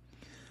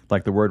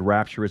 Like the word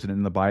rapture isn't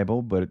in the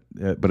Bible, but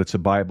it's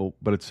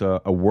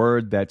a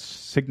word that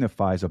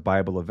signifies a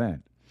Bible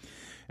event.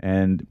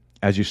 And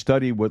as you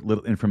study what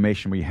little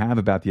information we have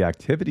about the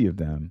activity of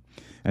them,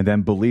 and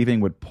then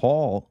believing what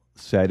Paul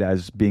said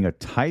as being a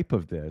type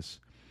of this,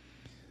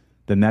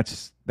 then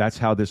that's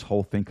how this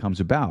whole thing comes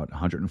about,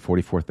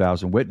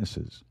 144,000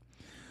 witnesses.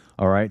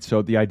 All right,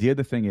 so the idea of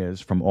the thing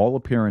is, from all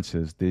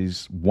appearances,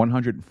 these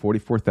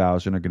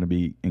 144,000 are going to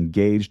be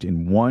engaged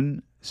in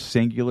one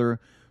singular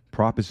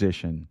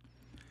proposition,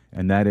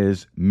 and that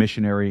is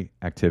missionary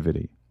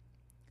activity,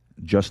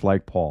 just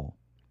like Paul.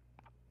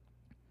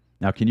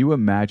 Now, can you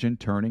imagine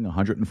turning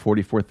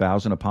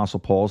 144,000 Apostle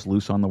Pauls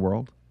loose on the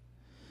world?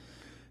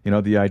 You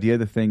know, the idea of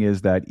the thing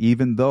is that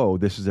even though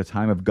this is a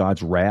time of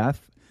God's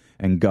wrath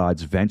and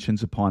God's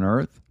vengeance upon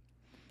earth,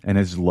 and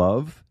his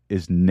love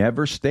is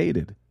never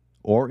stated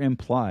or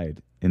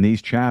implied in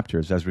these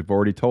chapters, as we've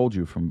already told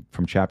you from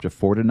chapter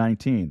 4 to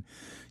 19.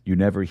 You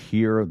never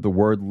hear the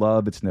word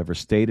love. It's never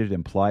stated,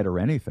 implied, or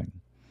anything.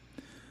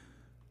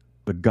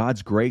 But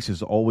God's grace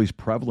is always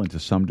prevalent to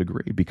some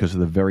degree because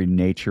of the very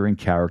nature and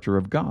character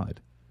of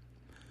God.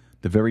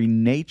 The very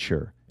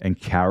nature and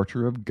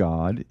character of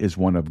God is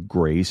one of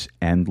grace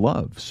and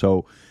love.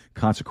 So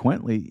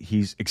consequently,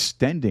 he's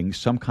extending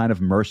some kind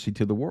of mercy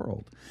to the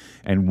world.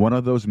 And one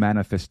of those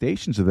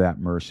manifestations of that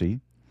mercy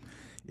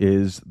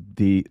is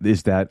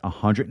that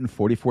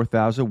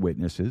 144,000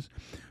 witnesses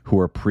who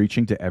are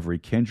preaching to every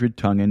kindred,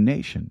 tongue, and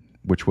nation,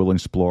 which we'll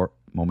explore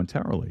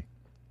momentarily.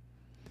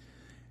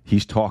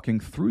 He's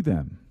talking through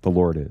them, the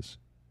Lord is,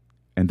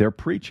 and they're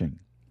preaching.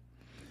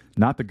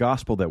 Not the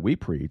gospel that we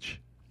preach.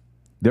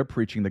 They're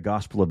preaching the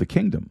gospel of the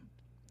kingdom.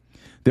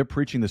 They're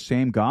preaching the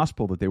same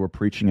gospel that they were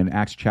preaching in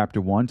Acts chapter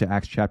 1 to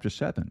Acts chapter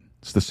 7.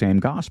 It's the same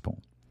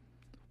gospel.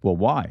 Well,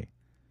 why?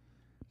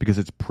 Because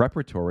it's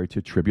preparatory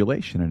to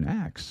tribulation in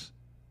Acts.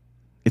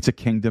 It's a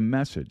kingdom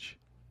message.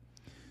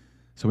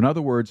 So in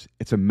other words,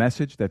 it's a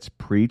message that's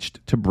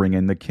preached to bring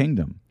in the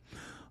kingdom.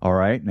 All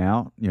right,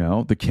 now,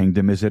 the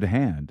kingdom is at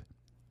hand.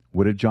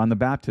 What did John the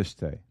Baptist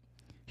say?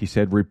 He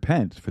said,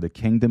 repent, for the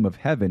kingdom of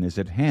heaven is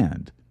at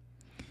hand.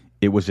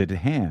 It was at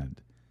hand.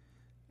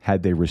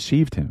 Had they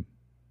received him,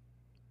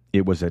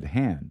 it was at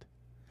hand.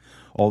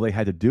 All they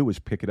had to do was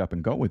pick it up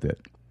and go with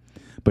it.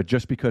 But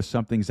just because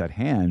something's at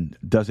hand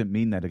doesn't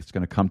mean that it's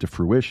going to come to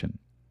fruition.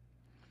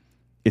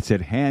 It's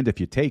at hand if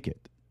you take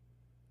it,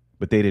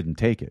 but they didn't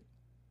take it.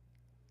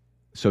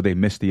 So they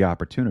missed the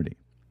opportunity.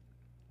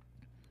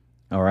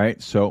 All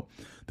right, so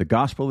the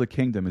gospel of the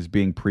kingdom is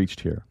being preached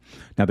here.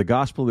 Now, the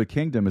gospel of the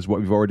kingdom is what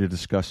we've already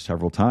discussed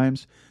several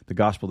times. The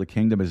gospel of the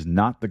kingdom is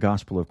not the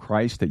gospel of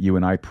Christ that you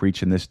and I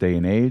preach in this day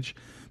and age.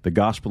 The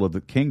gospel of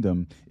the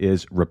kingdom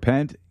is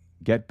repent,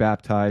 get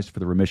baptized for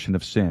the remission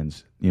of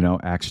sins.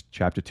 Acts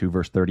chapter 2,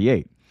 verse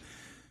 38.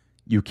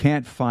 You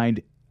can't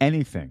find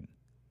anything,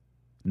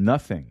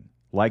 nothing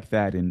like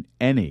that in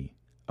any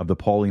of the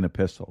Pauline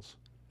epistles.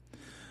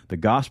 The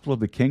gospel of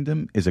the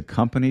kingdom is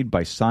accompanied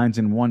by signs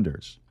and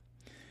wonders.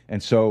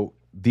 And so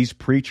these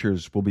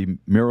preachers will be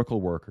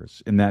miracle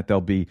workers in that they'll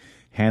be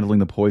handling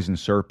the poison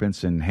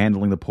serpents and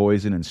handling the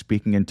poison and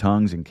speaking in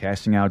tongues and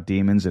casting out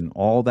demons and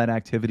all that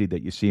activity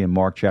that you see in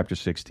Mark chapter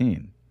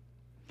 16.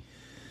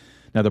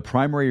 Now, the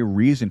primary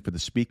reason for the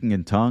speaking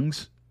in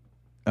tongues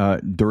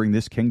during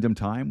this kingdom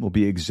time will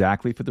be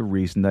exactly for the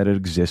reason that it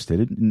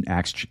existed in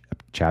Acts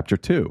chapter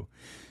 2.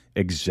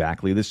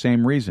 Exactly the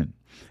same reason.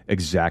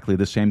 Exactly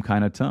the same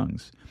kind of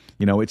tongues.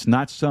 It's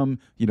not some,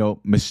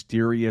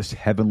 mysterious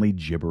heavenly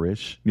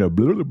gibberish. Blah,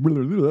 blah,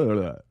 blah, blah,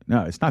 blah.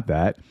 No, it's not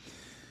that.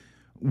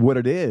 What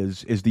it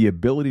is the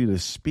ability to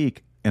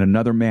speak in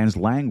another man's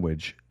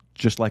language,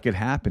 just like it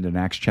happened in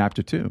Acts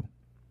chapter 2.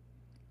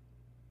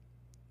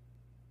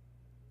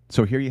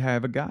 So here you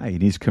have a guy,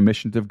 and he's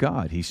commissioned of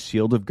God. He's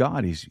sealed of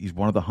God. He's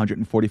one of the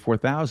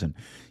 144,000.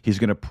 He's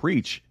going to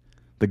preach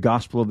the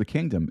gospel of the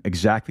kingdom,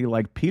 exactly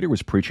like Peter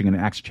was preaching in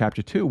Acts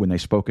chapter 2 when they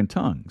spoke in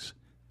tongues.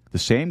 The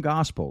same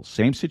gospel,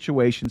 same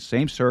situation,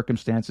 same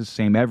circumstances,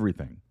 same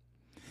everything.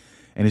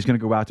 And he's going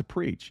to go out to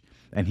preach.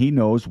 And he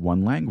knows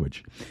one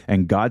language.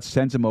 And God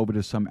sends him over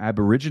to some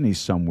aborigines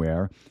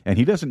somewhere, and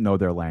he doesn't know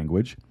their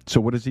language. So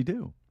what does he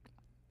do?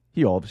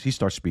 He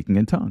starts speaking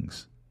in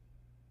tongues.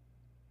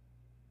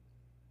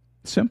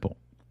 Simple.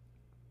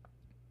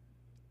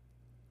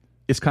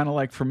 It's kind of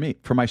like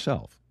for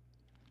myself.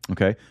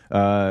 Okay?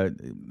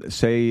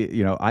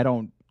 Say, I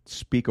don't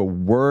speak a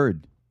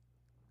word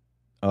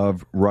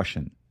of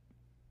Russian.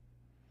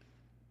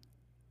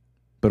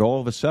 But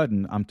all of a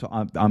sudden,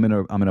 I'm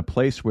in a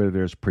place where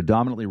there's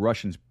predominantly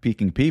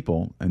Russian-speaking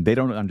people, and they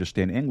don't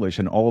understand English,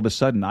 and all of a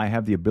sudden, I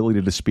have the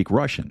ability to speak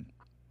Russian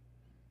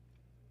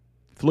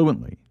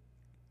fluently.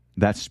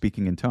 That's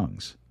speaking in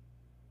tongues.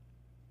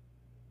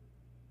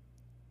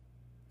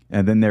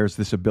 And then there's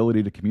this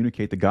ability to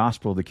communicate the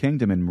gospel of the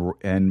kingdom,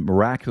 and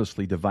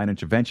miraculously, divine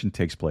intervention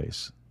takes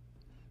place.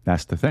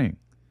 That's the thing.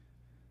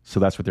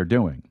 So that's what they're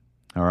doing.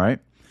 All right?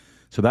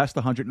 So that's the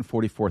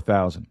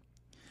 144,000.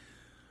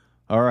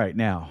 All right,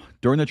 now,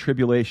 during the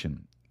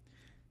tribulation,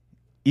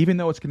 even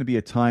though it's going to be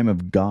a time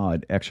of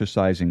God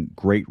exercising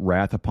great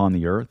wrath upon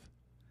the earth,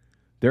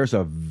 there's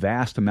a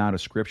vast amount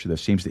of scripture that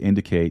seems to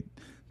indicate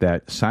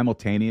that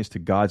simultaneous to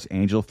God's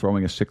angel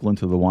throwing a sickle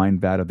into the wine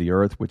vat of the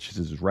earth, which is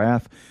his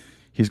wrath,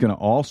 he's going to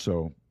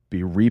also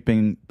be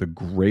reaping the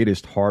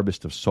greatest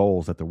harvest of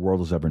souls that the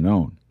world has ever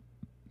known.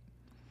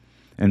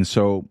 And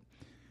so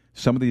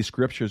some of these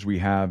scriptures we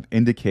have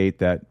indicate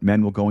that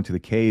men will go into the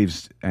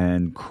caves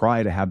and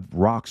cry to have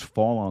rocks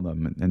fall on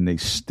them, and they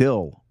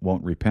still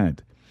won't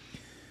repent.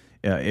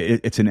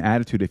 It's an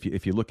attitude.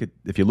 If you look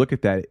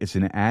at that, it's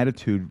an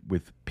attitude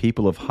with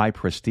people of high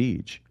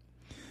prestige,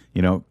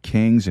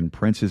 kings and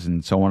princes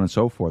and so on and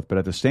so forth. But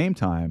at the same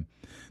time,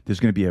 there's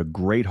going to be a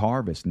great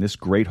harvest, and this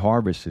great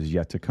harvest is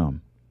yet to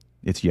come.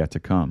 It's yet to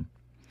come.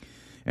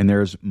 And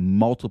there's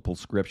multiple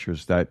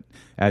scriptures that,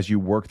 as you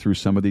work through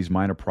some of these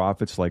minor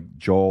prophets like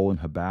Joel and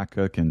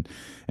Habakkuk and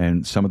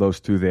some of those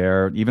through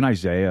there, even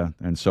Isaiah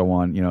and so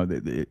on,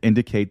 they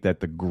indicate that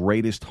the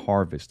greatest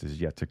harvest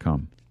is yet to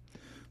come.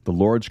 The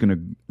Lord's going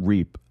to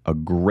reap a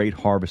great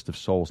harvest of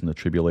souls in the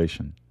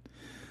tribulation.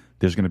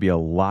 There's going to be a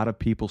lot of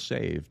people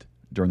saved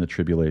during the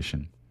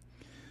tribulation.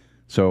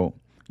 So,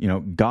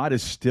 God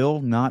is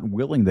still not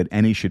willing that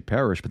any should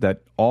perish, but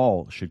that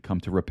all should come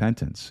to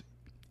repentance,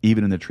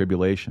 even in the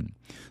tribulation.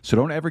 So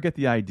don't ever get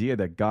the idea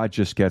that God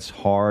just gets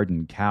hard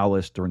and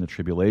callous during the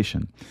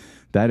tribulation.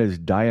 That is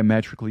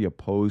diametrically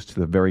opposed to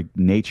the very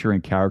nature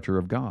and character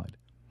of God.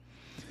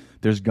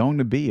 There's going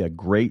to be a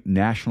great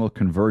national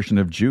conversion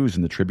of Jews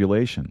in the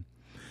tribulation.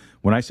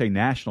 When I say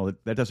national,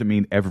 that doesn't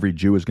mean every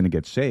Jew is going to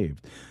get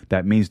saved.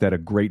 That means that a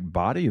great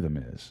body of them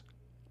is.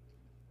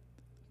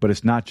 But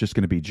it's not just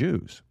going to be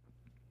Jews.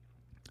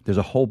 There's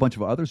a whole bunch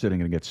of others that are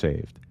going to get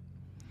saved.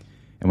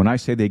 And when I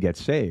say they get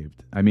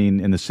saved, I mean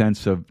in the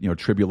sense of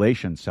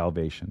tribulation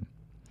salvation.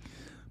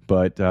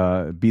 But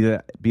be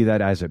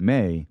that as it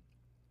may,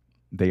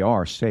 they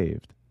are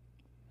saved.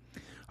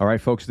 All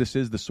right, folks, this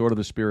is the Sword of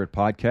the Spirit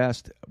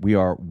podcast. We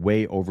are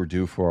way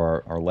overdue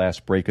for our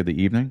last break of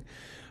the evening.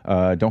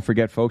 Don't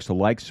forget, folks, to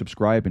like,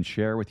 subscribe, and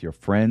share with your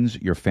friends,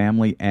 your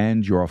family,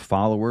 and your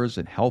followers,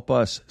 and help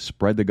us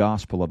spread the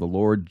gospel of the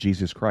Lord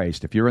Jesus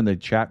Christ. If you're in the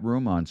chat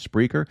room on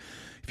Spreaker,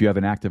 if you have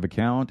an active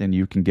account and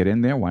you can get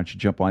in there, why don't you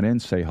jump on in,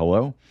 say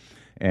hello,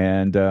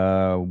 and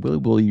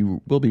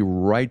we'll be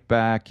right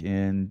back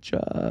in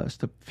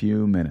just a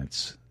few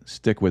minutes.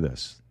 Stick with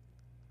us.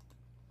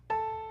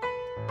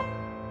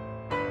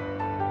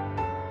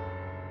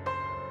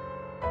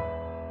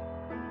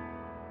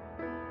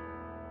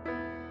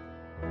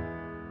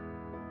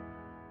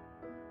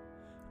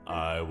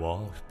 I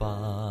walked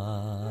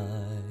by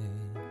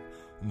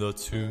the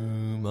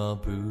tomb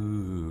of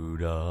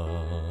Buddha,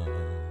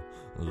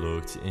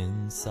 looked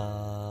inside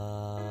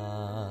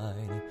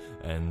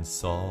and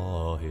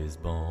saw his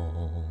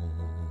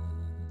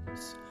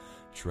bones,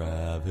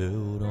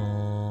 traveled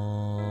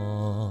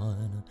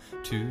on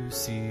to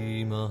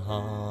see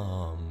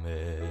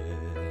Muhammad,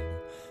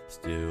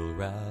 still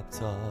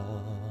wrapped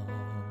up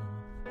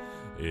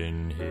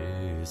in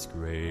his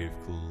grave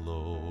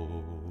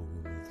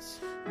clothes.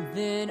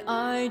 Then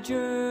I journeyed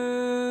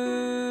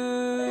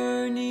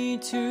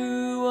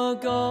to a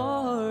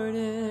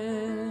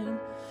garden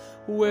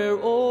where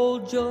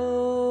old Joseph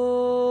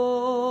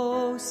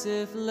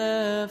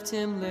left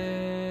him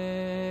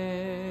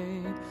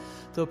lay,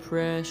 the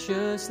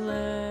precious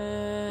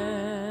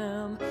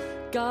lamb,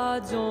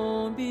 God's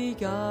own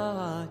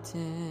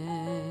begotten,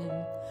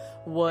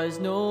 was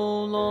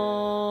no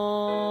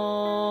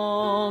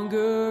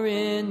longer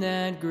in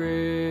that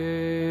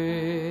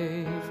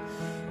grave.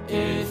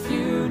 If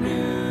you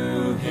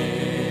knew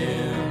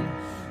him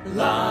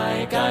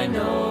like I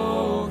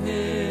know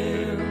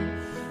him,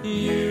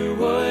 you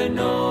would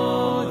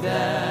know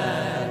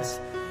that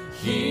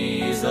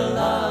he's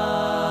alive.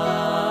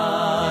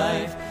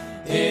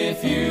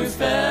 If you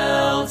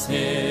felt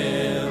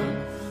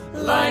him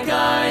like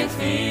I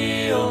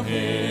feel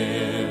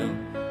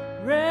him,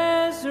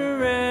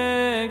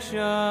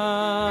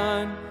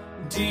 resurrection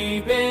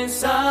deep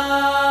inside,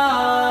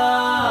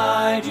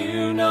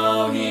 you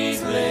know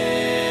he's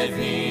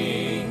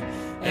living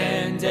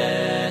and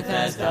death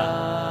has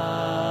died.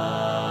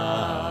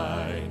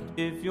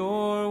 If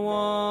you're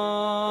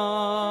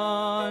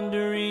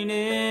wandering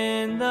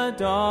in the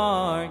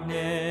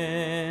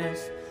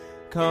darkness,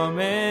 come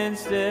and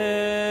step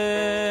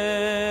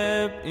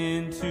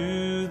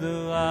into the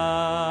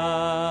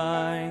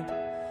light.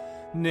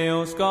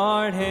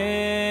 Nail-scarred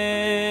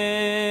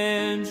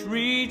hands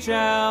reach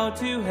out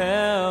to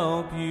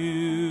help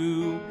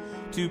you,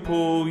 to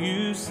pull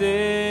you safe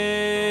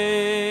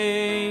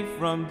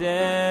from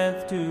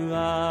death to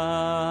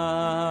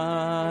life.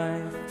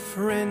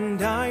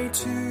 Friend, I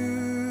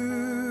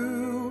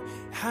too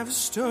have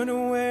stood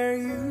where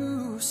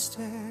you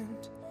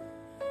stand.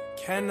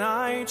 Can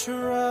I trust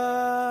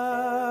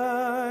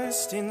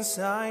in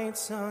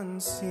sights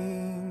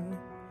unseen?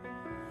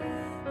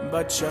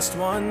 But just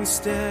one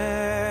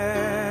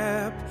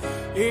step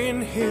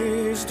in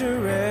his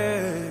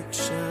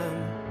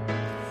direction,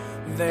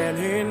 then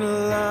in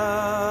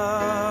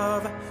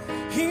love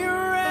he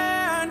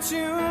ran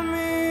to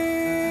me.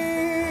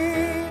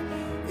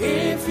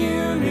 If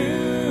you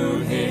knew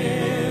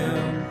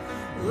him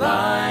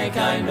like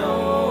I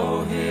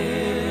know him,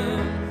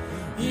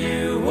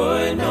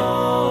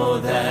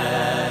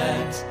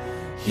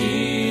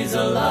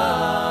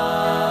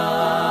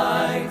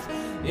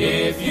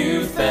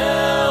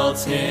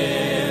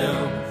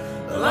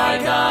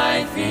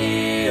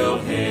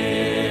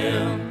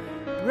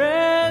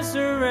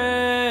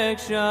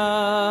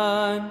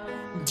 resurrection.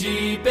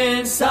 Deep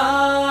inside,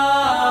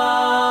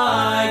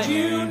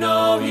 you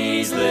know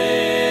He's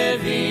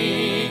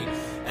living,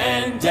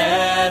 and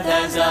death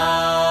has died.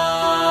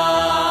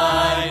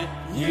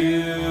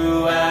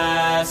 You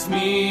ask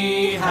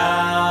me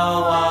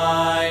how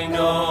I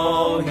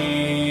know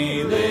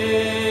He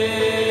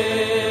lives.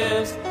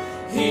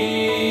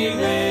 He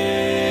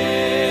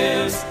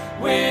lives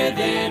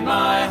within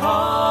my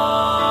heart.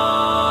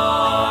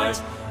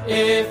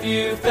 If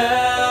you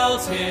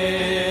felt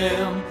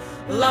Him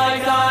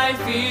like I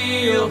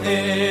feel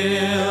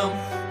Him,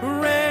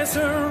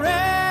 Resurrection.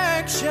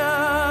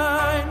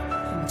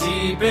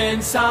 deep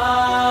inside,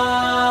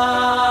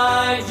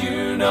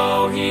 you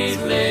know He's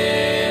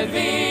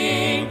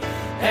living,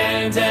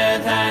 and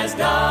death has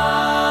died.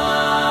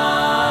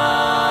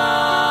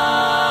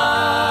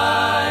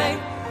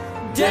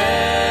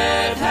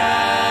 Death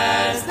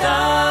has died.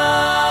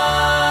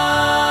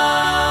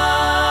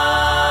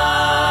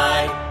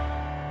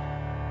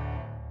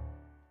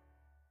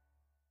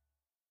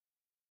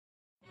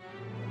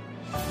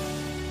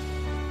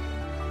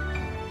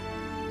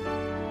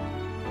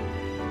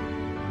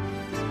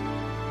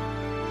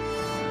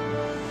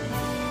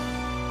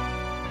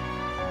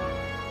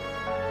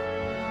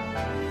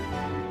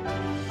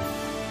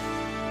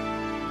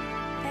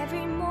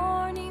 Every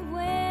morning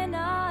when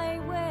I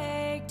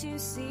wake to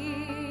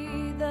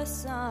see the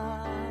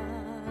sun,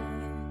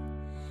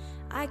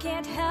 I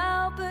can't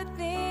help but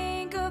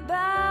think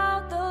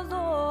about the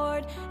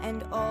Lord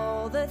and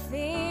all the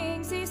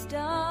things He's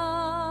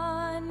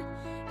done.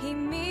 He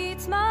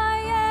meets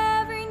my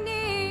every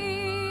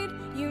need.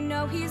 You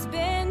know He's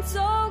been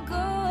so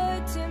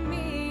good to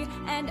me,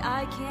 and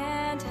I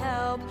can't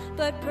help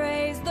but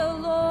praise the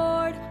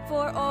Lord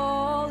for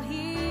all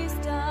He's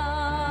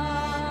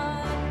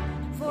done.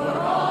 For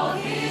all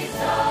He's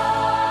done,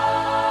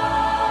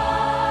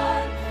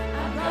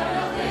 I'm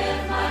gonna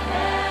lift my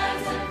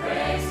hands and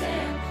praise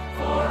Him.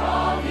 For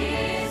all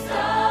He's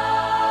done,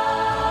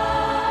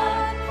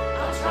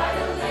 I'll try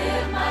to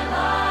live my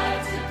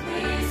life to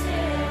please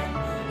Him.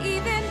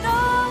 Even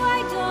though I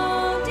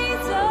don't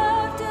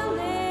deserve to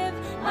live,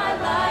 my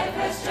life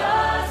has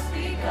just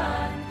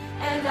begun,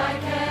 and I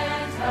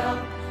can't help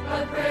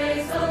but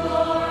praise the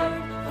Lord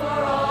for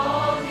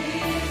all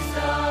He's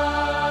done.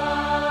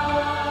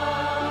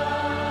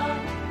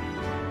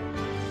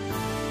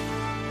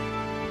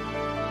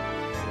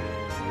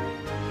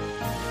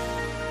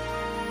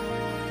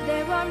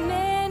 There are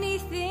many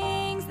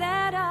things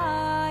that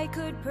I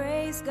could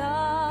praise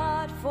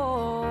God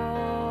for,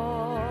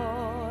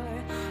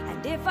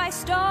 and if I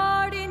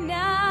started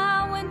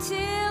now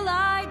until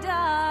I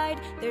died,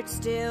 there'd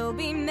still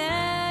be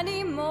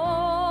many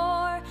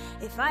more.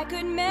 If I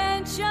could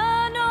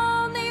mention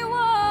only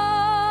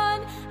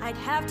one, I'd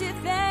have to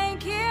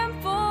thank Him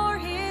for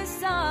His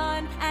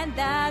Son, and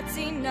that's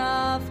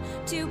enough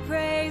to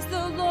praise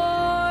the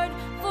Lord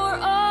for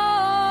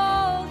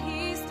all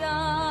He's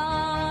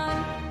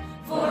done.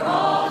 For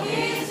all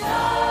He's done,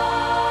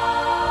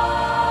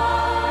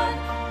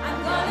 I'm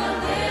gonna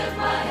lift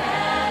my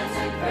hands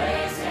and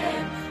praise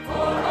Him.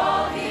 For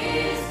all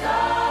He's done,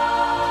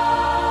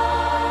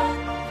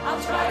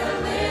 I'll try to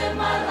live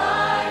my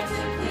life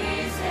to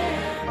please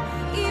Him.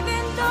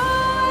 Even though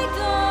I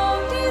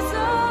don't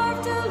deserve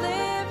to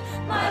live,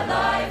 my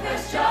life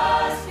has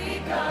just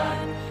begun,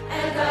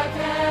 and I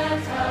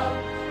can't help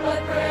but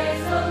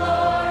praise the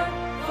Lord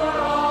for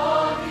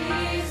all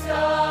He's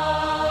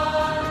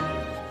done.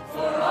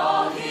 For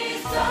all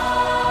He's done,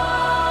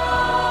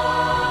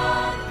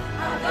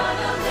 I'm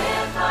gonna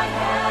lift my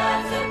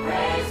hands and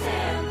praise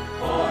Him.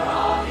 For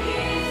all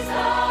He's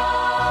done,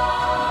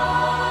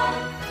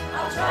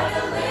 I'll try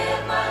to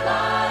live my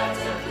life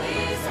to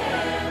please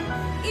Him.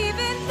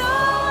 Even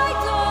though I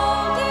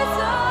don't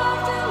deserve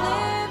to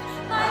live,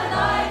 my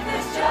life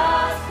has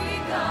just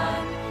begun,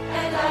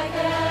 and I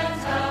can't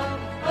help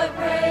but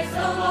praise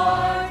the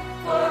Lord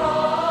for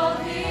all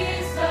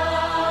He's done.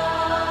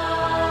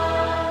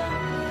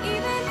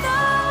 Even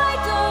though I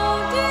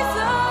don't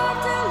deserve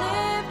to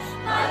live,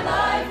 my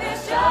life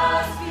has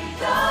just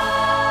begun,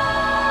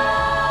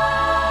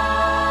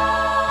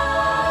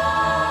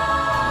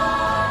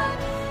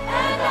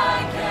 and I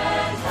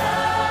can't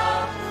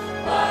help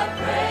but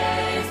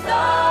praise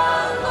the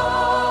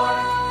Lord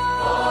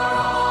for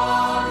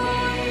all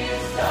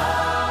He's done.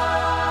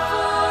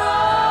 For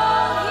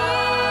all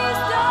He's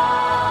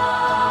done.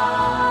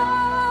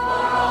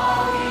 For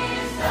all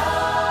He's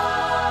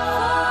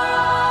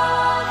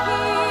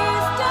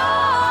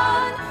done.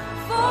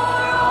 For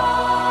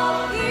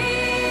all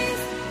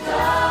He's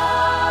done.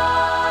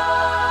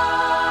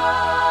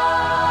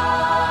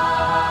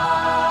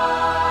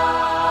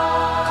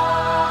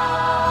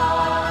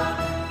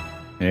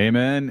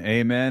 Amen,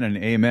 amen, and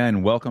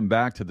amen. Welcome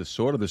back to the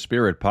Sword of the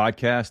Spirit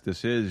podcast.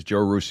 This is Joe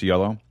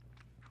Rusiello.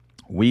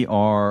 We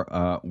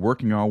are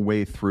working our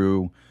way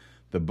through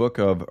the book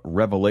of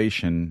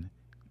Revelation,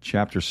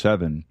 chapter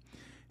 7.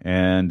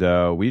 And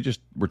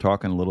we're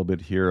talking a little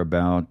bit here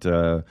about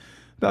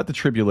about the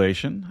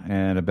tribulation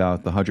and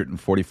about the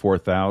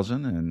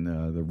 144,000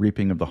 and the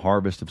reaping of the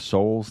harvest of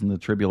souls in the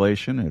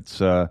tribulation. It's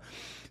going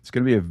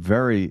to be a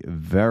very,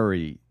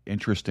 very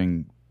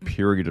interesting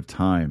period of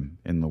time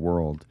in the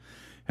world.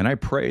 And I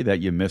pray that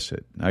you miss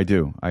it. I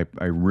do.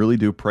 I really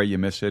do pray you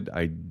miss it.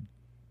 I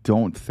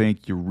don't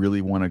think you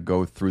really want to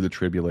go through the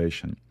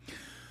tribulation.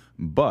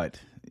 But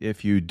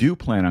if you do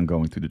plan on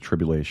going through the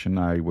tribulation,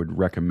 I would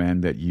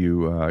recommend that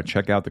you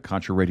check out the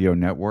Contra Radio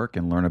Network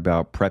and learn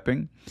about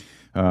prepping.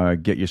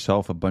 Get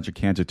yourself a bunch of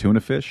cans of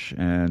tuna fish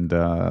and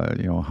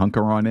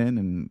hunker on in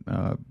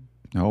and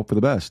hope for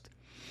the best.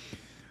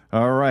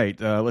 All right,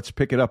 let's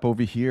pick it up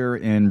over here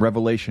in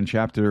Revelation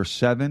chapter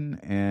 7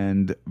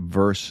 and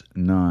verse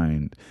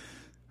 9.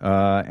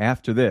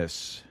 After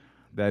this,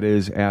 that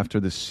is after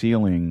the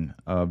sealing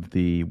of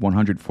the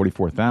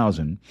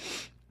 144,000,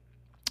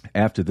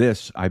 after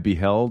this I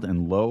beheld,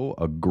 and lo,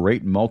 a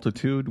great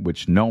multitude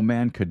which no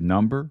man could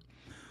number,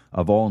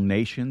 of all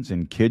nations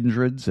and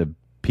kindreds, of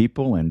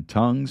people and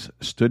tongues,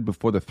 stood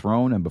before the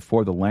throne and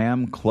before the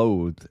Lamb,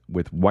 clothed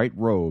with white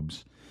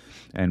robes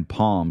and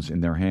palms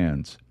in their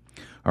hands.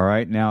 All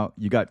right, now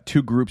you got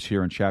two groups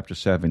here in chapter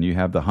 7. You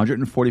have the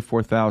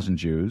 144,000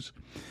 Jews,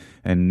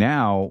 and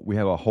now we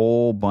have a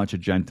whole bunch of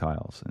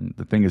Gentiles. And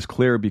the thing is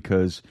clear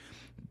because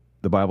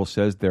the Bible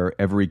says they're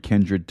every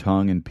kindred,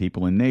 tongue, and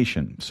people and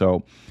nation.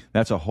 So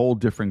that's a whole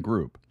different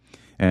group.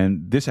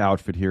 And this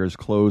outfit here is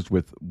clothed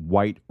with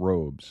white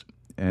robes,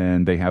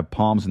 and they have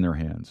palms in their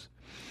hands.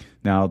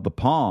 Now, the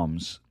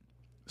palms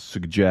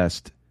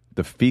suggest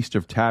the Feast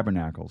of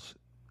Tabernacles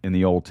in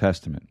the Old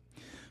Testament.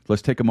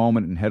 Let's take a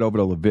moment and head over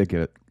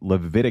to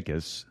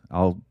Leviticus.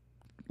 I'll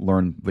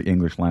learn the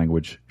English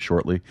language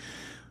shortly.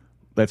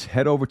 Let's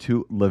head over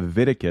to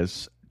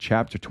Leviticus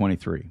chapter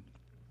 23.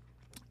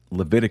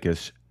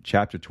 Leviticus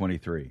chapter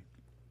 23.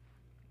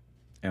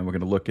 And we're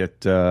going to look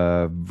at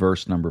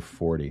verse number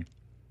 40.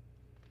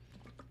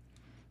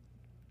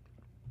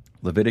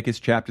 Leviticus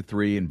chapter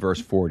 3 and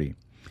verse 40.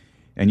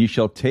 And you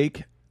shall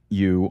take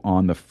you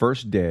on the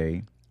first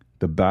day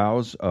the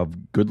boughs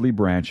of goodly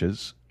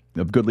branches,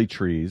 of goodly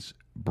trees,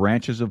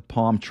 branches of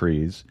palm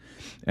trees,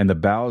 and the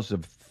boughs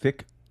of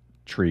thick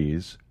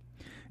trees,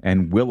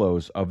 and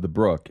willows of the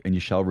brook, and you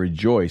shall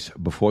rejoice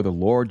before the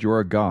Lord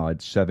your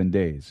God 7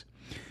 days.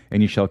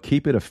 And you shall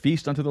keep it a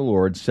feast unto the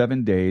Lord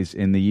 7 days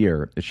in the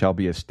year. It shall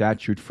be a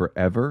statute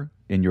forever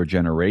in your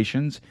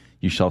generations.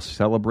 You shall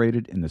celebrate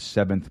it in the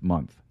 7th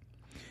month.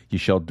 You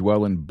shall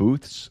dwell in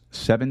booths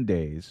 7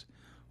 days.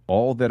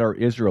 All that are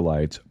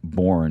Israelites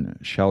born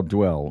shall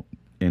dwell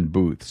in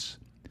booths,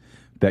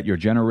 that your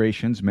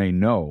generations may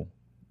know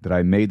that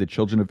I made the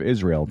children of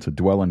Israel to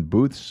dwell in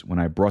booths when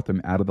I brought them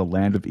out of the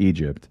land of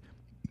Egypt.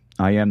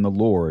 I am the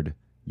Lord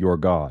your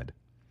God.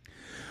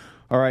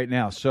 All right,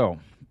 now, so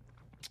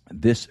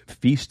this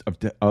Feast of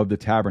the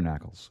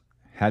Tabernacles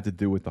had to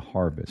do with the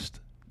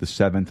harvest, the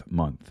 7th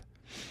month.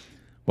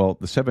 Well,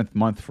 the 7th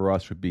month for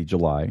us would be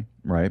July,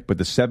 right? But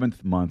the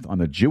 7th month on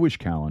the Jewish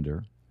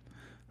calendar,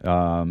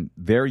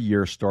 their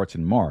year starts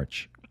in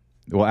March.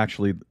 Well,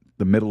 actually,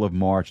 the middle of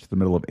March to the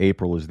middle of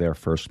April is their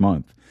first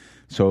month.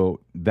 So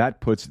that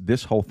puts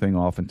this whole thing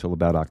off until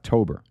about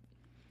October.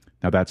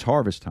 Now, that's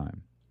harvest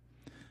time.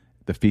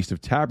 The Feast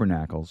of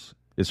Tabernacles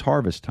is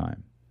harvest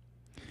time.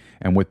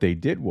 And what they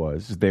did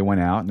was they went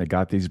out and they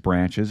got these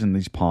branches and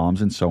these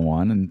palms and so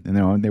on,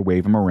 and they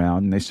wave them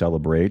around and they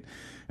celebrate,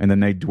 and then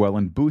they dwell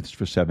in booths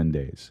for 7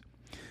 days.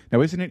 Now,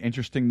 isn't it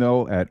interesting,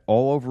 though, at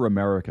all over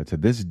America to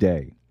this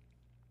day,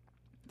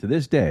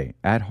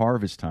 at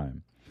harvest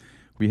time,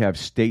 we have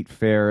state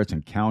fairs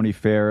and county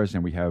fairs,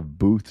 and we have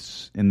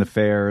booths in the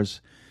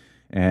fairs,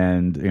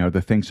 and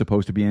the thing's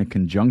supposed to be in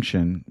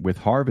conjunction with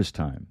harvest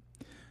time.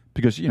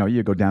 Because,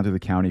 you go down to the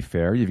county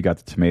fair, you've got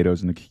the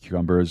tomatoes and the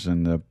cucumbers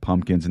and the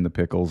pumpkins and the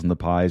pickles and the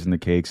pies and the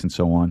cakes and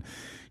so on,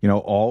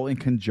 all in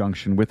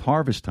conjunction with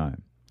harvest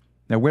time.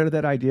 Now, where did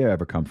that idea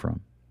ever come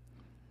from?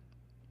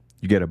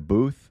 You get a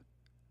booth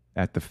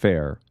at the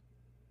fair,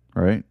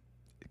 right?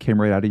 It came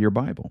right out of your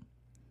Bible.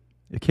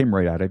 It came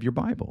right out of your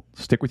Bible.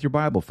 Stick with your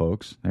Bible,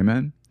 folks.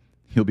 Amen?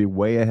 You'll be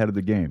way ahead of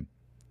the game.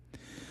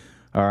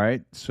 All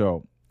right,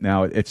 so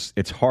now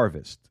it's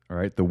harvest. All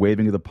right, the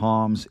waving of the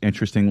palms,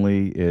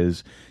 interestingly,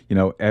 is,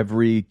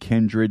 every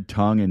kindred,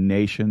 tongue, and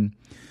nation.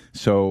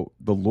 So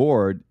the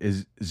Lord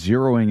is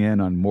zeroing in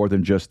on more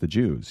than just the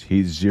Jews.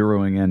 He's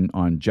zeroing in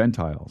on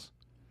Gentiles.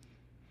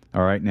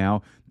 All right,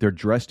 now they're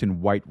dressed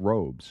in white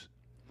robes.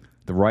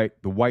 The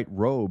white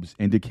robes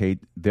indicate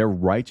their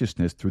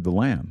righteousness through the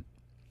Lamb.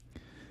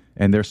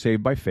 And they're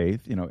saved by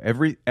faith.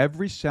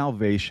 Every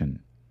salvation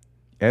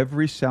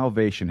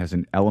has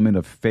an element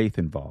of faith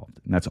involved,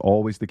 and that's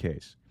always the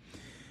case.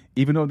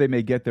 Even though they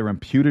may get their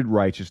imputed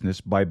righteousness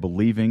by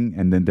believing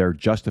and then their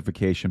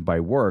justification by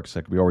works,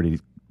 like we already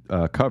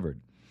covered.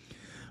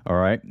 All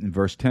right, in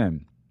verse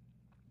 10.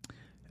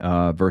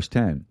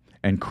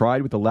 And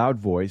cried with a loud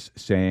voice,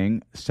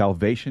 saying,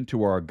 Salvation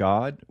to our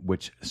God,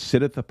 which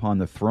sitteth upon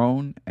the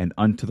throne, and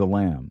unto the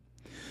Lamb.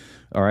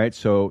 All right,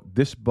 so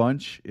this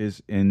bunch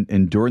is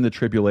enduring the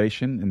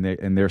tribulation,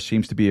 and there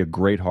seems to be a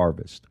great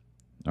harvest.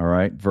 All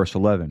right, verse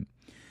 11.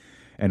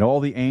 And all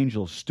the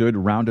angels stood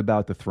round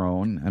about the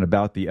throne and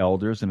about the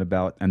elders and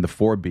the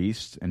four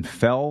beasts, and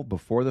fell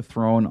before the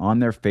throne on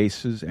their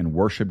faces and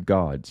worshipped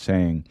God,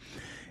 saying,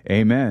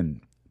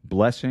 Amen.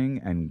 Blessing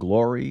and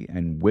glory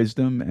and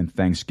wisdom and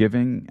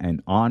thanksgiving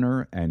and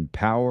honor and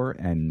power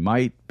and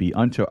might be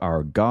unto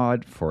our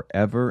God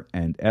forever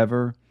and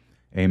ever.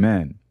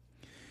 Amen.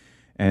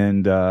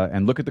 And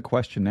look at the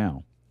question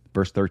now,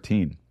 verse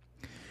 13.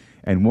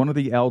 And one of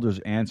the elders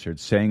answered,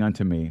 saying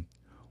unto me,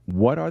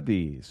 What are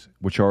these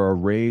which are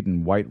arrayed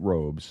in white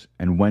robes,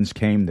 and whence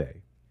came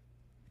they?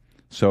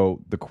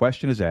 So the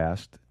question is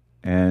asked,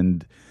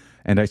 and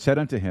I said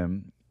unto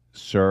him,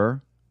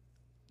 Sir,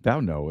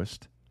 thou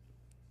knowest.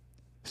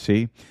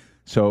 See?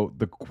 So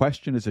the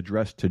question is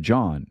addressed to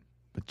John,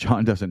 but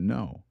John doesn't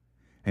know.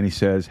 And he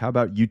says, how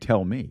about you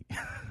tell me?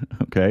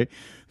 Okay?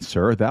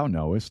 Sir, thou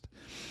knowest.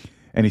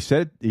 And he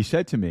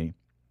said to me,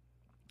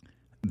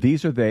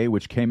 These are they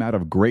which came out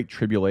of great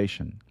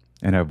tribulation,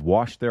 and have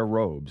washed their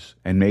robes,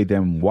 and made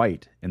them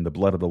white in the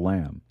blood of the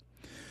Lamb.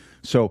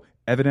 So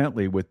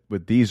evidently what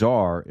these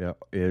are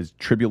is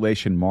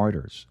tribulation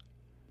martyrs.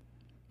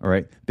 All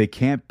right? They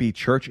can't be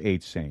church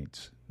age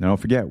saints. Now don't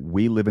forget,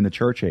 we live in the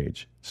church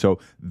age. So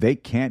they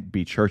can't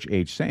be church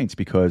age saints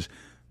because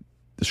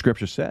the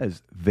scripture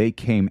says they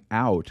came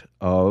out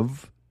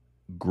of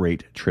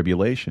great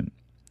tribulation.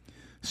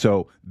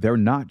 So they're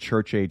not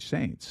church age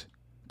saints.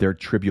 They're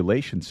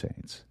tribulation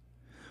saints.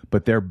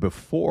 But they're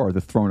before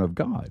the throne of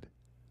God,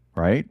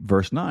 right?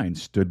 Verse 9,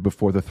 stood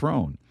before the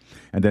throne.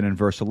 And then in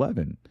verse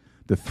 11,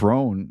 the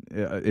throne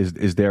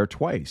is there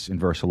twice in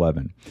verse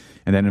 11.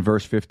 And then in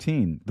verse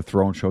 15, the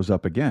throne shows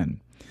up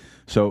again.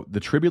 So the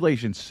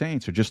tribulation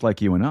saints are just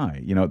like you and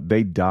I. You know,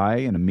 they die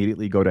and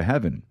immediately go to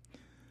heaven.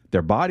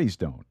 Their bodies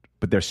don't,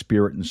 but their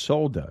spirit and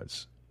soul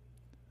does.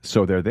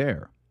 So they're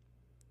there.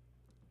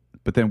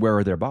 But then where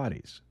are their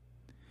bodies?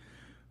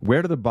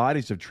 Where do the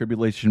bodies of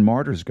tribulation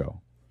martyrs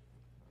go?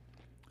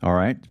 All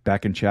right,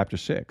 back in chapter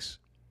 6.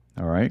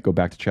 All right, go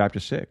back to chapter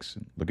 6.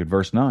 Look at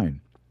verse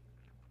 9.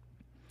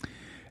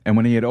 And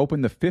when he had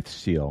opened the fifth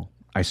seal,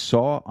 I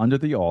saw under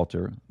the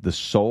altar the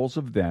souls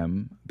of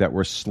them that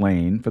were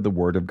slain for the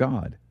word of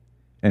God,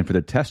 and for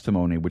the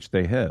testimony which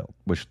they held,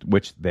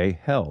 which they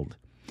held.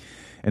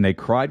 And they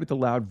cried with a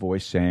loud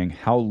voice, saying,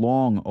 How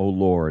long, O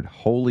Lord,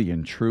 holy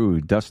and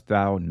true, dost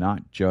thou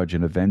not judge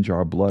and avenge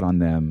our blood on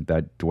them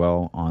that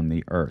dwell on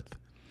the earth?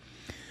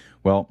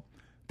 Well,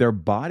 their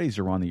bodies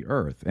are on the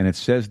earth, and it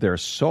says their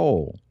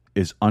soul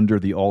is under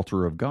the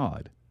altar of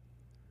God.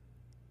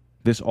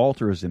 This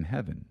altar is in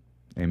heaven.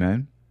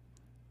 Amen?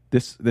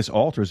 This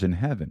altar is in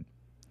heaven.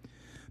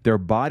 Their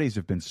bodies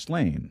have been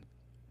slain.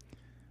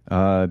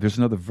 There's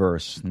another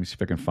verse. Let me see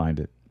if I can find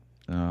it.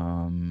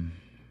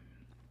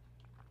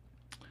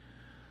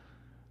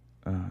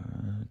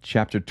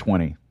 Chapter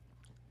 20.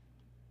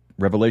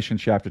 Revelation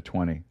chapter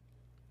 20.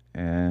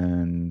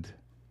 And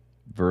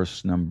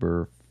verse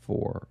number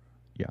 4.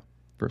 Yeah,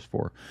 verse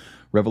 4.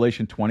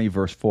 Revelation 20,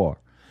 verse 4.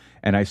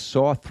 And I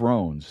saw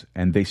thrones,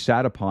 and they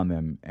sat upon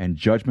them, and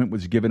judgment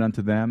was given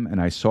unto them. And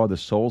I saw the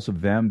souls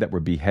of them that were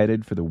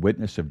beheaded for the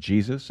witness of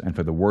Jesus and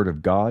for the word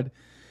of God,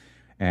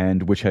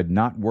 and which had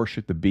not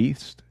worshipped the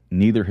beast,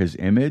 neither his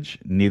image,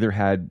 neither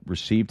had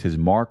received his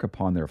mark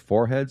upon their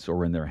foreheads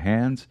or in their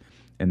hands.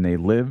 And they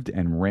lived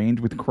and reigned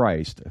with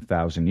Christ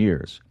 1,000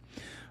 years.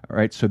 All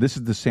right, so this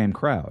is the same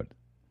crowd.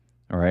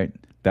 All right,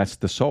 that's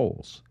the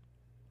souls.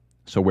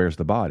 So where's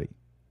the body?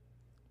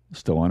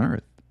 Still on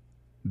earth,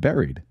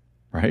 buried.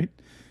 Right?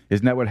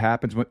 Isn't that what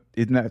happens?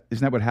 Isn't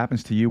that what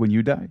happens to you when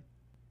you die?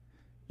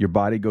 Your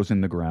body goes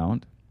in the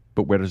ground,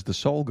 but where does the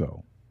soul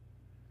go?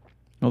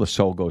 Well, the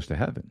soul goes to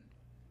heaven.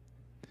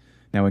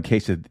 Now, in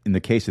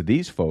the case of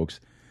these folks,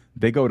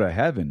 they go to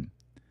heaven,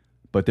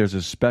 but there's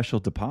a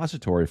special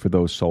depository for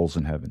those souls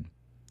in heaven,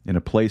 in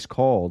a place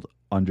called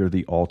under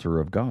the altar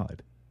of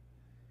God.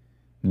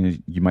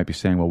 You might be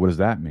saying, well, what does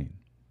that mean?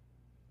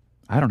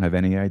 I don't have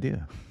any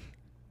idea.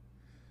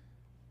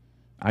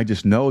 I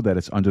just know that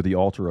it's under the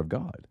altar of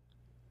God.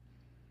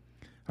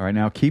 All right,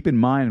 now keep in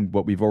mind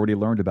what we've already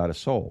learned about a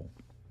soul.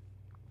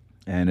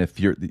 And if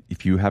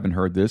you haven't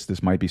heard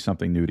this might be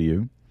something new to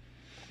you.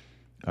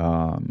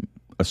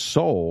 A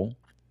soul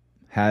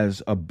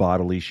has a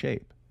bodily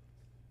shape.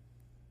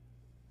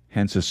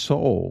 Hence, a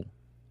soul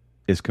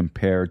is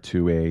compared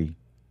to a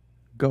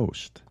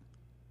ghost.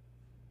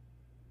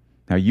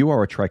 Now, you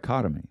are a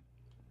trichotomy.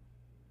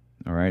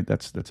 All right,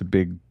 that's a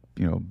big,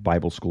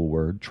 Bible school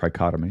word,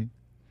 trichotomy.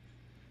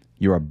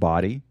 You're a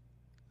body,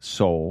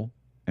 soul,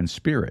 and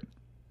spirit.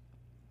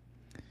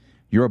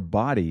 Your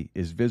body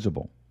is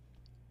visible.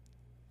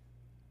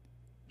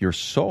 Your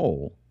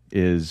soul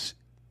is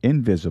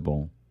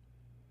invisible,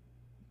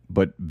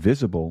 but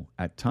visible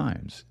at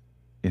times.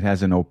 It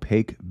has an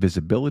opaque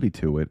visibility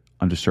to it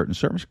under certain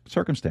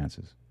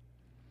circumstances.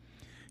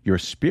 Your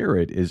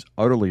spirit is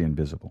utterly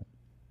invisible.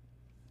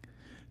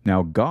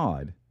 Now,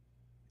 God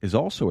is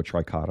also a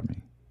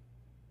trichotomy.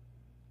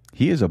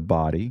 He is a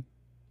body,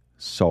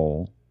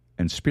 soul,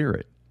 and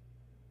spirit.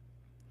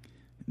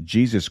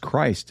 Jesus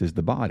Christ is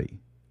the body.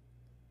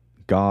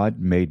 God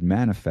made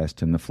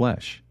manifest in the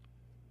flesh.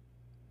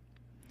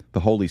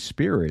 The Holy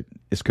Spirit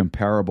is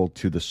comparable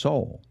to the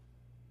soul.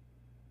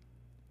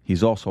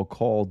 He's also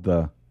called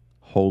the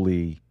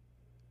Holy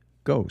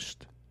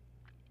Ghost.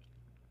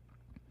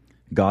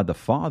 God the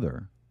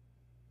Father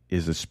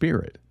is a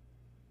spirit.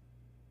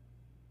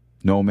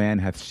 No man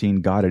hath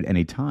seen God at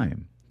any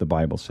time, the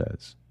Bible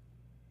says.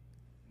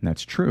 And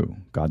that's true,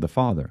 God the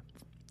Father.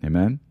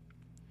 Amen?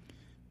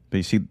 But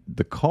you see,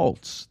 the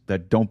cults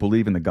that don't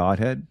believe in the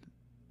Godhead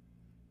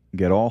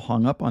get all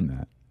hung up on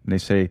that. And they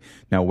say,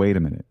 now wait a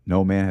minute,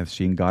 no man hath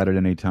seen God at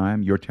any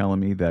time? You're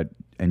telling me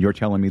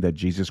that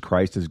Jesus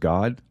Christ is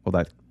God?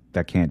 Well,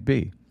 that can't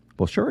be.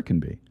 Well, sure it can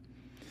be.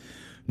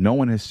 No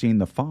one has seen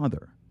the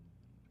Father,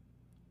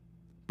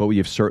 but we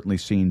have certainly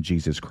seen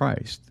Jesus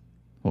Christ.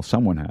 Well,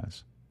 someone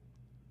has.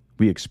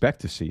 We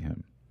expect to see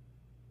him.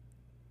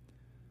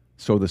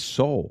 So the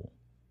soul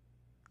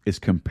is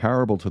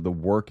comparable to the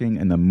working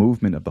and the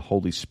movement of the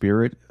Holy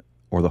Spirit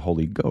or the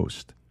Holy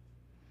Ghost.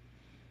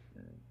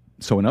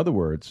 So in other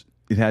words,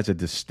 it has a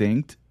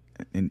distinct,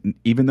 and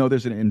even though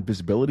there's an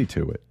invisibility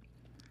to it,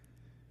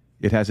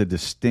 it has a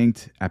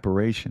distinct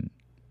apparition,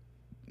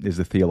 is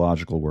the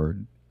theological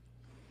word.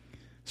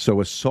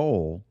 So a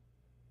soul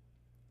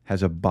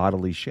has a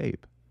bodily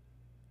shape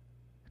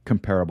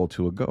comparable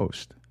to a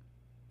ghost.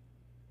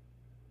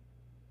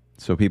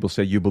 So people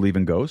say, you believe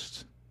in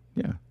ghosts?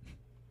 Yeah.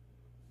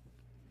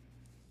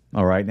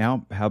 All right,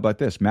 now, how about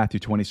this?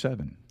 Matthew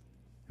 27.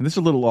 And this is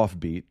a little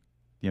offbeat,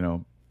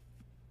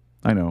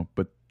 I know,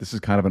 but this is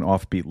kind of an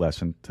offbeat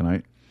lesson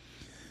tonight.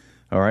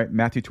 All right,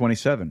 Matthew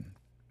 27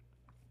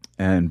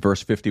 and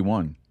verse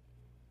 51.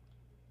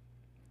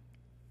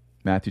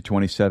 Matthew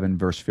 27,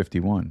 verse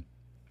 51.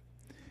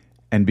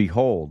 And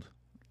behold,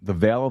 the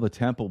veil of the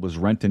temple was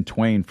rent in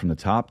twain from the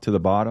top to the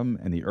bottom,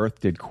 and the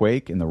earth did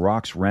quake, and the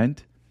rocks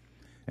rent,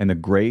 and the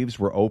graves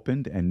were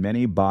opened, and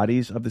many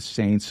bodies of the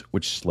saints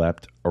which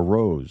slept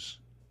arose,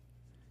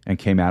 and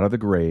came out of the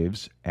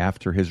graves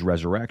after his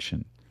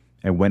resurrection,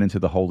 and went into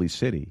the holy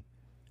city,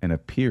 and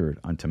appeared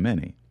unto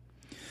many.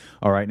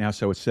 All right, now,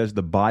 so it says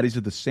the bodies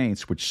of the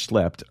saints which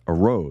slept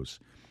arose.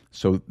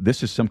 So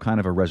this is some kind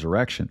of a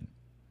resurrection.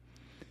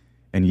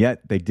 And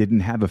yet they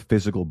didn't have a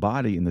physical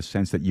body in the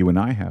sense that you and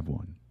I have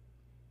one.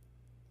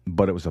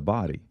 But it was a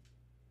body.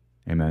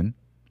 Amen?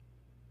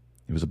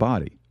 It was a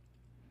body.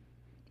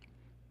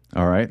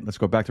 All right, let's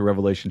go back to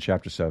Revelation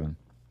chapter 7.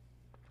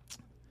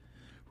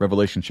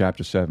 Revelation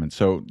chapter 7.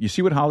 So you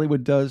see what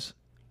Hollywood does?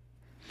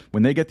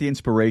 When they get the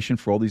inspiration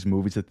for all these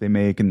movies that they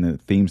make and the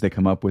themes they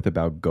come up with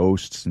about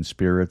ghosts and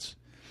spirits,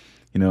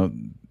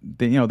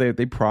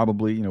 they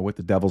probably, with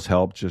the devil's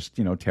help, just,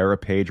 tear a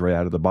page right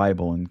out of the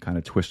Bible and kind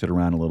of twist it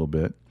around a little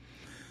bit.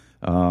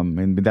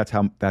 And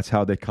that's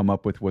how they come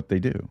up with what they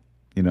do.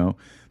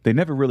 They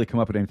never really come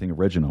up with anything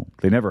original.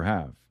 They never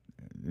have.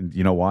 And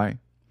you know why?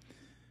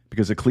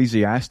 Because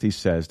Ecclesiastes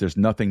says there's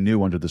nothing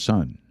new under the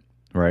sun,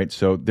 right?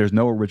 So there's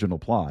no original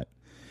plot.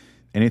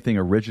 Anything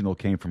original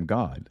came from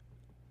God.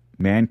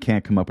 Man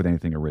can't come up with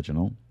anything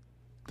original.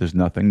 There's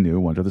nothing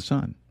new under the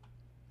sun.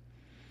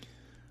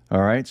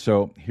 All right,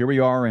 so here we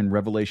are in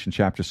Revelation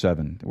chapter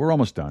 7. We're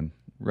almost done.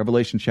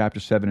 Revelation chapter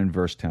 7 and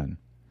verse 10.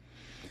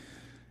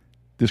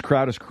 This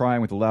crowd is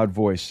crying with a loud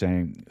voice,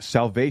 saying,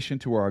 Salvation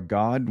to our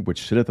God,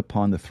 which sitteth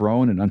upon the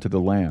throne, and unto the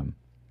Lamb.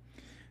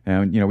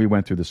 And, we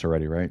went through this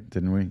already, right?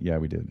 Didn't we? Yeah,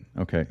 we did.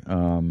 Okay.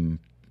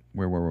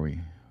 Where were we?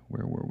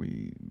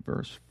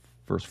 Verse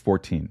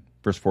 14.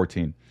 Verse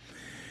 14.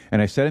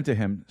 And I said unto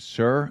him,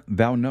 Sir,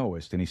 thou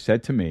knowest. And he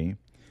said to me,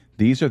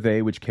 These are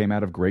they which came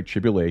out of great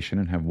tribulation,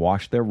 and have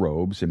washed their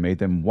robes, and made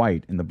them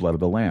white in the blood of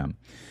the Lamb.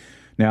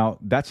 Now,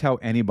 that's how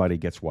anybody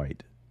gets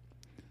white.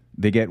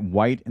 They get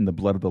white in the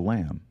blood of the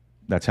Lamb.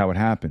 That's how it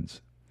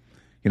happens.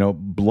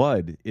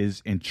 Blood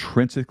is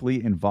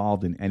intrinsically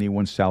involved in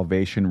anyone's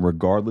salvation,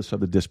 regardless of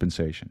the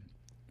dispensation.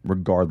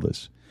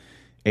 Regardless.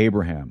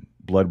 Abraham,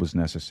 blood was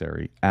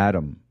necessary.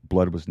 Adam,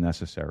 blood was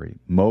necessary.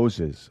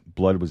 Moses,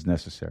 blood was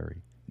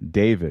necessary.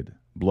 David,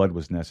 blood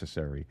was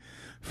necessary.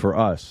 For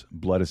us,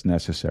 blood is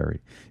necessary.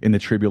 In the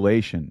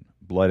tribulation,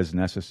 blood is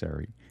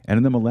necessary. And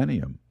in the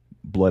millennium,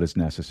 blood is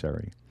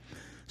necessary.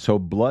 So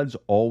blood's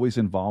always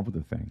involved with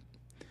the thing.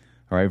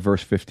 All right,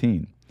 verse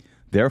 15.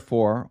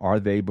 Therefore are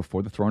they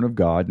before the throne of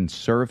God, and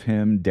serve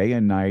him day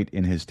and night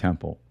in his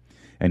temple.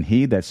 And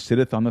he that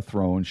sitteth on the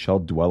throne shall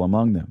dwell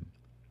among them.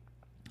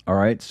 All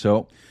right,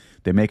 so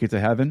they make it to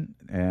heaven,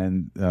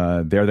 and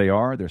there they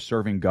are. They're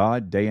serving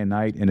God day and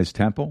night in his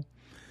temple.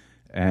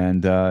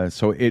 And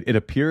so it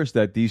appears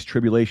that these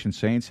tribulation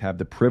saints have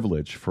the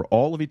privilege for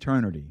all of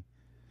eternity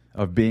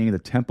of being the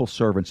temple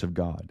servants of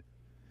God.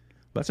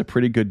 That's a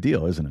pretty good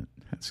deal, isn't it?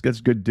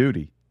 That's good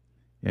duty.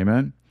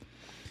 Amen?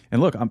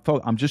 And look,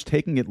 I'm just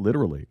taking it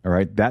literally, all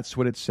right? That's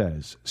what it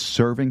says,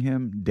 serving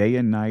him day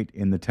and night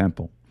in the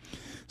temple.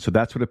 So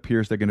that's what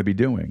appears they're going to be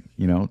doing,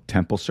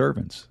 temple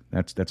servants.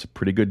 That's a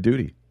pretty good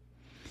duty.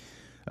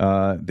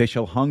 They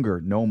shall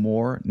hunger no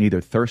more, neither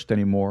thirst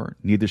any more,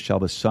 neither shall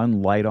the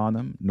sun light on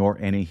them, nor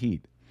any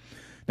heat.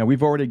 Now,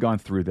 we've already gone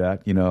through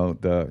that,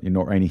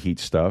 any heat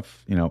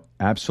stuff,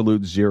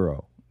 absolute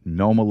zero,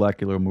 no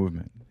molecular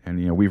movement.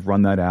 And, we've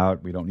run that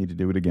out. We don't need to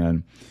do it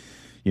again.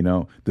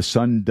 The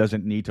sun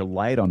doesn't need to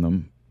light on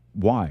them.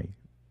 Why?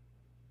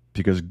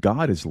 Because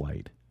God is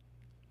light.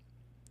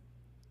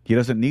 He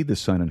doesn't need the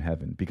sun in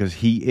heaven because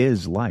he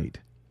is light.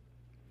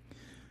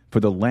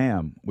 For the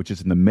Lamb, which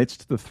is in the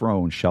midst of the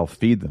throne, shall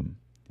feed them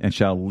and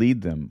shall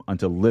lead them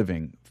unto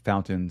living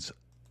fountains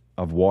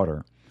of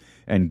water.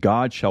 And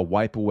God shall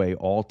wipe away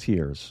all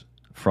tears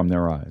from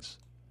their eyes.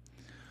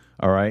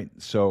 All right,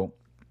 so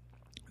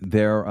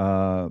they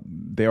are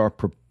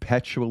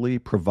perpetually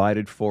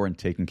provided for and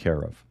taken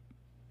care of.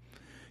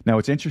 Now,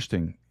 it's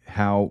interesting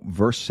how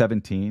verse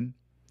 17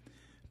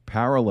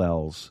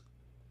 parallels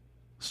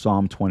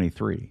Psalm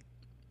 23.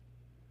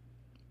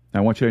 Now,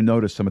 I want you to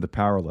notice some of the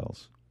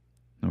parallels,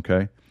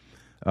 okay?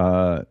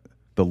 The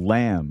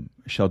Lamb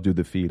shall do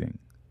the feeding.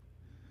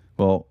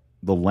 Well,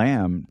 the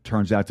Lamb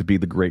turns out to be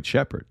the great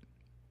shepherd.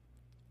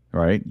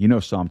 Right?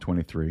 Psalm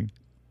 23.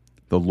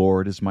 The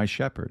Lord is my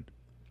shepherd.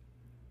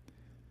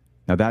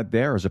 Now that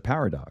there is a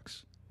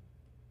paradox.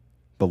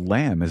 The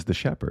Lamb is the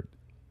shepherd.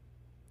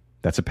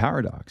 That's a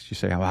paradox. You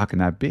say, how can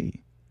that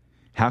be?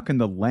 How can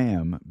the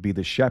Lamb be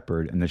the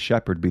shepherd and the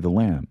shepherd be the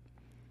Lamb?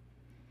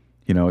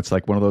 It's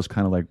like one of those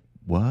kind of like,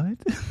 what?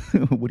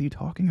 What are you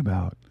talking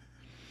about?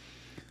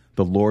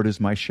 The Lord is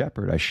my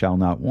shepherd, I shall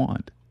not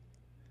want.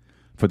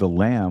 For the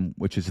Lamb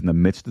which is in the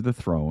midst of the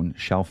throne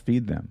shall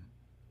feed them.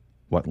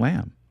 What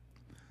lamb?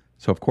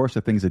 So, of course,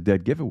 the thing's a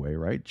dead giveaway,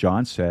 right?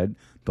 John said,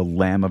 the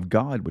Lamb of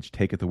God, which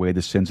taketh away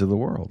the sins of the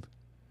world,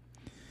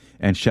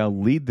 and shall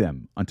lead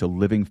them unto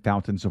living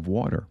fountains of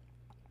water.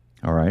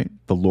 All right?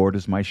 The Lord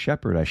is my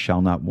shepherd, I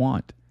shall not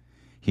want.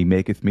 He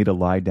maketh me to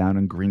lie down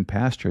in green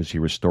pastures. He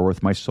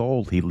restoreth my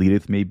soul. He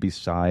leadeth me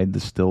beside the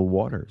still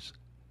waters.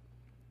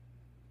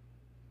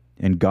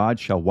 And God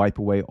shall wipe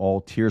away all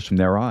tears from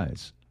their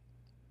eyes.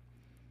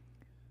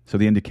 So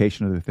the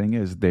indication of the thing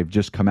is they've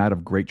just come out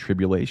of great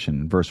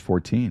tribulation, verse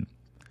 14.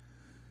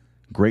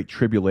 Great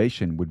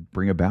tribulation would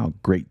bring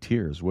about great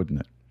tears, wouldn't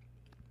it?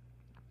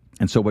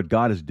 And so what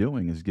God is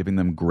doing is giving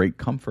them great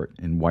comfort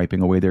in wiping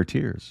away their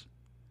tears.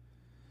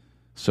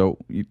 So,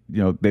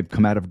 they've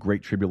come out of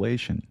great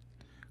tribulation,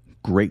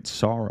 great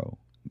sorrow,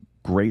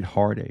 great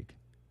heartache,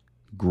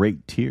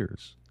 great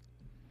tears.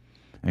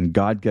 And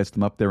God gets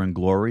them up there in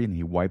glory and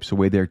he wipes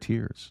away their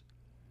tears.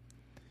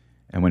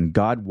 And when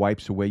God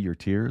wipes away your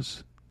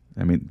tears,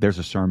 there's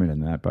a sermon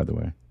in that, by the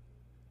way.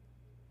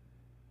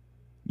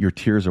 Your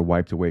tears are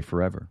wiped away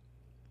forever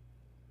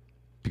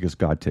because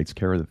God takes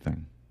care of the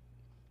thing.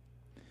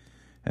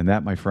 And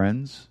that, my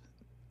friends,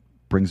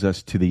 brings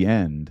us to the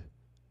end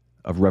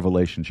of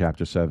Revelation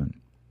chapter 7.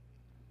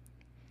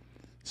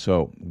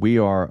 So we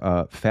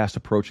are fast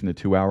approaching the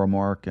 2-hour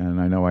mark,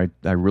 and I know I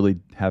really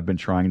have been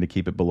trying to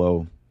keep it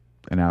below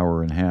an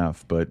hour and a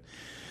half, but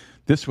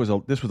this was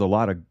a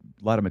lot of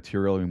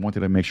material, and we wanted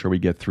to make sure we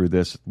get through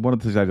this. One of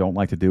the things I don't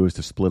like to do is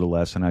to split a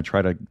lesson. I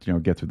try to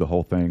get through the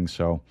whole thing.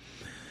 So,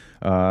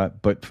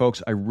 but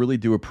folks, I really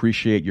do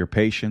appreciate your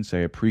patience. I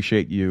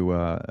appreciate you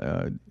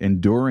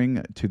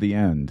enduring to the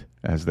end,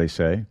 as they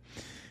say.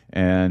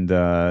 And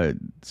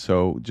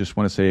so just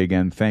want to say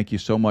again, thank you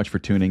so much for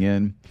tuning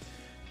in.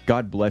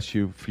 God bless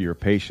you for your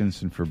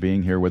patience and for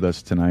being here with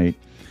us tonight.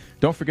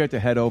 Don't forget to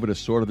head over to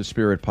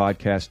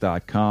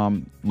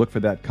swordofthespiritpodcast.com. Look for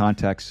that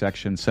contact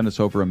section. Send us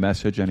over a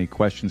message, any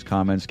questions,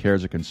 comments,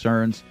 cares, or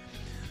concerns.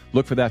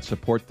 Look for that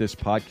support this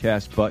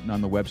podcast button on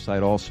the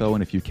website also.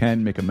 And if you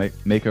can, make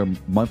a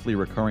monthly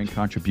recurring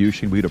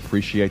contribution. We'd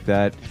appreciate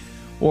that.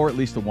 Or at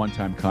least a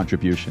one-time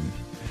contribution.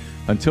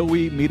 Until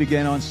we meet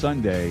again on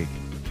Sunday,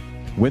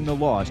 win the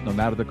loss no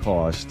matter the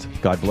cost.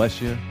 God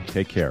bless you.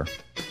 Take care.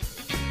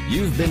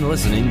 You've been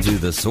listening to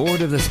the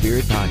Sword of the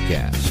Spirit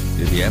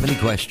podcast. If you have any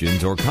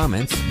questions or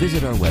comments,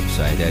 visit our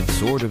website at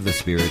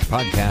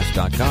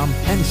swordofthespiritpodcast.com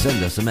and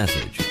send us a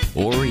message.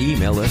 Or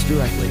email us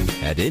directly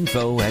at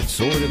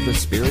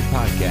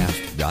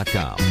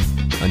info@swordofthespiritpodcast.com.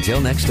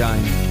 Until next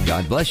time,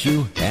 God bless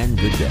you and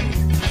good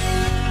day.